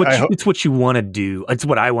it's what you want to do. It's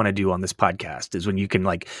what I want to do on this podcast, is when you can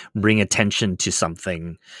like bring attention to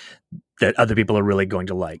something that other people are really going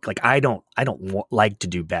to like. Like I don't like to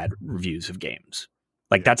do bad reviews of games.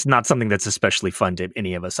 Like that's not something that's especially fun to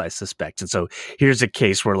any of us, I suspect. And so here's a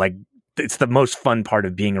case where like it's the most fun part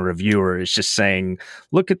of being a reviewer is just saying,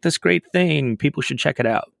 look at this great thing. People should check it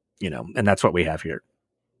out. And that's what we have here.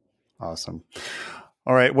 Awesome.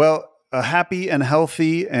 All right. Well, a happy and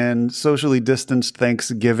healthy and socially distanced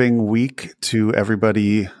Thanksgiving week to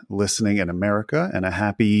everybody listening in America, and a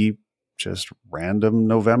happy, just random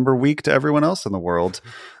November week to everyone else in the world.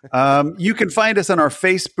 You can find us on our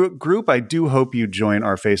Facebook group. I do hope you join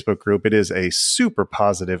our Facebook group. It is a super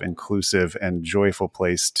positive, inclusive, and joyful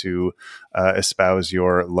place to espouse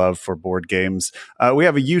your love for board games. We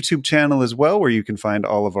have a YouTube channel as well, where you can find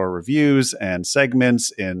all of our reviews and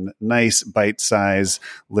segments in nice bite-size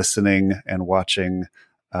listening and watching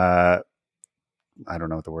I don't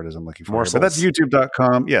know what the word is I'm looking for. But that's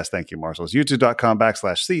youtube.com. Yes, thank you, Marcels.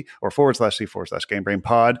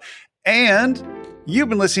 youtube.com/C/C/GameBrainPod. And You've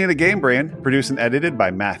been listening to Game Brain, produced and edited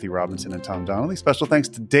by Matthew Robinson and Tom Donnelly. Special thanks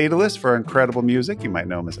to Daedalus for our incredible music. You might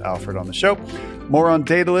know him as Alfred on the show. More on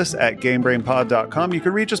Daedalus at GameBrainPod.com. You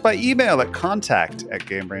can reach us by email at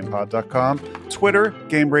contact@GameBrainPod.com. Twitter,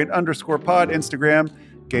 GameBrain_pod. Instagram,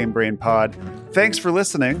 GameBrainPod. Thanks for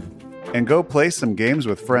listening, and go play some games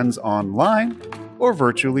with friends online or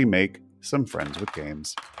virtually make some friends with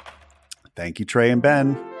games. Thank you, Trey and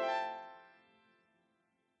Ben.